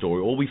her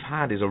story. All we've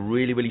had is a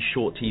really, really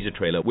short teaser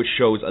trailer which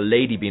shows a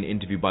lady being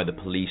interviewed by the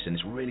police, and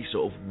it's really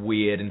sort of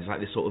weird, and it's like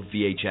this sort of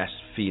VHS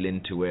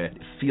feeling to it.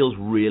 It feels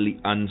really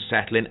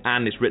unsettling,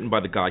 and it's written by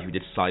the guy who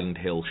did Silent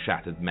Hill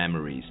Shattered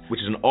Memories,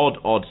 which is an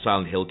odd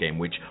Silent Hill game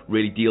which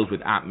really deals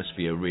with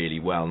atmosphere really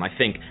well, and I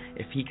think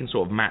if he can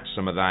sort of match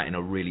some of that in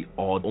a really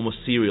odd, almost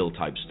serial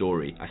type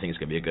story, I think it's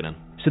going to be a good one.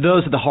 So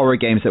those are the horror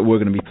games that we're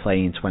going to be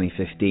playing in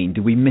 2015.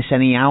 Did we miss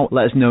any out?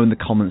 Let us know in the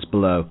comments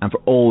below. And for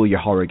all your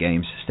horror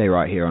games, stay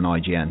right here on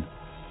IGN.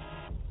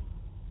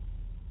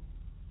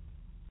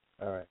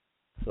 Alright,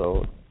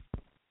 so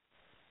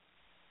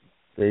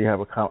there you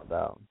have a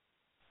countdown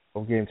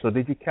of games. So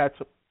did you catch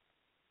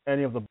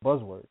any of the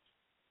buzzwords?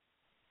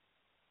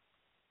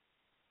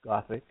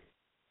 Gothic,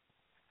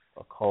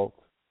 occult,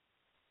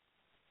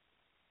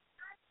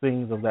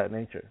 things of that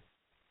nature.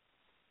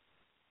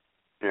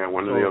 Yeah,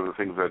 one of the other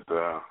things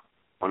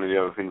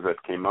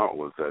that came out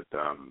was that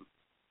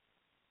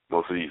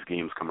most of these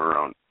games come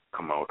out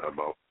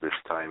about this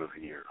time of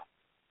year.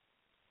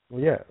 Well,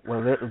 yeah.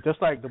 Well,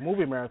 just like the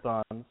movie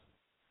marathons,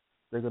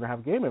 they're going to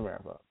have gaming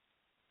marathons.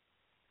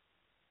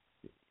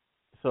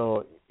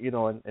 So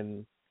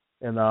and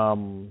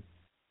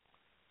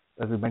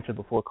as we mentioned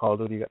before, Call of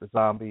Duty, you got the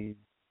zombies.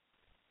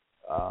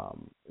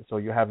 So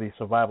you have these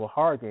survival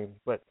horror games,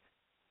 but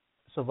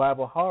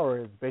survival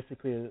horror is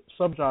basically a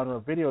subgenre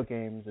of video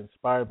games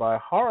inspired by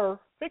horror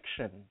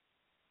fiction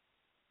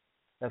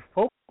that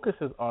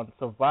focuses on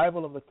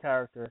survival of the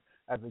character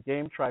as the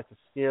game tries to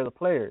scare the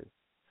players.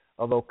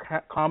 Although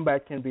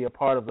combat can be a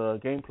part of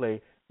the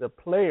gameplay, the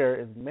player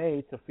is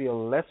made to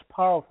feel less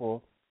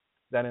powerful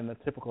than in a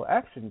typical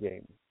action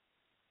game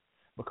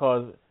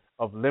because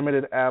of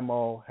limited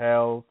ammo,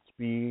 health,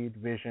 speed,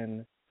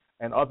 vision,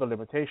 and other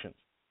limitations.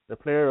 The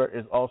player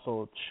is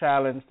also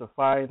challenged to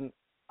find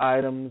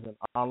items and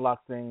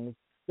unlock things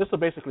just to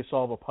basically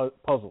solve a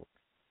puzzle.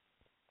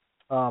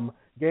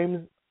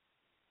 Games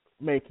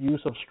make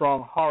use of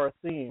strong horror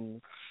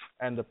themes,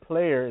 and the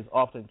player is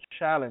often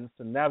challenged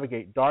to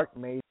navigate dark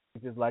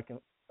mazes like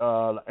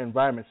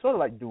environments, sort of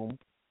like Doom,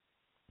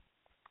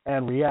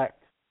 and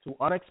react to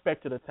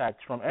unexpected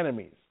attacks from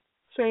enemies.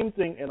 Same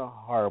thing in a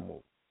horror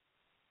movie.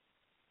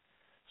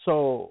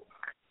 So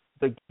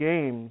the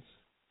games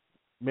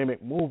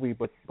mimic movie,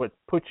 but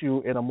put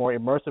you in a more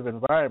immersive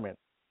environment,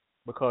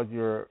 because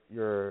you're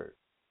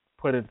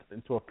put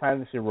into a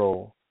fantasy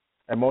role,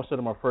 and most of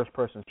them are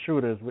first-person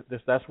shooters.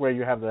 That's where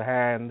you have the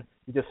hand,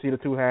 you just see the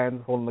two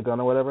hands holding the gun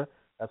or whatever.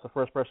 That's a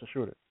first-person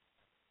shooter.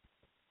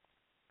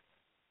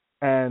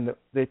 And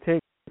they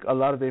take a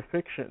lot of their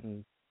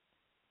fiction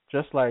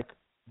just like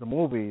the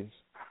movies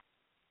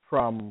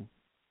from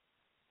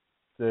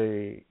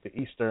the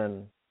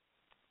Eastern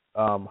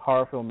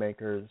horror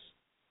filmmakers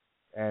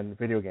and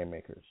video game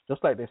makers.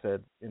 Just like they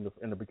said in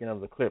the beginning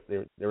of the clip,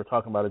 they were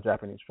talking about a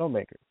Japanese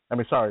filmmaker.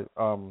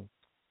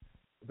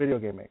 Video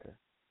game maker.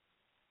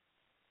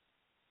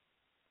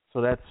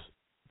 So that's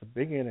the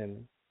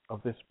beginning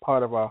of this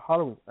part of our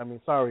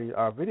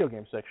our video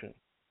game section.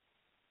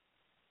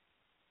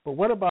 But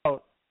what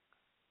about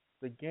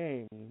the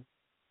games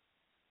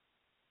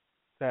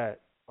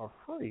that are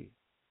free,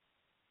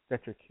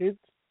 that your kids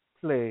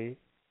play,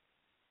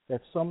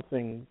 that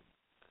something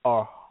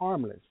are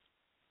harmless?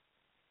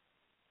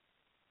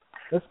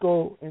 Let's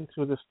go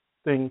into this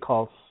thing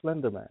called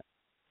Slender Man.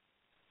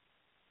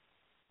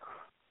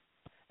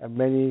 And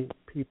many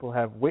people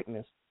have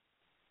witnessed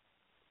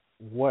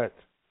what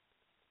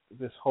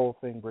this whole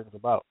thing brings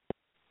about.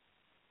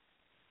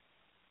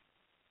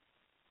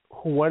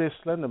 What is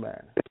Slender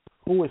Man?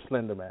 Who is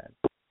Slender Man?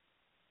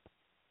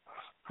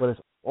 Well, its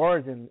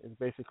origin is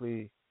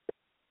basically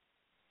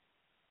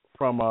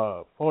from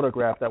a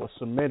photograph that was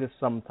submitted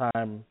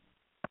sometime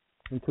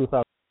in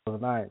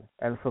 2009.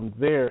 And from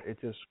there, it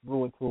just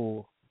grew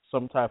into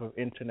some type of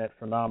internet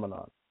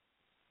phenomenon.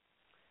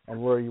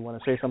 And Rory, you want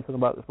to say something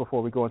about this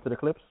before we go into the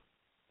clips?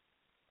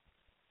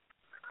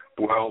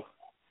 Well,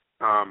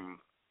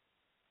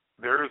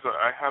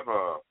 I have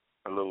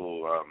a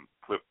little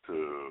clip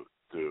to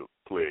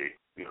play,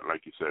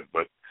 like you said.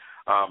 But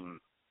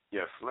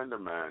Slender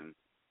Man.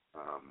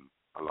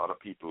 A lot of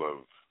people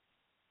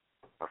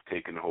have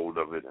taken hold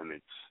of it, and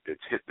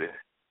it's hit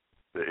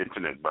the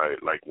internet by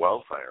like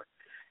wildfire.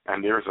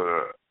 And there's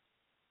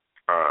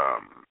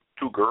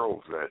two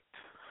girls that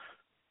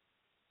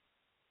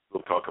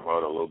we'll talk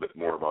about a little bit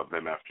more about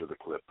them after the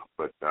clip.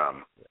 But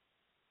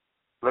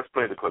let's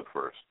play the clip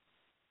first.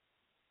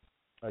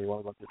 Oh, you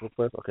want to go to the clip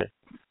first? Okay.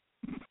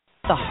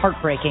 The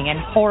heartbreaking and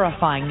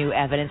horrifying new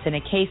evidence in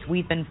a case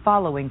we've been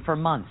following for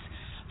months.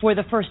 For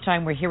the first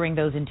time, we're hearing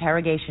those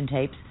interrogation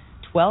tapes,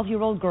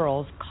 12-year-old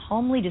girls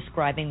calmly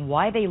describing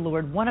why they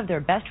lured one of their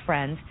best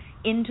friends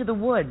into the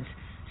woods,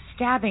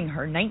 stabbing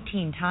her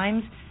 19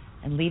 times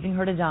and leaving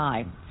her to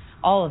die.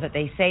 All of it,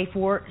 they say,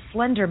 for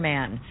Slender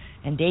Man.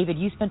 And David,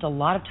 you spent a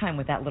lot of time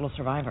with that little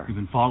survivor. We've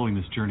been following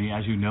this journey,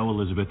 as you know,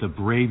 Elizabeth, a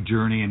brave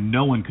journey, and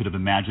no one could have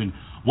imagined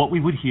what we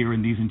would hear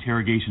in these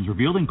interrogations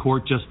revealed in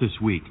court just this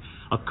week.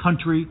 A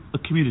country, a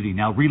community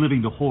now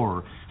reliving the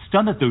horror,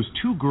 stunned that those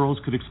two girls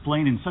could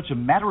explain in such a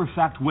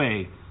matter-of-fact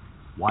way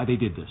why they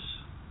did this.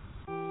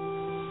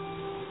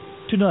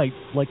 Tonight,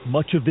 like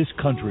much of this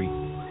country,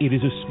 it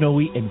is a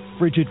snowy and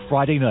frigid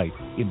Friday night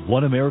in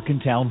one American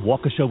town,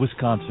 Waukesha,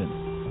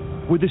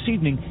 Wisconsin, where this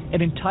evening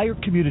an entire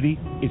community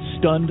is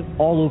stunned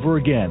all over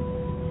again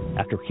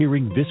after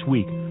hearing this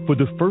week for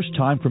the first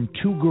time from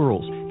two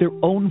girls their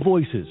own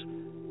voices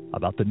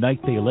about the night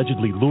they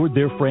allegedly lured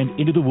their friend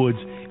into the woods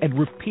and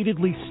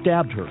repeatedly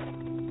stabbed her,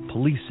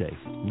 police say,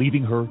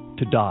 leaving her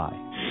to die.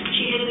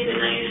 She handed me the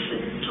knife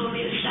and told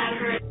me to stab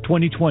her.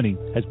 2020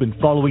 has been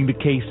following the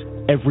case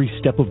every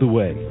step of the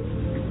way.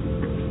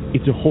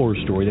 It's a horror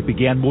story that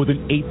began more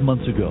than 8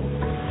 months ago.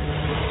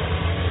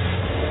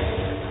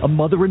 A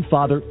mother and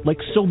father, like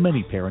so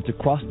many parents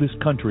across this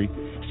country,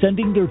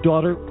 sending their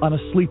daughter on a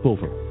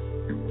sleepover.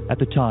 At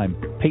the time,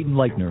 Peyton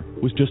Leitner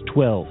was just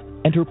 12,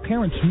 and her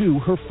parents knew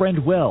her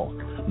friend well,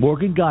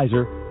 Morgan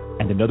Geyser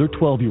and another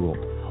 12-year-old,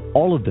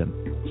 all of them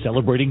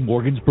celebrating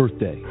Morgan's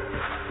birthday.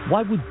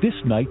 Why would this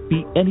night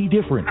be any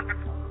different?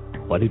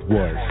 But it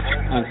was.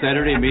 On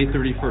Saturday, May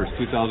 31st,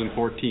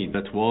 2014,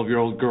 a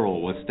 12-year-old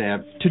girl was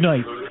stabbed.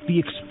 Tonight, the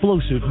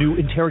explosive new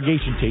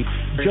interrogation tape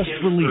just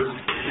released.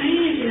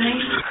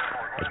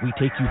 As we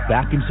take you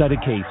back inside a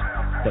case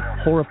that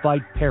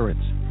horrified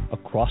parents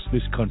across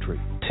this country.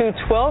 Two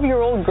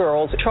 12-year-old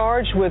girls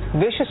charged with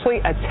viciously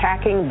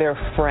attacking their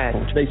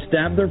friend. They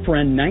stabbed their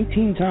friend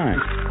 19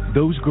 times.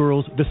 Those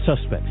girls, the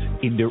suspects,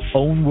 in their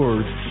own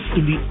words,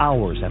 in the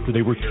hours after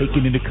they were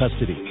taken into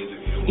custody.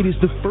 It is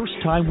the first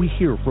time we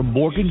hear from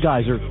Morgan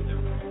Geyser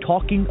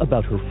talking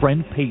about her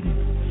friend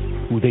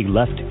Peyton, who they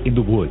left in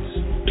the woods.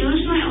 It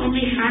was my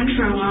only friend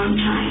for a long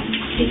time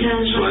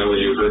because... Why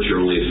would you hurt your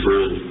only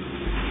friend?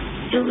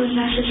 It was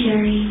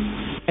necessary.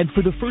 And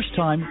for the first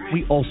time,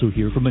 we also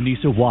hear from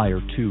Anissa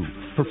Wire, too.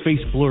 Her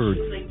face blurred,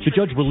 the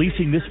judge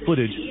releasing this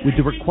footage with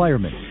the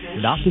requirement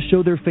not to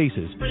show their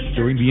faces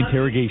during the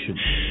interrogation.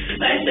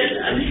 I said,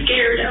 I'm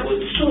scared. I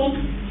was told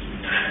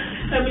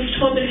that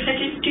if I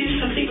didn't do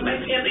something, my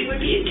family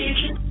would be in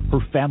danger.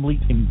 Her family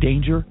in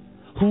danger?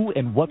 Who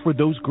and what were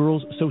those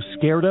girls so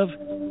scared of?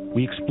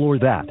 We explore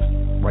that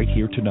right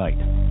here tonight.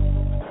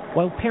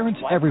 While parents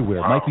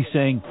everywhere might be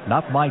saying,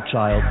 not my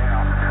child,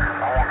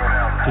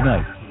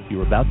 tonight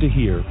you're about to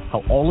hear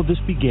how all of this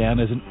began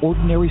as an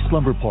ordinary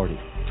slumber party.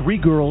 3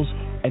 girls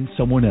and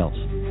someone else.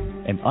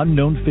 An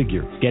unknown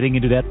figure getting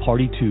into that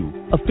party too.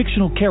 A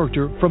fictional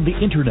character from the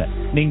internet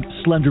named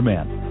Slender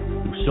Man,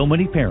 who so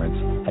many parents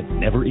had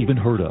never even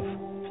heard of.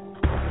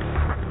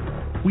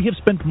 We have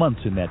spent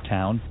months in that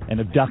town and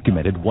have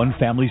documented one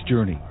family's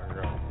journey.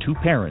 2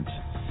 parents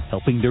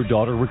helping their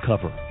daughter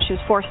recover. She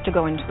was forced to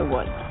go into the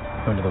woods.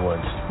 Into the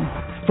woods.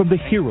 From the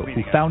hero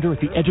who found her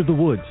at the edge of the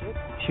woods.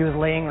 She was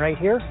laying right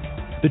here.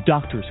 The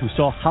doctors who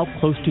saw how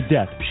close to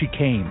death she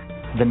came.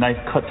 The knife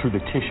cut through the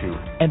tissue.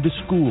 And the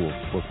school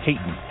where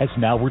Peyton has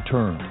now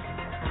returned.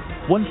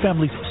 One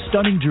family's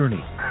stunning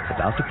journey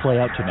about to play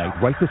out tonight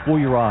right before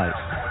your eyes.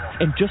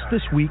 And just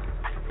this week,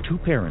 two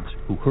parents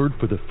who heard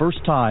for the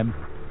first time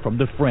from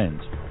the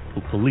friends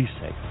who police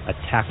say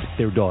attacked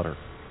their daughter.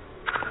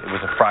 It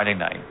was a Friday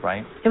night,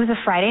 right? It was a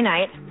Friday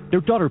night.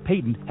 Their daughter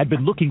Peyton had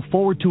been looking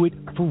forward to it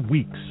for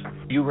weeks.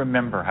 You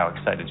remember how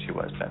excited she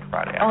was that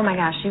Friday afternoon. Oh my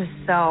gosh, she was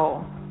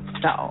so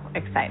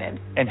excited.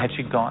 And had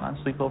she gone on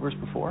sleepovers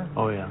before?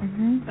 Oh yeah.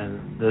 Mm-hmm.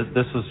 And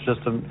this was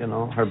just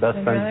her best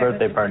friend's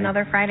birthday party.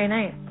 Another Friday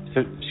night.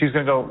 So she was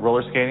going to go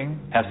roller skating,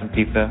 have some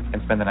pizza,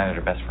 and spend the night at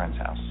her best friend's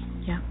house.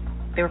 Yeah.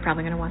 They were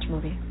probably going to watch a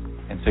movie.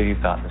 And so you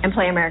thought this. And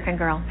play American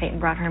Girl. Peyton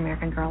brought her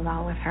American Girl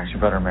doll with her. She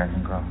brought her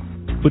American Girl.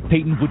 But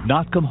Peyton would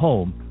not come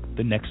home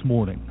the next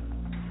morning.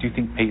 Do you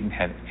think Peyton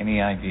had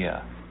any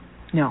idea?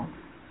 No.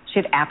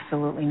 She had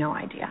absolutely no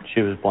idea.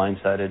 She was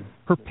blindsided.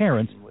 Her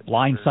parents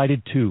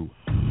blindsided too.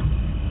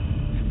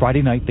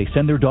 Friday night, they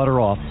send their daughter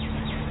off.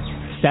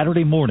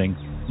 Saturday morning,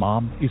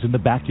 Mom is in the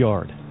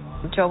backyard.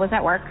 Joe was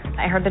at work.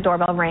 I heard the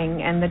doorbell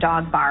ring and the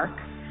dog bark.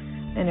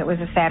 And it was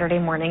a Saturday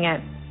morning at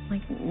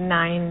like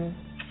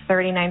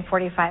 9:30,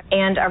 9:45.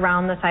 And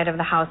around the side of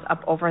the house,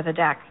 up over the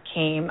deck,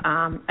 came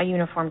a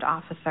uniformed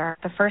officer.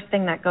 The first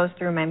thing that goes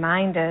through my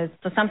mind is,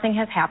 so something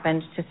has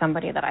happened to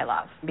somebody that I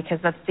love. Because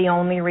that's the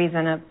only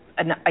reason a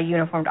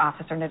uniformed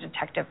officer and a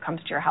detective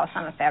comes to your house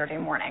on a Saturday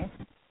morning.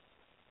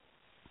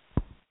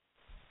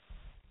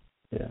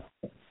 Yeah,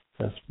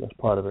 that's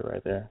part of it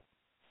right there.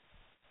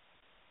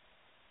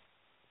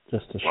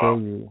 Just to show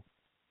you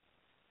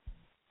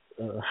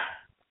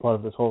part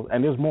of this whole,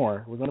 and there's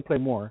more. We're going to play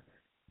more.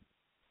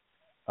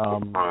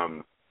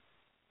 Wow,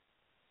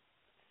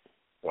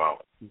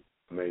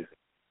 amazing.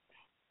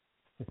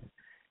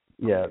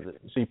 Yeah,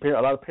 see,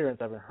 a lot of parents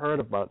haven't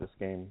heard about this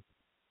game,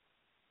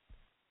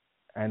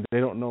 and they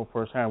don't know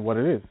firsthand what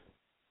it is.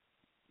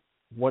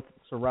 What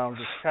surrounds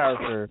this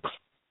character,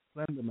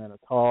 Slenderman, a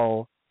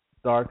tall,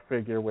 dark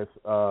figure with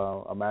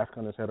a mask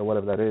on his head or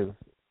whatever that is,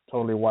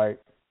 totally white,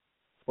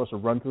 supposed to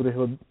run through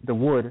the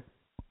woods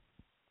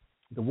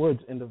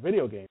in the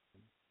video game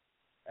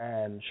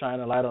and shine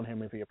a light on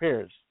him if he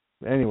appears.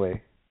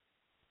 Anyway,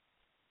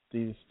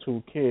 these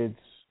two kids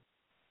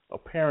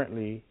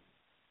apparently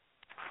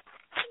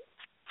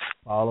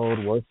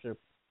followed,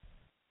 worshipped,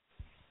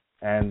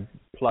 and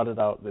plotted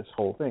out this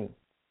whole thing.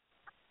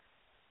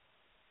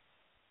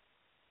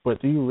 But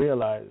do you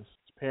realize,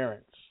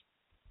 parents,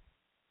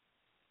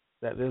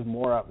 that there's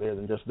more out there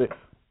than just this?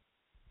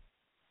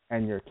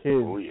 And your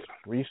kids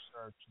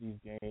research these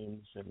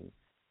games and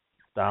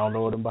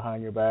download them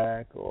behind your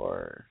back,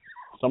 or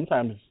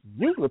sometimes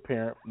you, the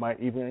parent, might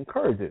even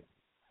encourage it.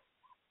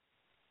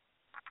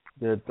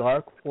 There are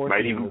dark forces.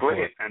 Might even play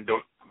it and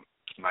don't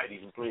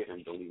even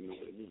know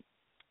what it means.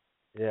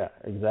 Yeah,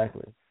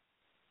 exactly.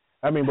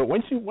 I mean, but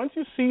once you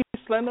see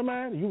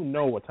Slenderman, you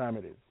know what time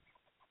it is.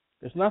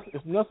 It's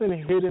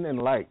nothing hidden in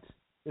light.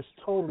 It's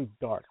totally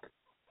dark.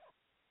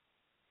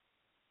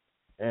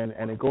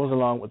 And it goes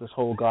along with this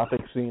whole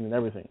gothic scene and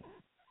everything.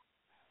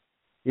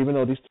 Even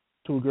though these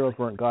two girls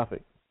weren't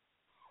gothic.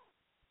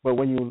 But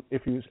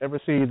if you ever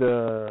see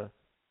the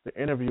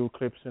interview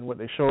clips and what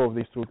they show of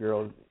these two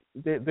girls,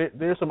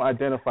 there's some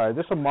identifiers,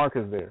 there's some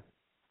markers there.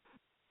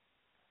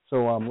 So,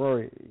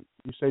 Rory,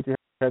 you said you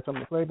had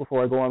something to play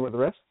before I go on with the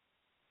rest?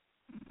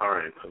 All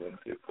right, so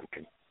let's see if we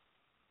can.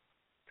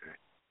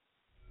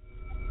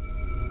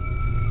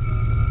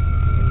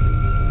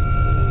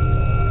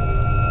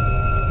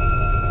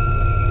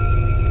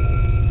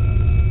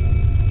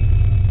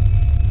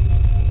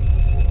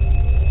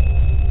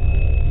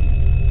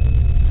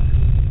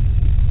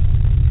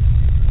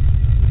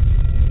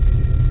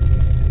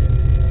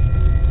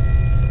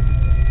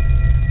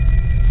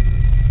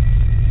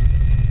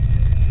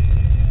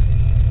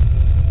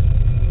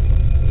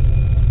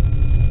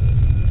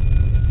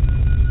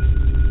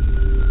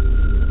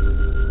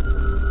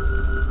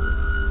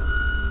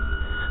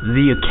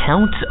 The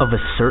accounts of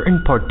a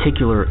certain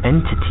particular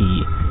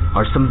entity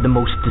are some of the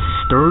most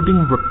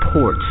disturbing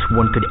reports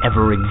one could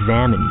ever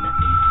examine.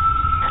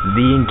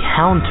 The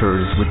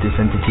encounters with this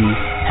entity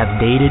have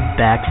dated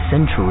back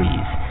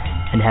centuries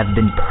and have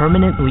been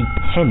permanently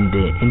penned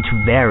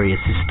into various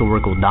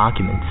historical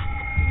documents.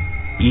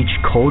 Each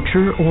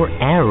culture or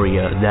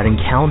area that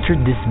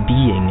encountered this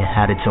being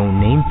had its own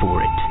name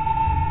for it.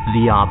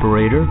 The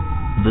operator,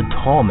 the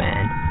tall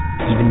man,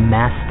 even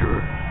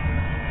master.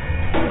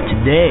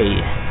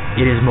 Today,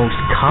 it is most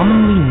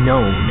commonly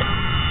known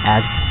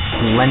as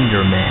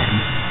Slender Man.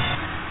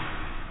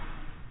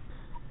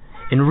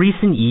 In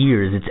recent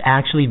years, it's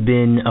actually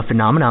been a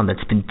phenomenon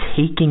that's been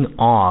taking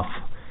off,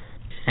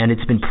 and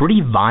it's been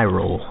pretty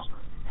viral.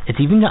 It's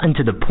even gotten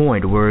to the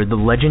point where the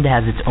legend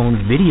has its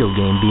own video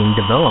game being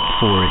developed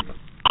for it.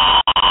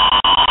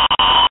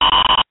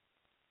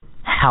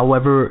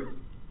 However,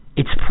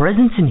 Its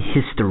presence in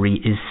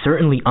history is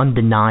certainly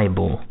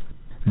undeniable.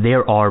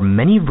 There are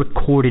many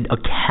recorded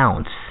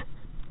accounts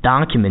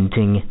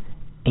documenting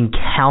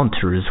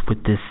encounters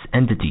with this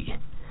entity.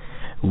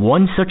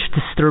 One such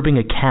disturbing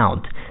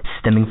account,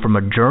 stemming from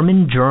a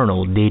German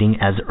journal dating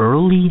as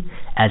early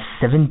as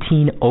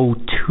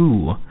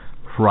 1702,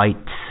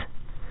 writes,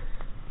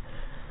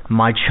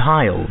 "My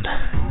child,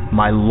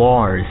 my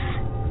Lars,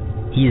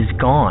 he is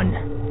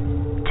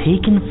gone,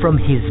 taken from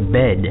his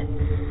bed.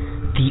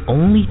 The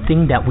only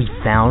thing that we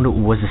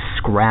found was a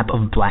scrap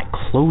of black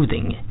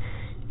clothing.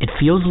 It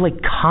feels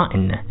like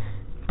cotton,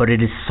 but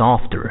it is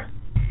softer,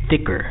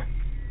 thicker.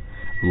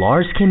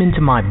 Lars came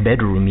into my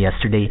bedroom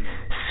yesterday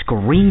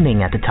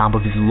screaming at the top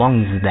of his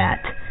lungs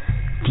that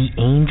the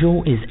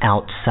angel is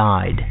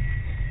outside.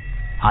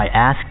 I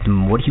asked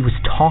him what he was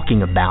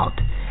talking about,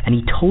 and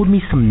he told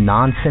me some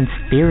nonsense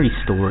fairy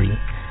story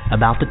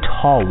about the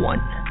tall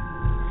one.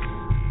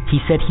 He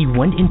said he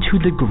went into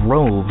the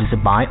groves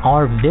by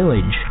our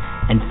village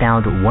and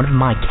found one of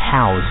my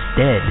cows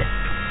dead,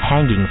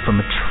 hanging from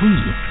a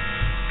tree.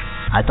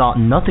 I thought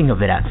nothing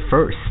of it at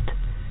first,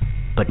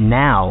 but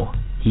now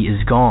he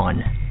is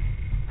gone.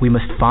 We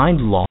must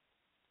find Lars."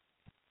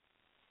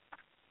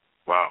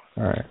 Wow.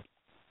 All right.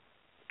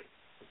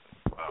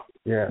 Wow.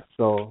 Yeah.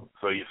 So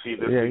you see,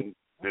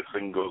 this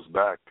thing goes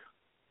back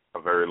a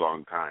very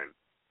long time.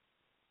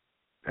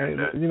 And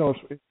you know,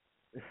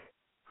 it's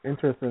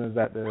interesting is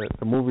that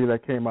the movie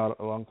that came out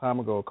a long time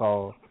ago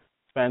called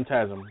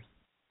Phantasm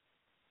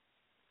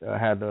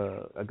had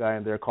a guy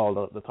in there called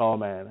the Tall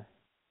Man,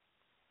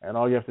 and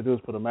all you have to do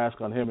is put a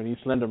mask on him, and he's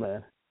Slender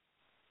Man.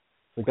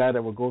 The guy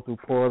that would go through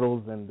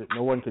portals and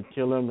no one could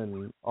kill him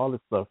and all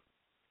this stuff.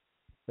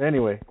 But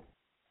anyway,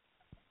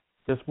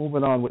 just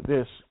moving on with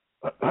this,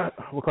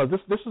 because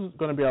this is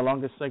going to be our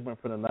longest segment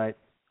for the night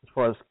as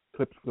far as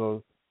clips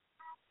goes.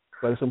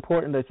 But it's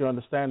important that you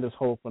understand this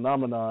whole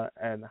phenomenon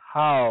and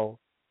how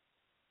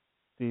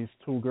these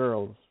two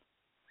girls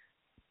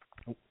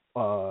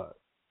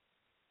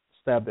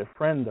stabbed their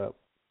friend up.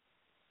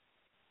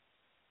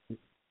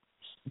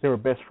 They were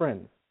best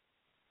friends.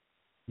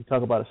 You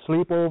talk about a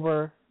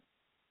sleepover,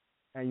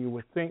 and you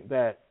would think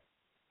that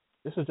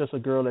this is just a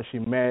girl that she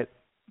met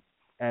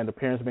and the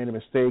parents made a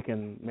mistake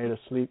and made a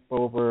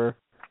sleepover.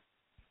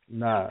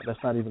 Nah, that's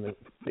not even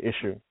the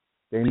issue.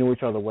 They knew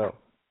each other well.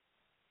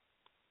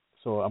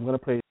 So I'm going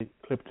to play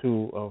clip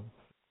 2 of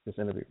this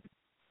interview.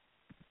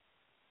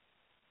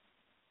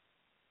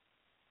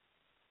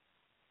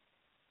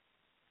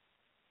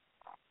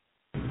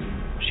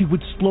 She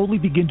would slowly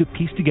begin to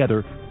piece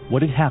together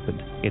what had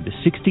happened in the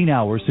 16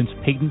 hours since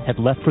Peyton had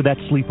left for that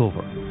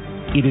sleepover.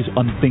 It is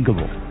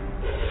unthinkable.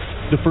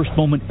 The first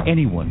moment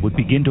anyone would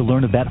begin to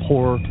learn of that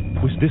horror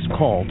was this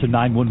call to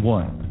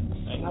 911.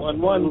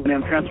 911,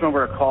 I'm transferring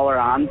over a caller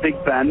on Big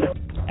Bend.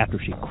 After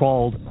she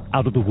crawled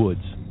out of the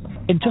woods.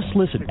 And just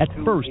listen, at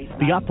first,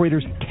 the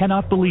operators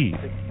cannot believe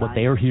what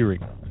they are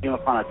hearing. Came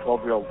upon a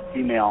 12-year-old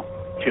female.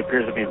 She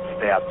appears to be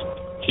stabbed.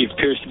 She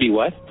appears to be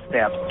what?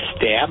 Stabbed.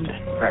 Stabbed?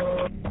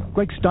 Correct.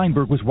 Greg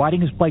Steinberg was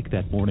riding his bike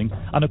that morning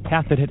on a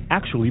path that had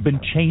actually been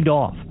chained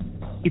off.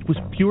 It was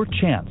pure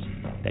chance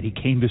that he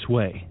came this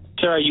way.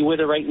 Sir, are you with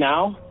her right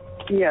now?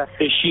 Yes.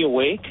 Is she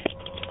awake?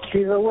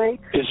 She's awake.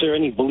 Is there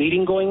any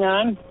bleeding going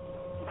on?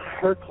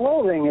 Her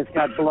clothing has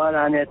got blood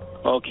on it.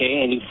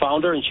 Okay, and you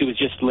found her and she was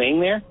just laying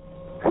there?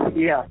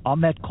 Yeah.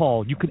 On that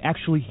call, you can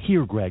actually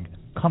hear Greg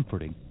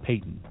comforting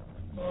Peyton.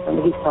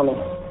 Somebody's coming.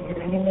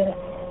 Any minute.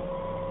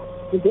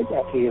 Who did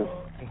that to you?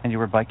 And you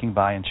were biking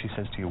by and she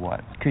says to you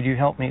what? Could you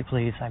help me,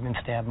 please? I've been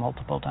stabbed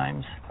multiple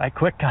times. I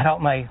quick got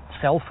out my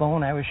cell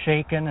phone. I was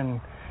shaking and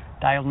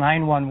dialed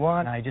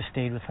 911. I just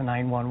stayed with the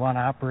 911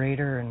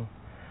 operator, and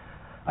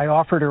I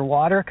offered her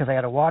water because I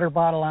had a water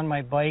bottle on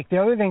my bike.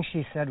 The other thing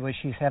she said was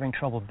she's having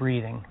trouble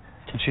breathing.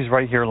 And she's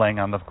right here laying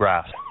on the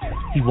grass.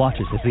 He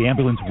watches as the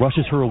ambulance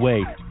rushes her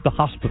away. The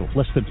hospital,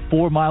 less than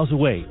 4 miles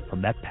away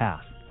from that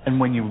path. And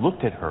when you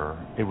looked at her,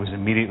 it was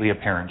immediately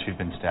apparent she'd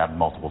been stabbed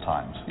multiple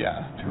times.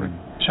 Yeah, to her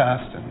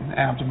chest and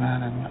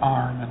abdomen and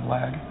arm and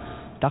leg.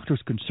 Doctors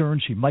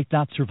concerned she might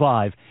not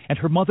survive, and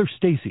her mother,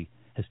 Stacy,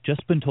 has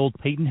just been told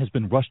Peyton has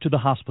been rushed to the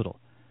hospital.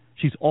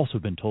 She's also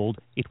been told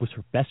it was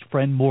her best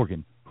friend,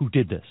 Morgan, who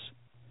did this.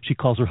 She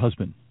calls her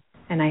husband.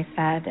 And I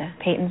said,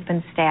 Peyton's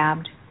been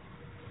stabbed.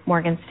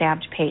 Morgan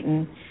stabbed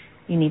Peyton.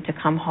 You need to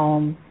come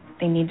home.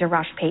 They need to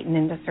rush Peyton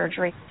into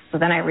surgery. So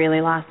then I really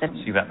lost it. So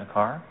you got in the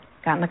car?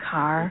 Got in the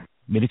car.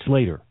 Minutes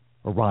later,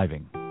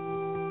 arriving.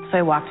 So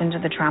I walked into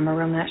the trauma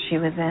room that she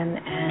was in,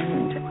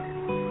 and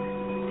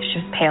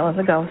she was pale as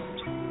a ghost.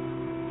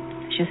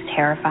 She was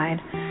terrified.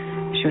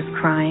 She was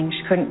crying.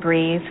 She couldn't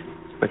breathe.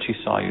 But she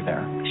saw you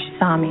there. She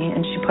saw me,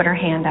 and she put her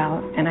hand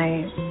out, and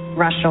I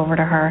rushed over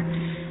to her,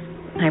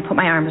 and I put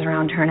my arms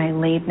around her, and I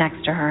laid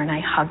next to her, and I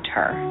hugged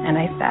her, and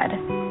I said,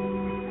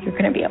 "You're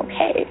going to be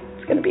okay.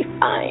 It's going to be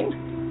fine."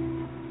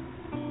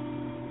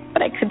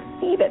 But I could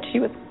see that she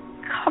was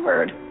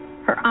covered.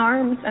 Her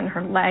arms and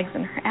her legs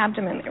and her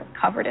abdomen, they were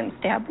covered in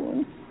stab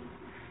wounds.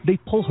 They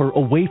pull her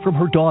away from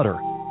her daughter,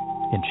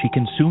 and she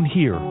can soon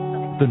hear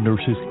the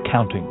nurses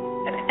counting.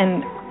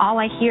 And all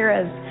I hear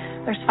is,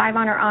 there's 5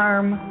 on her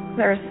arm,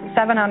 there's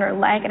 7 on her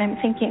leg, and I'm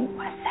thinking,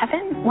 what,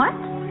 7? What?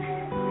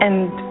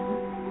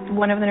 And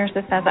one of the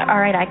nurses says,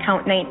 all right, I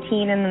count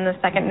 19, and then the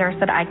second nurse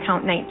said, I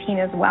count 19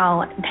 as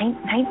well.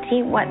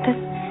 19? What?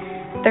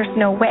 There's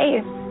no way.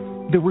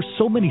 There were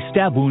so many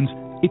stab wounds,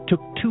 it took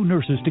 2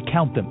 nurses to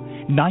count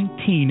them,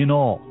 19 in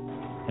all.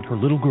 And her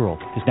little girl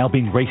is now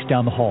being raced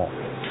down the hall.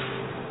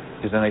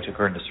 Because then they took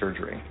her into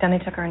surgery.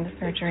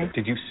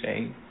 Did you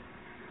say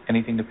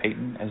anything to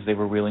Peyton as they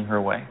were wheeling her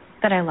away?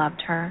 That I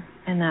loved her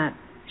and that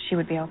she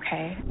would be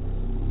okay.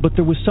 But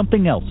there was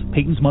something else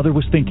Peyton's mother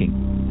was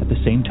thinking at the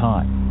same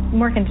time.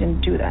 Morgan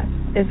didn't do this,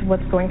 is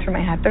what's going through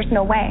my head. There's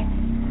no way.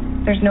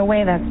 There's no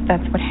way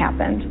that's what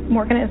happened.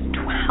 Morgan is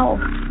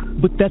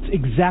 12. But that's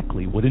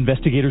exactly what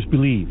investigators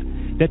believe,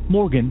 that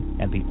Morgan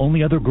and the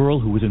only other girl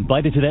who was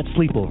invited to that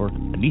sleepover,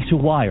 Anissa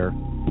Wire,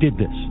 did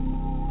this.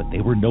 But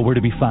they were nowhere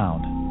to be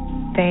found.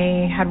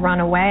 They had run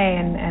away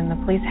and the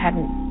police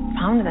hadn't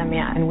found them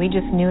yet. And we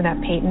just knew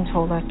that Peyton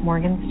told us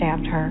Morgan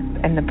stabbed her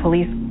and the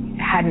police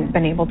hadn't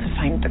been able to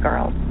find the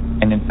girls.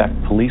 And in fact,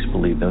 police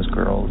believe those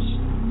girls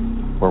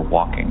were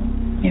walking.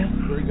 Yeah.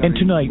 And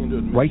tonight,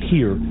 right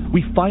here,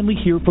 we finally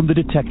hear from the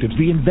detectives,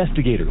 the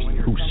investigators,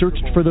 who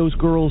searched for those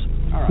girls,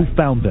 who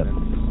found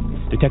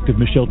them. Detective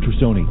Michelle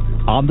Trussoni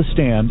on the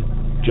stand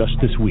just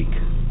this week.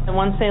 And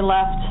once they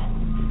left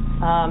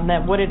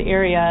that wooded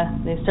area,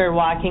 they started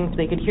walking.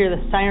 They could hear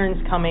the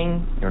sirens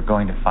coming. They were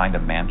going to find a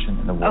mansion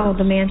in the woods. Oh,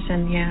 the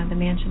mansion, yeah, the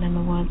mansion in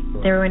the woods.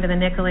 They were going to the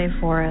Nicolay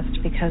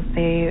Forest because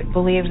they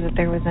believed that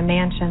there was a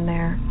mansion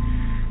there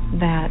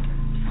that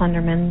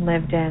Slenderman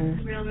lived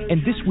in.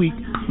 And this week,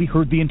 we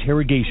heard the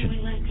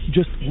interrogation.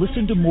 Just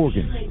listen to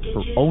Morgan,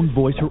 her own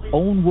voice, her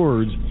own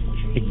words,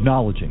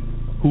 acknowledging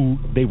who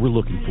they were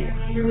looking for.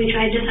 We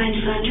tried to find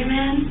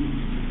Slenderman.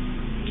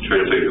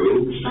 Trying to find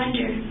who?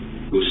 Slender.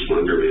 Who's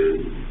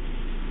Slenderman?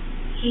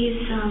 He's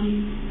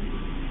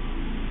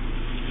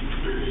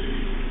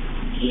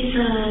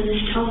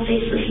this tall,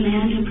 faceless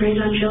man who preys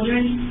on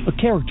children. A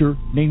character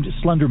named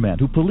Slenderman,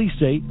 who police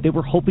say they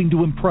were hoping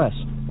to impress,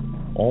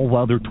 all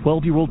while their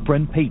 12-year-old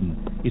friend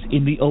Peyton is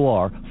in the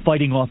OR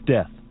fighting off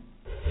death.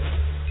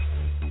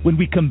 When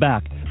we come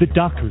back, the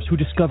doctors who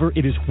discover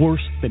it is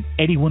worse than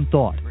anyone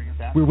thought.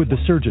 We're with the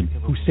surgeon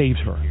who saves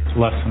her. It's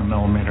less than a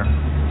millimeter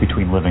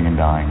between living and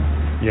dying.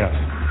 Yes.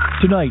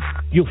 Tonight,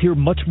 you'll hear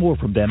much more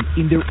from them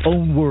in their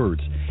own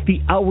words. The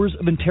hours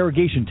of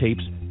interrogation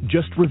tapes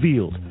just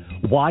revealed.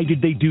 Why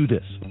did they do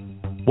this?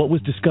 What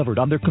was discovered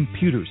on their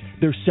computers,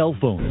 their cell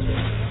phones?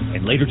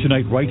 And later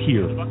tonight, right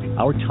here,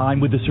 our time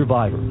with the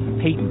survivor,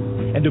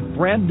 Peyton, and a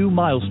brand new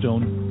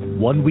milestone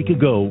 1 week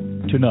ago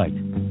tonight.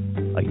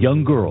 A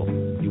young girl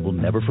you will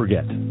never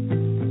forget.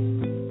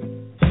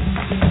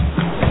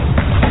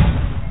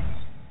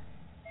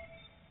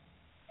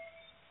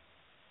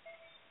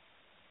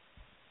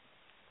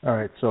 All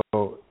right,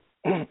 so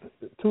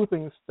 2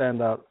 things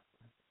stand out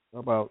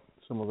about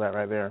some of that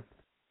right there.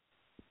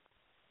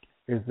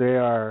 Is they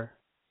are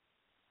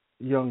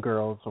young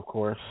girls, of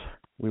course.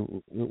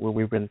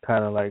 We've been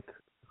kind of like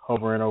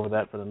hovering over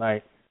that for the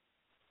night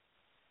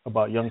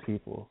about young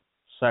people,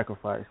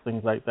 sacrifice,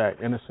 things like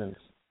that, innocence.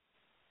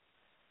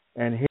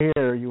 And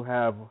here you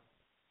have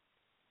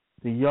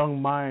the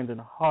young mind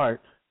and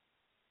heart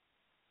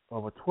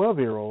of a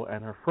 12-year-old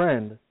and her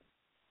friend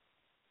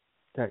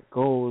that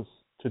goes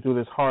to do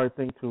this hard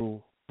thing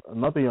to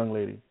another young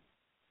lady,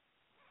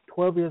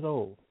 12 years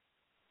old.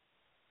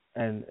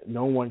 And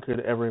no one could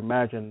ever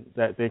imagine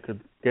that they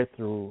could get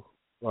through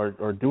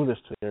or do this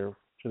to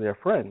their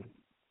friend.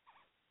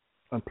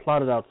 And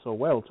plotted out so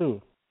well,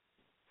 too.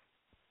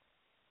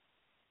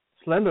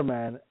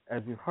 Slenderman,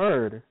 as you've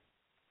heard,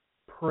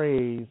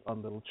 preys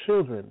on little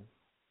children,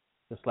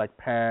 just like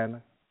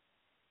Pan,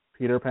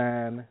 Peter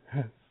Pan,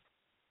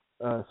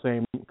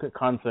 same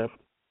concept,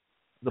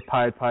 the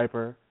Pied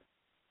Piper.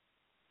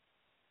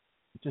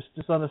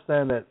 Just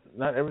understand that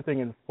not everything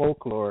in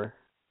folklore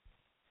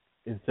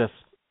is just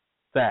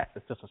that.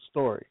 It's just a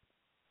story.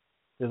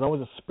 There's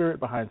always a spirit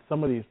behind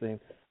some of these things.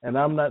 And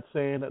I'm not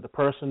saying that the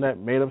person that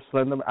made up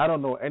Slenderman, I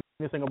don't know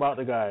anything about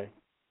the guy.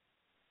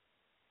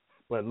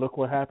 But look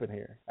what happened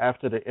here.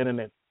 After the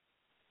internet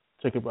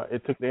took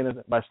the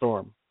internet by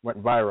storm,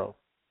 went viral.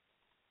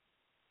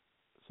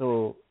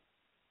 So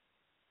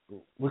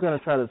we're going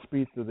to try to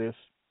speed through this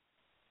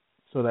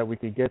so that we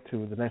can get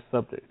to the next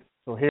subject.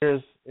 So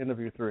here's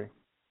interview 3.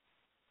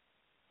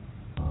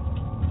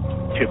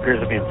 She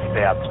appears to be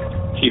stabbed.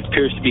 She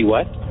appears to be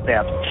what?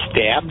 Stabbed.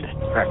 Stabbed?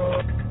 Correct.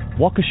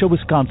 Waukesha,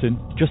 Wisconsin,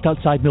 just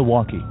outside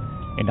Milwaukee.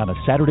 And on a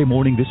Saturday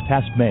morning this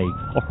past May,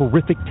 a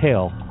horrific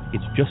tale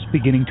is just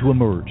beginning to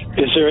emerge.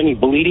 Is there any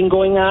bleeding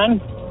going on?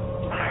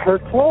 Her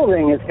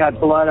clothing has got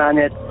blood on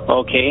it.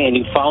 Okay, and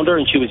you found her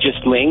and she was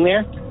just laying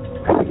there?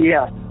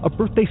 Yeah. A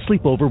birthday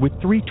sleepover with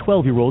 3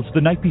 12-year-olds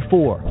the night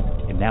before.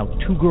 And now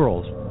 2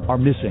 girls are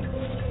missing.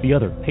 The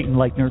other, Peyton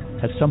Leichner,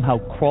 has somehow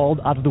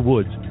crawled out of the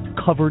woods,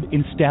 covered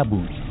in stab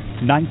wounds.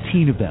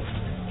 19 of them.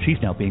 She's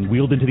now being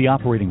wheeled into the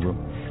operating room,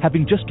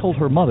 having just told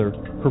her mother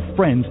her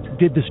friends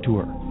did this to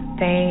her.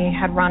 they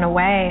had run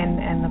away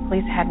and the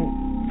police hadn't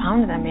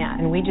found them yet.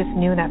 And we just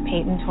knew that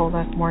Peyton told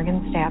us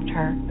Morgan stabbed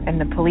her, and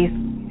the police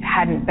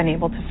hadn't been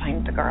able to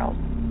find the girls.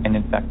 And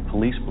in fact,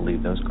 police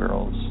believe those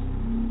girls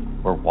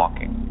were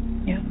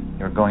walking. Yeah.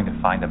 They were going to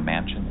find a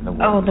mansion in the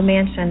woods. Oh, the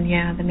mansion,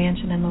 yeah, the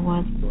mansion in the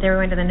woods. They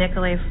were going to the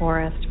Nicolay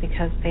Forest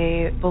because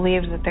they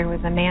believed that there was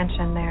a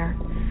mansion there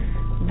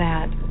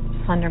that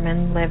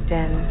Slenderman lived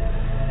in.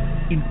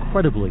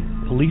 Incredibly,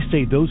 police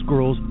say those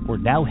girls were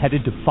now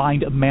headed to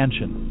find a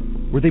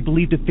mansion where they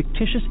believed a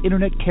fictitious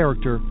internet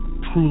character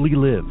truly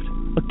lived.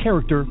 A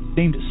character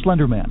named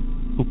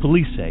Slenderman, who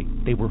police say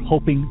they were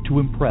hoping to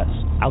impress.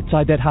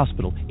 Outside that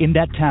hospital, in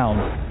that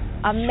town,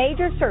 a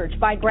major search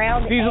by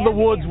ground. These are the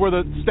woods where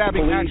the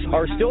stabbing police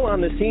are still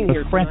on the scene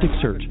here. A frantic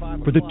search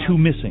for the two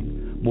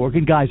missing,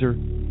 Morgan Geyser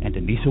and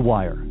Anissa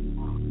Wire.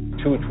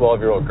 2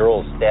 12-year-old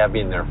girls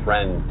stabbing their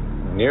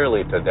friend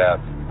nearly to death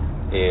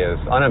is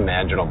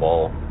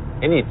unimaginable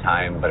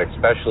anytime, but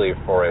especially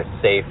for a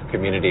safe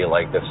community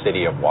like the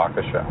city of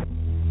Waukesha.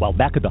 While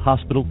back at the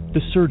hospital,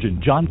 the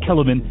surgeon, John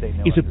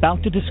Kellerman, is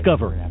about to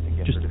discover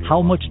just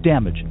how much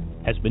damage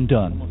has been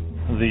done.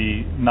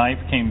 The knife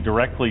came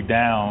directly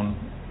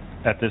down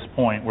at this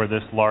point where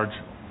this large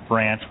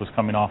branch was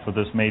coming off of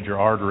this major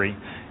artery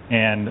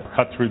and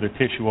cut through the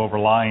tissue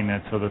overlying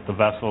it so that the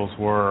vessels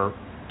were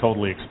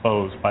totally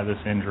exposed by this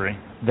injury.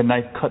 The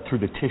knife cut through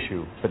the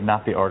tissue, but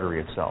not the artery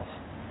itself.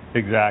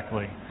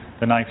 Exactly.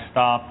 The knife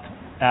stopped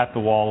at the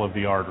wall of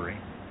the artery.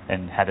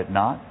 And had it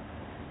not?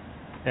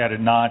 Had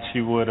it not,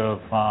 she would have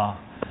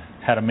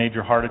had a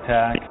major heart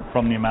attack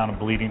from the amount of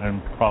bleeding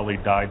and probably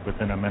died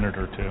within a minute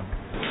or two.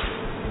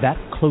 That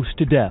close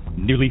to death,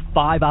 nearly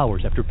 5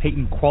 hours after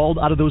Peyton crawled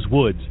out of those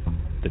woods,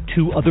 the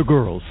two other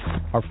girls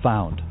are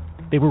found.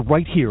 They were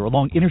right here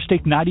along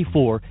Interstate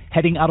 94,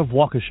 heading out of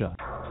Waukesha.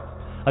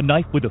 A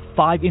knife with a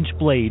 5-inch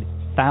blade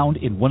found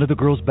in one of the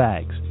girls'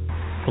 bags.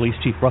 Police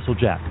Chief Russell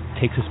Jack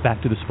takes us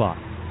back to the spot.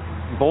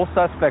 Both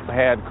suspects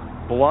had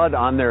blood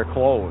on their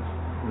clothes.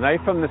 The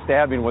knife from the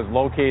stabbing was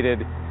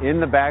located in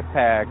the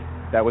backpack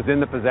that was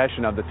in the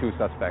possession of the two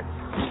suspects.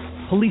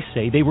 Police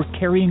say they were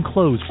carrying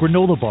clothes,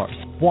 granola bars,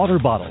 water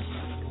bottles.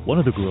 One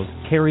of the girls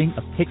carrying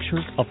a picture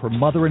of her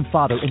mother and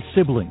father and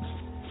siblings.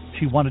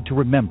 She wanted to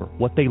remember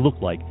what they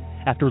looked like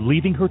after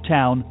leaving her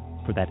town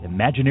for that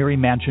imaginary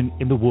mansion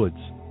in the woods.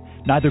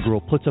 Neither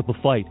girl puts up a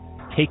fight.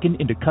 Taken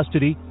into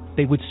custody,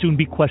 they would soon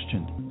be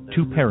questioned.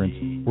 Two parents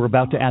were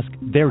about to ask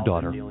their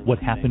daughter what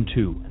happened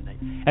too.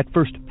 At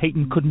first,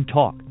 Peyton couldn't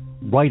talk,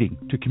 writing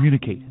to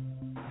communicate.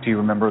 Do you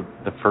remember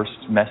the first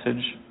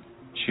message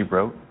she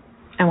wrote?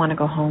 I want to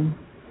go home.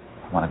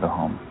 I want to go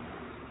home.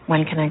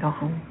 When can I go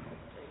home?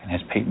 And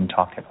has Peyton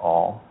talked at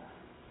all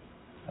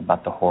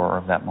about the horror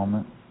of that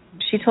moment?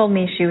 She told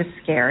me she was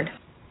scared.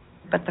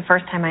 But the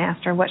first time I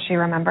asked her what she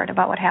remembered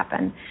about what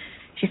happened,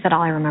 she said,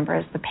 all I remember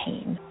is the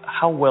pain.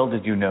 How well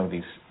did you know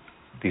these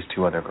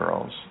two other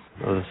girls?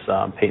 It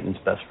was Peyton's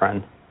best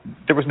friend.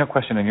 There was no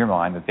question in your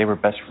mind that they were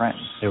best friends.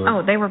 They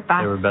were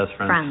best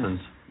friends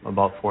since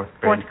about 4th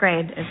grade. 4th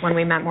grade is when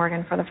we met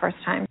Morgan for the first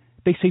time.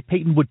 They say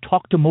Peyton would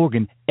talk to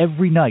Morgan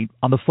every night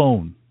on the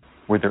phone.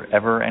 Were there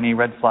ever any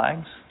red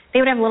flags? They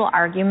would have little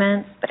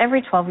arguments, but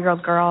every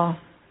 12-year-old girl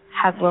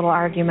has little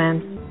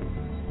arguments.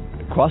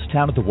 Across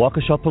town at the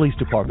Waukesha Police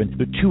Department,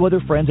 the two other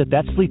friends at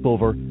that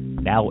sleepover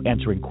now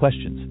answering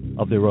questions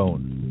of their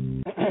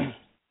own.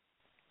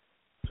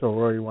 So,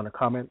 Rory, you want to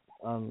comment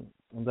on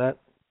that?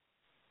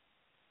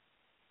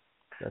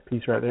 That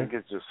piece right there? I think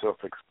it's just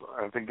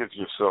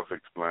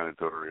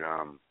self-explanatory.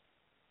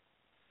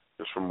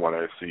 Just from what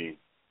I see,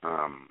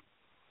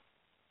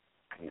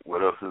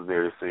 what else is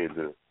there to say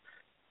that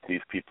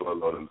these people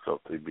allow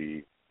themselves to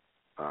be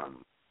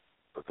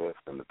possessed,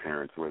 and the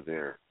parents were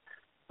there,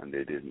 and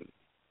they didn't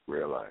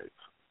realize,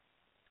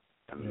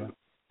 and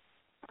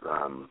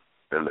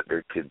they let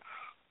their kids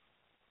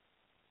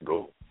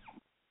go.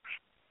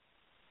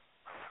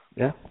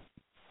 Yeah.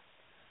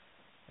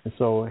 And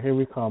so here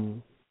we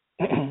come.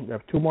 We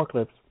have 2 more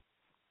clips,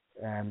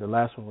 and the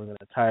last one we're going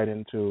to tie it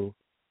into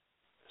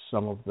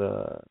some of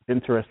the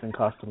interesting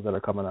costumes that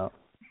are coming out.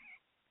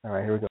 All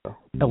right, here we go.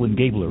 Ellen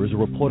Gabler is a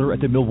reporter at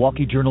the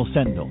Milwaukee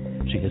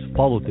Journal-Sentinel. She has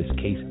followed this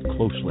case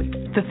closely.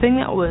 The thing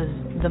that was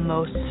the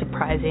most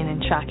surprising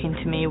and shocking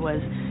to me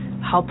was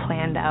how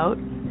planned out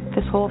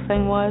this whole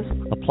thing was.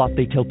 A plot,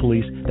 they tell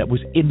police, that was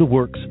in the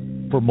works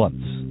for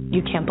months.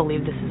 You can't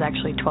believe this is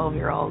actually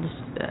 12-year-olds,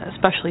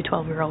 especially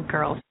 12-year-old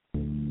girls.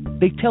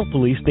 They tell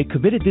police they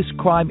committed this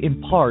crime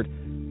in part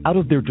out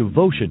of their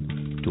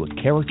devotion to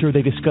a character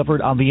they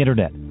discovered on the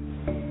internet,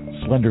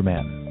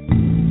 Slenderman.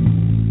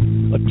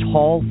 A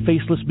tall,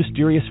 faceless,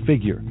 mysterious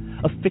figure,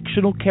 a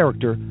fictional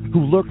character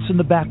who lurks in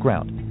the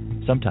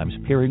background, sometimes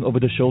peering over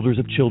the shoulders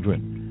of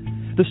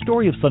children. The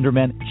story of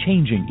Slenderman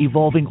changing,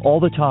 evolving all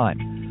the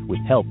time, with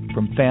help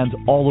from fans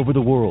all over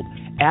the world,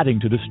 adding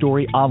to the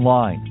story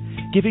online,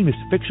 giving this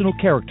fictional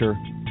character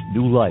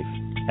new life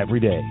every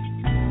day.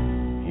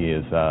 He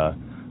is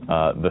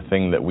the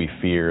thing that we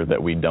fear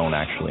that we don't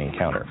actually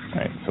encounter,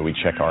 right? So we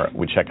check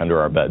under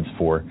our beds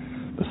for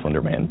the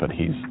Slender Man, but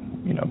he's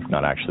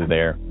not actually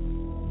there.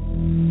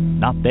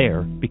 Not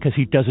there because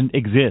he doesn't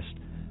exist.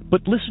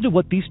 But listen to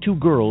what these two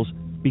girls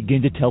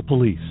begin to tell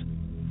police.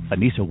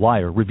 Anissa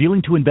Wire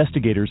revealing to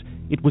investigators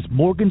it was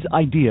Morgan's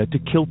idea to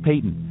kill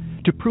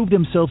Peyton, to prove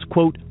themselves,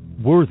 quote,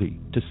 worthy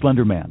to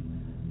Slender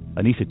Man.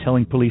 Anissa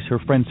telling police her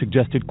friend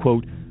suggested,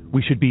 quote,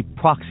 we should be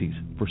proxies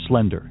for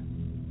Slender.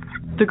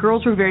 The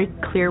girls were very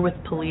clear with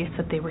police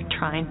that they were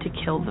trying to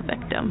kill the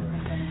victim.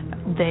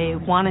 They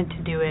wanted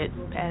to do it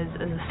as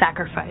a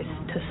sacrifice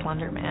to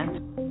Slender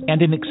Man.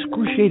 And in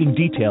excruciating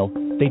detail,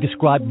 they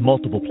described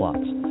multiple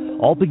plots,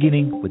 all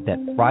beginning with that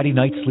Friday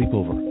night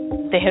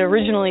sleepover. They had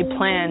originally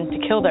planned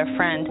to kill their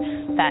friend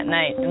that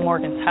night in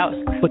Morgan's house.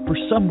 But for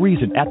some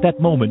reason, at that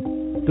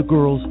moment, the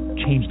girls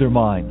changed their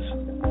minds.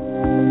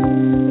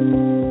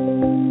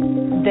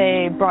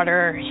 They brought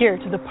her here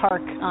to the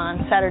park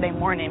on Saturday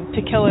morning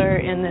to kill her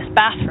in this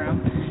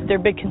bathroom. Their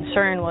big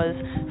concern was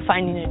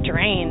finding a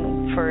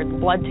drain for the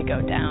blood to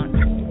go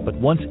down. But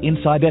once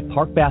inside that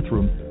park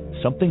bathroom,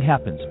 something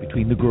happens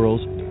between the girls,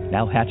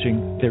 now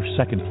hatching their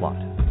second plot.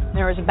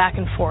 There was a back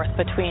and forth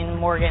between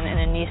Morgan and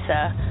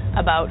Anissa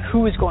about who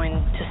was going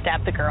to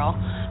stab the girl.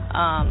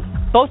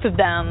 Both of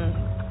them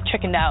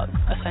chickened out,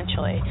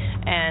 essentially,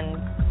 and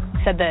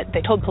said that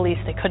they told police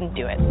they couldn't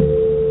do it.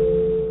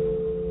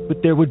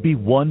 But there would be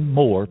one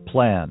more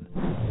plan.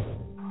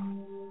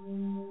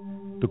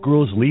 The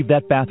girls leave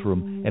that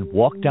bathroom and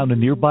walk down a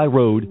nearby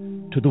road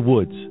to the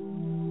woods.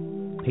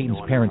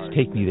 Peyton's parents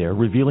take me there,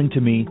 revealing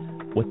to me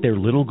what their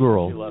little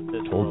girl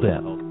told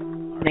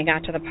them. They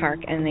got to the park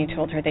and they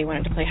told her they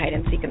wanted to play hide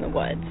and seek in the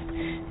woods.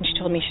 And she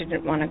told me she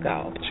didn't want to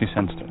go. She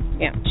sensed it.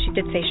 Yeah, she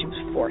did say she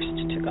was forced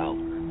to go.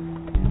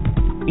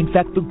 In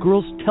fact, the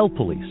girls tell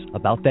police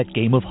about that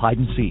game of hide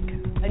and seek.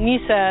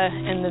 Anissa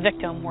and the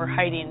victim were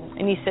hiding.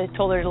 Anissa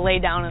told her to lay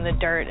down in the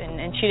dirt,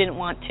 and she didn't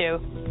want to.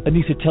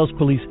 Anissa tells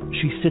police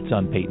she sits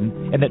on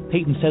Peyton, and that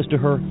Peyton says to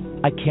her,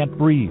 I can't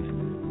breathe.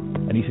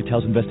 Anissa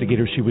tells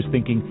investigators she was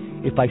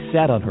thinking, if I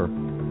sat on her,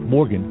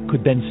 Morgan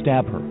could then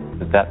stab her.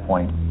 At that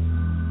point,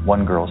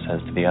 one girl says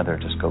to the other,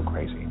 just go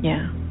crazy.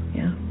 Yeah.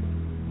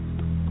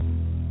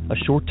 A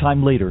short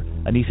time later,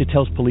 Anissa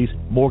tells police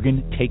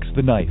Morgan takes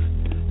the knife,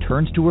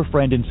 turns to her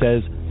friend and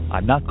says,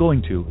 I'm not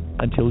going to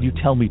until you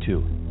tell me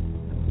to.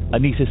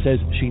 Anissa says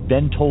she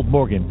then told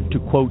Morgan to,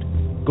 quote,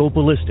 go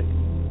ballistic,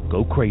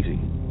 go crazy.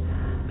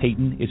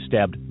 Peyton is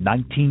stabbed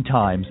 19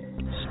 times,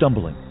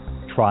 stumbling,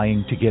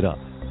 trying to get up.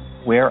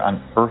 Where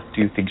on earth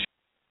do you think she...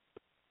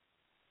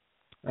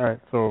 All right,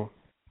 so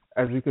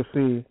as you can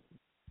see,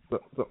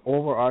 the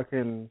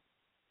overarching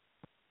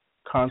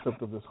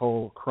concept of this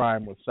whole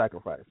crime was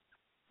sacrifice.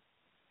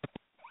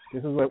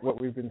 This is what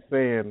we've been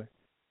saying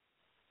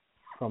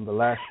from the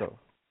last show.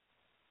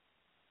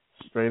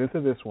 Straight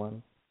into this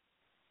one,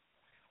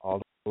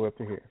 all the way up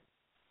to here.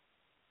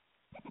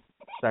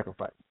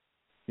 Sacrifice.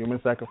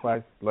 Human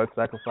sacrifice, blood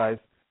sacrifice.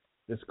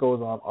 This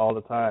goes on all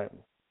the time.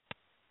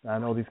 Now, I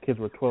know these kids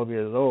were 12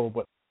 years old,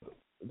 but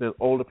there's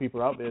older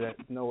people out there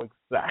that know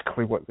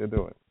exactly what they're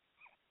doing.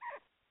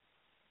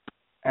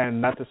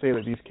 And not to say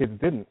that these kids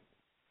didn't.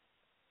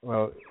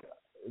 Well,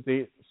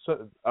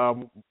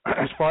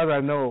 as far as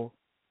I know,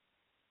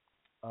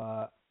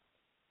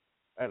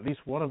 at least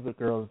one of the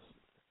girls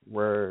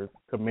were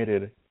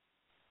committed.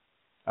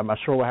 I'm not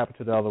sure what happened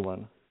to the other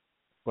one,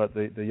 but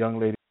the young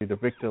lady, the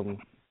victim,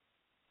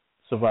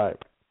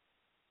 survived.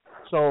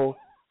 So,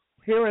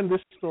 hearing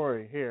this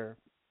story here,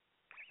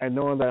 and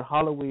knowing that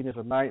Halloween is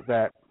a night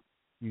that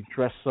you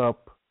dress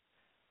up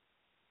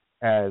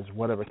as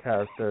whatever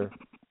character,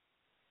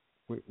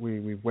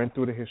 we went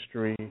through the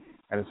history,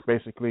 and it's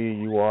basically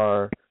you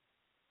are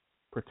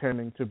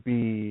pretending to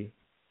be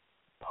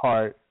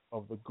part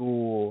of the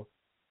ghoul,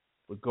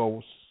 the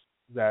ghosts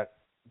that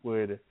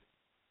would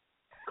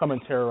come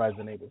and terrorize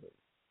the neighborhood.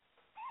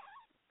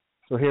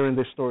 So hearing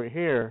this story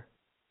here,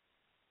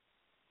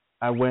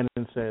 I went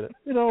and said,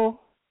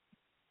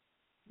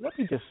 let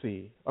me just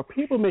see. Are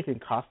people making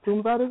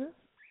costumes out of this?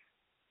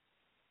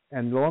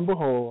 And lo and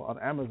behold, on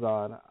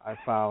Amazon, I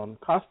found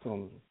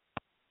costumes,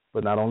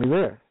 but not only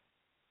there,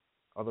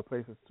 other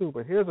places too.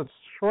 But here's a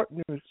short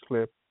news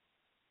clip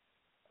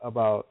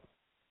about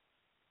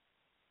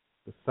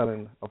the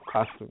selling of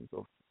costumes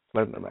of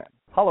Slender Man.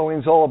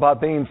 Halloween's all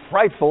about being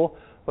frightful,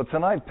 but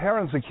tonight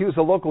parents accuse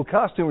a local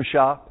costume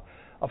shop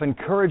of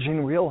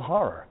encouraging real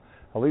horror.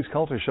 Elise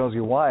Coulter shows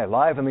you why,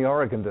 live in the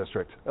Oregon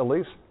District.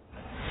 Elise?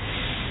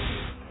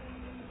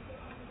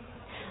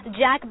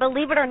 Jack,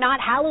 believe it or not,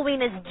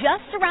 Halloween is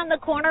just around the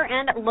corner,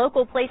 and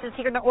local places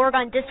here in the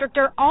Oregon District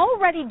are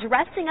already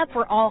dressing up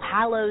for All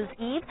Hallows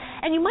Eve.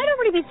 And you might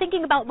already be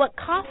thinking about what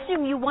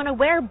costume you want to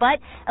wear, but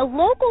a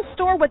local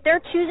store, what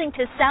they're choosing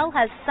to sell,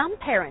 has some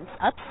parents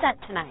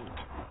upset tonight.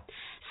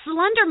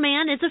 Slender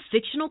Man is a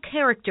fictional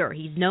character.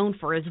 He's known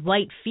for his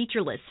white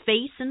featureless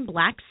face and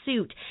black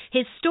suit.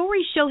 His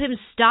stories show him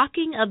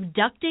stalking,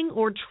 abducting,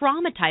 or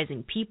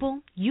traumatizing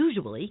people,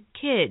 usually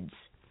kids.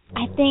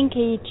 I think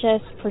he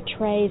just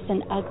portrays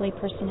an ugly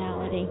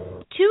personality.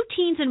 2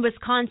 teens in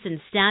Wisconsin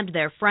stabbed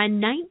their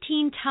friend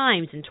 19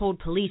 times and told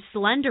police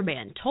Slender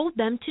Man told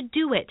them to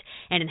do it.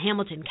 And in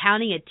Hamilton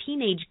County, a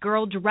teenage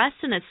girl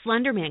dressed in a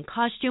Slender Man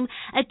costume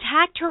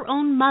attacked her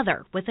own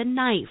mother with a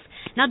knife.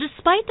 Now,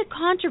 despite the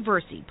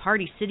controversy,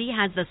 Party City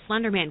has the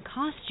Slender Man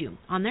costume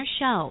on their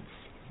shelves.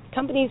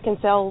 Companies can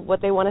sell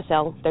what they want to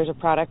sell. There's a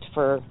product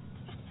for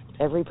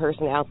every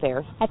person out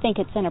there. I think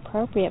it's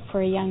inappropriate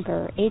for a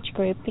younger age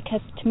group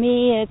because to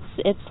me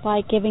it's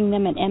like giving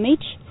them an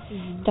image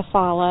to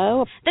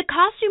follow. The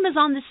costume is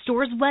on the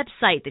store's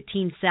website. The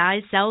teen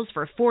size sells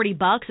for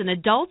 $40 and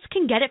adults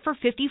can get it for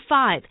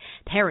 $55.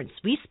 Parents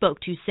we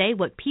spoke to say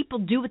what people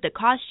do with the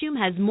costume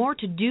has more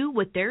to do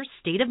with their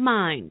state of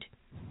mind.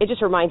 It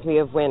just reminds me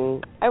of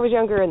when I was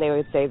younger and they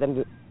would say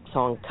the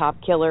song Cop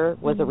Killer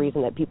was the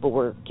reason that people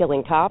were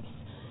killing cops.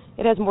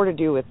 It has more to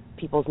do with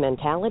people's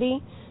mentality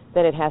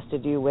than it has to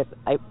do with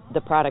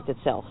the product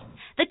itself.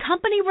 The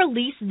company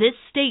released this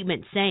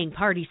statement saying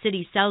Party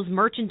City sells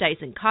merchandise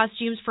and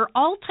costumes for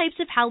all types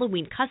of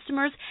Halloween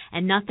customers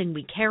and nothing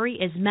we carry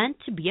is meant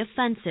to be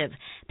offensive.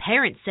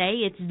 Parents say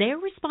it's their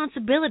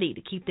responsibility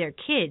to keep their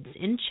kids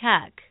in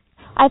check.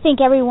 I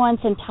think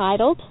everyone's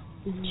entitled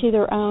to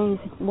their own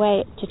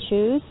way to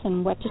choose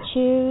and what to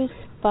choose,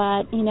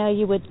 but,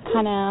 you would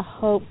kind of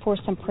hope for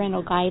some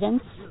parental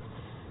guidance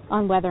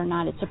on whether or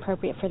not it's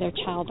appropriate for their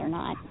child or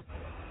not.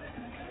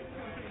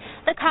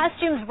 The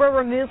costumes were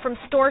removed from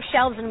store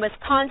shelves in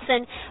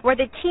Wisconsin where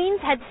the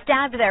teens had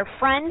stabbed their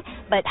friend,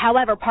 but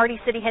however, Party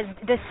City has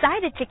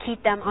decided to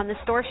keep them on the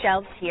store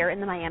shelves here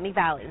in the Miami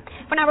Valley.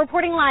 For now,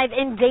 reporting live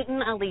in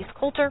Dayton, Elise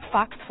Coulter,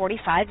 Fox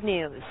 45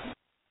 News.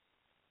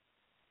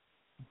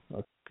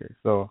 Okay,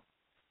 so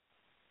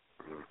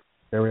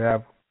there we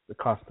have the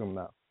costume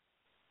now.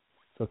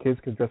 So kids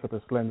can dress up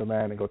as Slender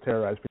Man and go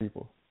terrorize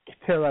people,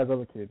 terrorize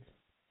other kids.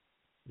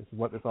 This is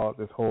what this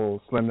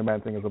whole Slender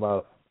Man thing is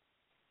about.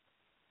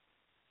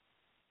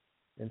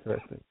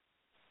 Interesting.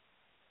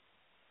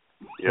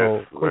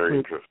 Yes, so, very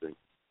interesting.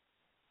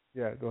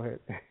 Yeah, go ahead.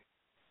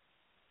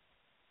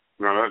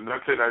 No,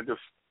 that's it. I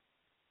just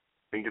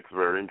think it's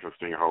very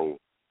interesting how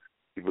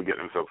people get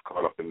themselves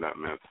caught up in that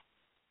mess.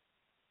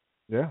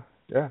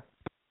 Yeah.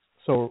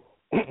 So,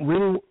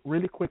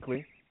 really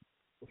quickly,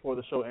 before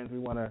the show ends, we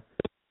want to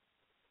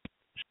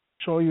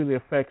show you the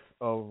effects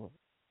of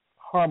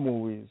horror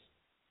movies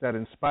that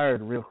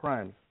inspired real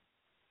crimes.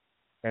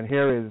 And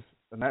here is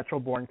The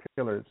Natural Born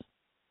Killers,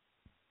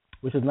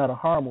 which is not a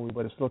horror movie,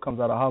 but it still comes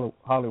out of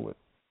Hollywood.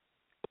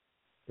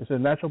 It says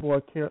Natural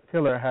Born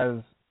Killer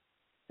has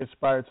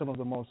inspired some of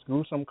the most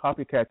gruesome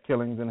copycat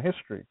killings in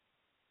history.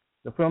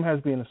 The film has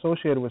been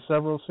associated with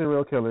several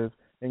serial killers,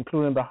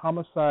 including the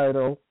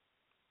homicidal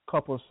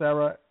couple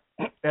Sarah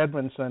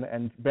Edmondson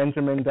and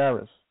Benjamin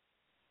Darris.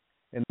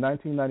 In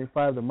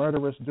 1995, the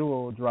murderous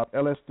duo dropped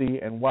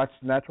LSD and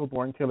watched Natural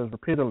Born Killers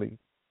repeatedly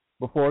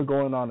before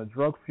going on a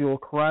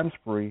drug-fueled crime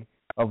spree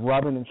of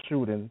robbing and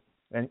shooting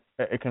and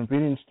a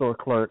convenience store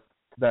clerk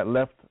that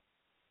left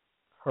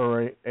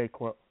her a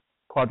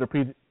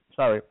quadriplegic.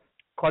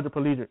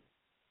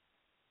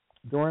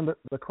 During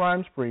the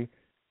crime spree,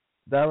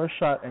 Darris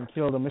shot and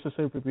killed a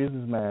Mississippi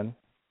businessman.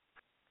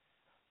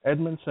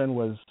 Edmondson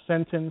was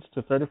sentenced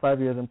to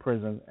 35 years in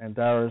prison, and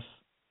Darris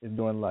is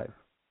doing life.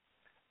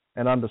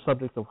 And on the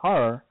subject of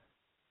horror,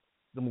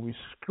 the movie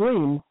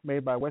Scream,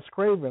 made by Wes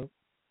Craven,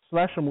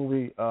 slasher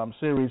movie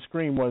series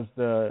Scream, was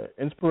the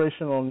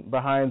inspiration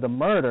behind the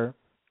murder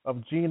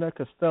of Gina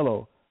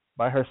Costello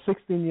by her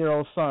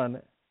 16-year-old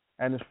son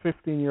and his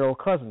 15-year-old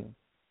cousin,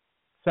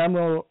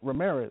 Samuel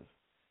Ramirez.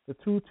 The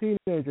two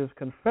teenagers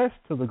confessed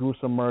to the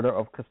gruesome murder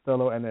of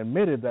Costello and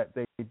admitted that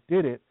they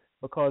did it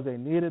because they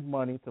needed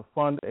money to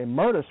fund a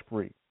murder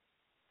spree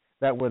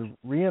that would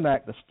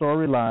reenact the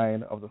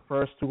storyline of the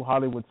first two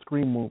Hollywood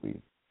Scream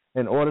movies.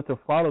 In order to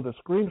follow the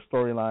Scream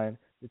storyline,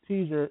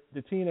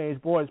 the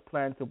teenage boys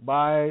planned to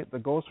buy the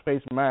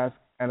Ghostface mask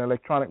and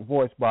electronic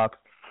voice box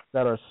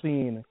that are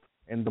seen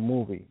in the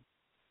movie.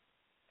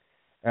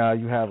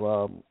 You have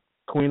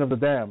Queen of the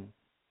Damned.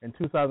 In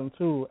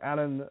 2002,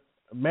 Alan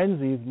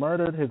Menzies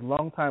murdered his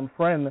longtime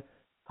friend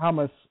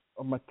Thomas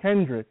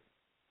McKendrick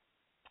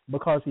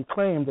because he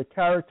claimed the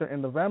character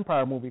in the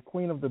vampire movie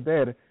Queen of the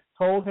Dead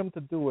told him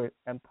to do it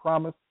and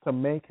promised to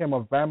make him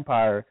a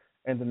vampire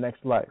in the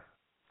next life.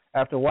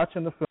 After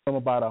watching the film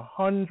about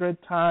 100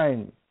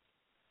 times,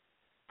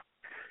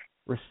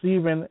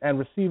 receiving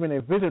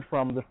a visit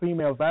from the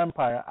female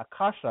vampire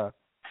Akasha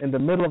in the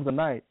middle of the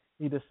night,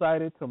 he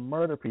decided to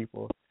murder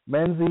people.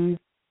 Menzies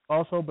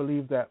also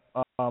believed that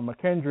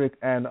McKendrick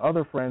and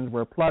other friends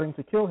were plotting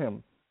to kill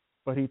him,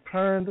 but he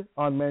turned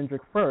on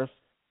Mendrick first.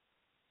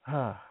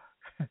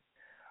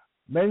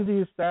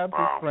 Menzies stabbed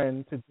his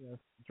friend to death,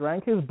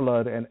 drank his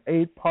blood, and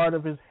ate part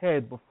of his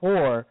head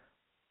before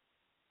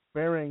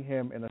burying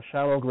him in a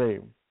shallow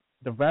grave.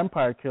 The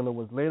vampire killer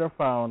was later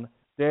found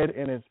dead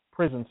in his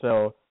prison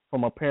cell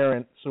from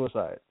apparent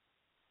suicide.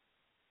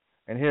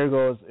 And here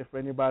goes, if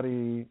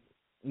anybody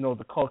knows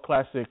the cult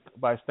classic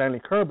by Stanley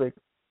Kubrick,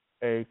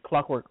 A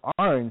Clockwork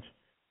Orange,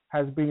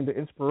 has been the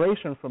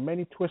inspiration for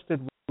many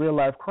twisted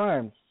real-life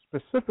crimes,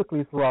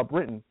 specifically throughout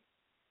Britain.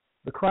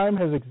 The crime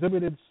has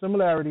exhibited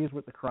similarities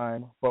with the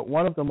crime, but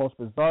one of the most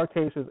bizarre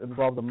cases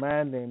involved a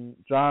man named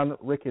John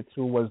Ricketts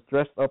who was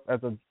dressed up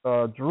as a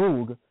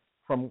droog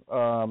from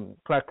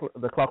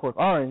The Clockwork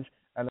Orange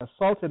and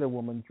assaulted a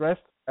woman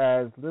dressed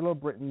as Little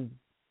Britain's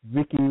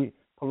Vicky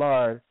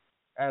Pollard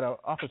at an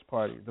office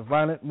party. The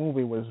violent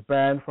movie was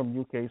banned from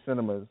UK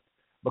cinemas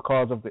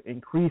because of the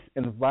increase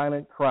in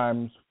violent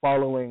crimes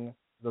following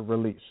the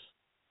release.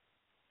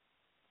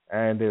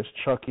 And there's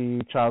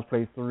Chucky, Child's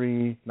Play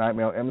 3,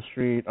 Nightmare on Elm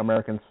Street,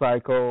 American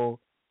Psycho,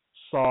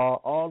 Saw.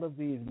 All of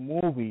these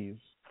movies,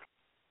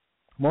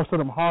 most of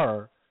them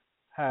horror,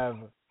 have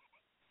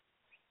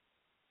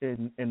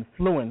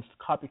influenced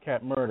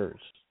copycat murders.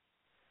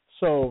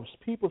 So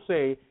people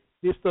say,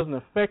 this doesn't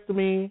affect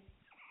me,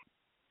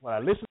 what I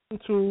listen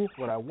to,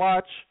 what I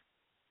watch,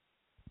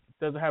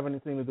 it doesn't have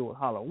anything to do with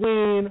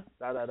Halloween,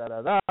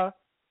 The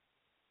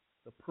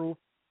proof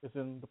is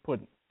in the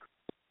pudding.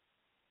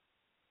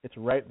 It's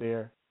right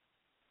there.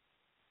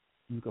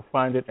 You can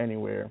find it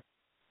anywhere.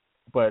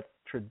 But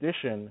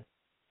tradition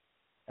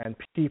and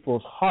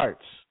people's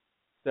hearts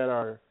that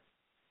are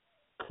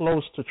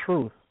close to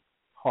truth,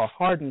 or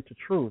hardened to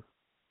truth,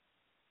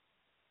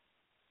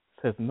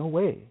 says, no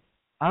way.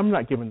 I'm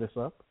not giving this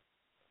up.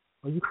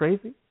 Are you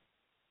crazy?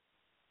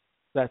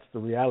 That's the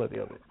reality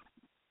of it.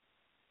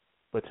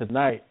 But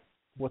tonight,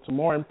 what's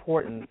more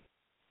important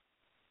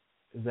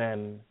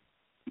than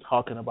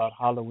talking about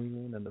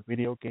Halloween and the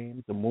video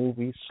games, the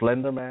movies,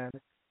 Slender Man,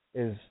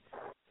 is,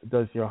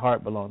 does your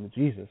heart belong to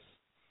Jesus?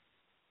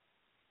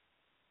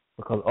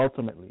 Because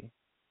ultimately,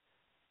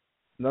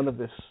 none of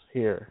this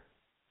here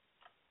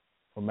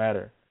will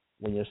matter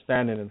when you're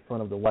standing in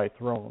front of the white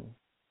throne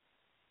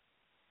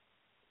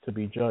to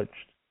be judged.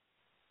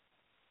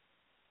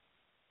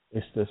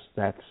 It's just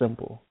that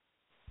simple.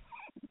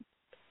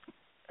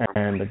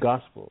 And the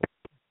gospel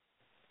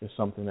is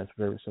something that's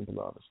very simple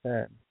to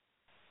understand.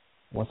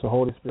 Once the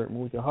Holy Spirit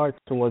moves your heart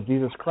towards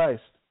Jesus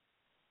Christ,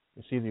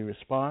 it's either you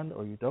respond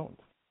or you don't.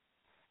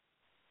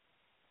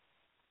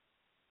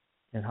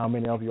 And how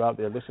many of you out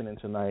there listening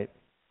tonight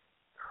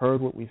heard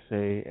what we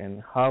say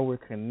and how we're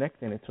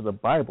connecting it to the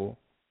Bible,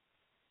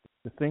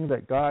 the thing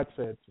that God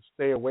said to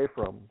stay away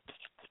from,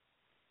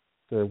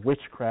 the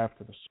witchcraft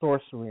and the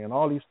sorcery and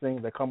all these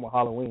things that come with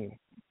Halloween.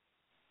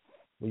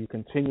 Will you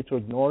continue to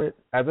ignore it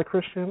as a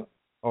Christian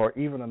or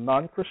even a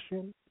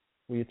non-Christian?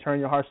 Will you turn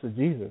your hearts to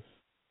Jesus?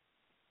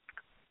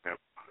 Yep.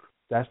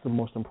 That's the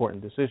most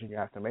important decision you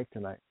have to make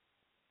tonight.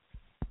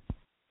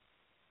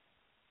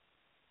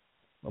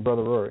 My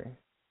brother Rory.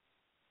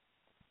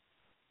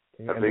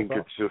 I think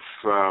it's just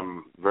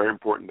very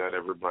important that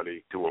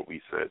everybody do what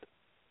we said.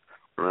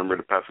 Remember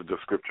the passage of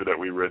scripture that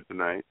we read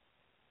tonight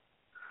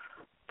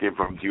came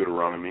from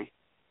Deuteronomy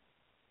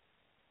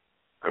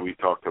that we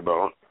talked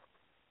about.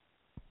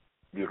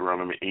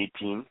 Deuteronomy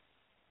 18,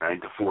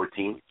 9 to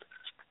 14.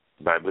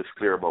 The Bible is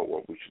clear about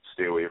what we should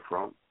stay away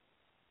from.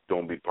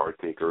 Don't be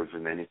partakers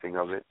in anything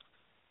of it.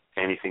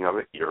 Anything of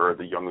it. You heard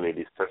the young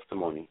lady's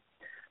testimony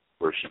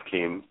where she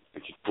came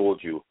and she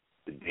told you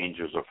the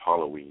dangers of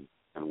Halloween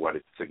and what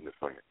it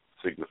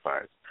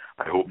signifies.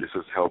 I hope this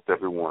has helped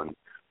everyone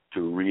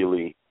to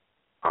really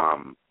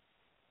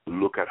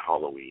look at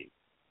Halloween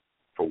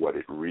for what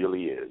it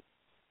really is,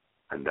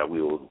 and that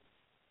we will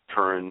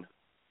turn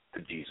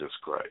to Jesus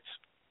Christ,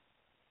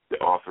 the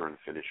author and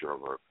finisher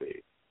of our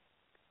faith,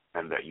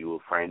 and that you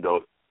will find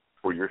out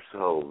for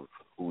yourselves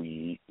who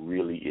he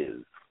really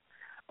is,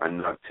 and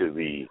not to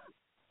be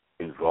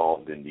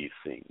involved in these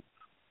things.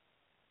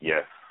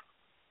 Yes,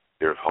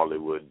 there's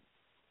Hollywood,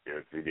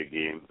 there's video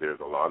games,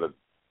 there's a lot of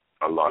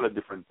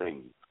different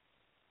things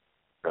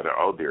that are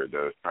out there that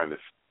are trying to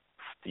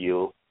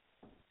steal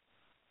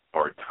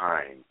our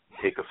time,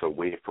 take us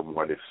away from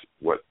what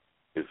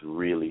is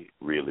really,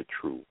 really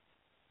true.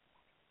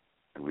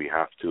 And we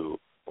have to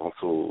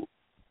also,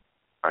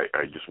 I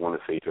just want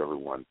to say to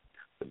everyone,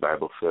 the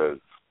Bible says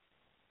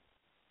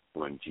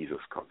when Jesus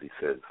comes, he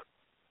says,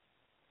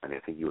 and I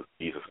think it was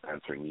Jesus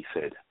answering, he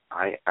said,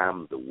 I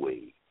am the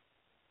way,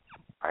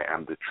 I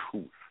am the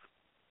truth,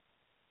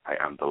 I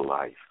am the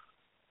life.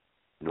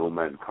 No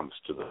man comes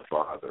to the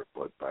Father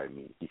but by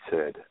me. He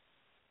said,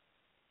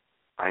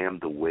 I am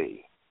the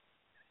way.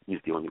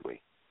 He's the only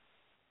way.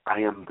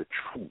 I am the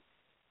truth.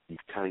 He's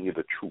telling you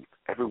the truth.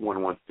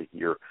 Everyone wants to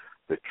hear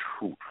the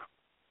truth.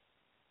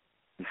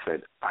 He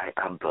said, I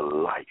am the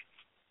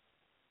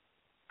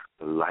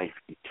life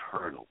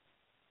eternal.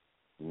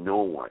 No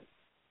one,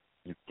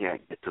 you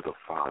can't get to the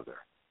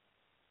Father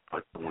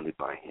but only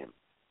by him.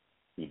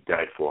 He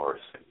died for our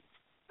sins,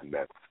 and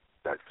that's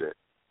it.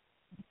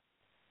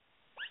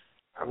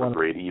 Have a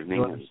great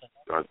evening, and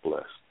God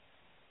bless.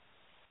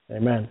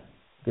 Amen.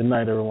 Good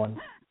night,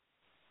 everyone.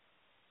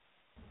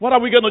 What are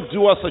we going to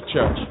do as a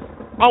church?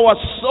 Our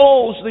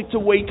souls need to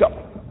wake up.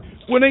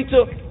 We need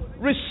to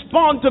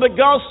respond to the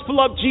gospel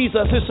of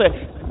Jesus. He said,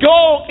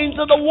 go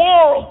into the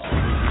world.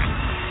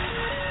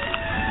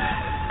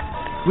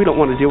 We don't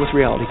want to deal with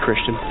reality,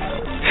 Christian.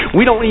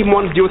 We don't even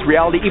want to deal with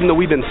reality, even though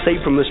we've been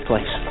saved from this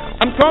place.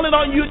 I'm calling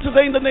on you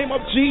today in the name of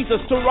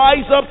Jesus to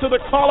rise up to the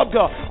call of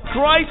God.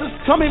 Christ is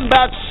coming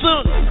back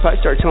soon. If I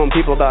start telling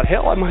people about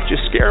hell, I might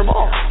just scare them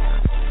off.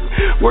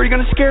 Where are you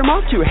going to scare them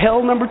off to?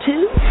 Hell number 2?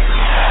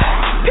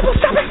 People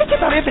stop and think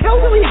about it. If hell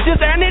really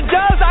exists, and it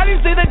does, I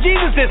didn't say that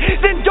Jesus did,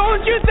 then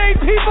don't you think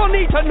people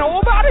need to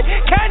know about it?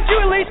 Can't you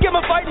at least give them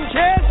a fighting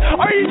chance?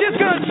 Or are you just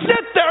going to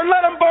sit there and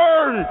let them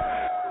burn?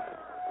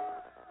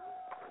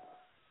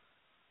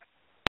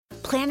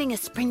 Planning a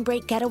spring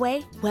break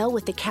getaway? Well,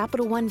 with the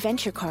Capital One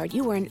Venture Card,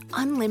 you earn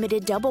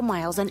unlimited double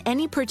miles on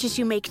any purchase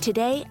you make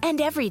today and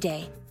every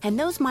day. And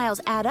those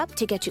miles add up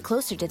to get you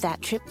closer to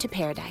that trip to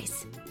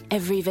paradise.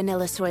 Every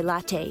vanilla soy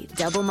latte,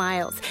 double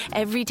miles.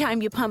 Every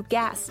time you pump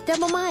gas,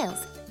 double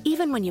miles.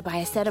 Even when you buy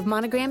a set of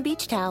Monogram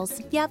beach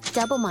towels, yep,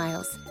 double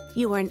miles.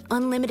 You earn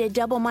unlimited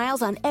double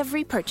miles on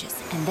every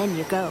purchase, and then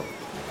you go.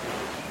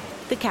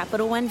 The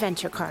Capital One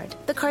Venture Card,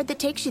 the card that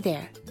takes you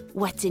there.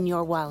 What's in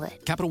your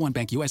wallet? Capital One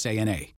Bank USA, N.A.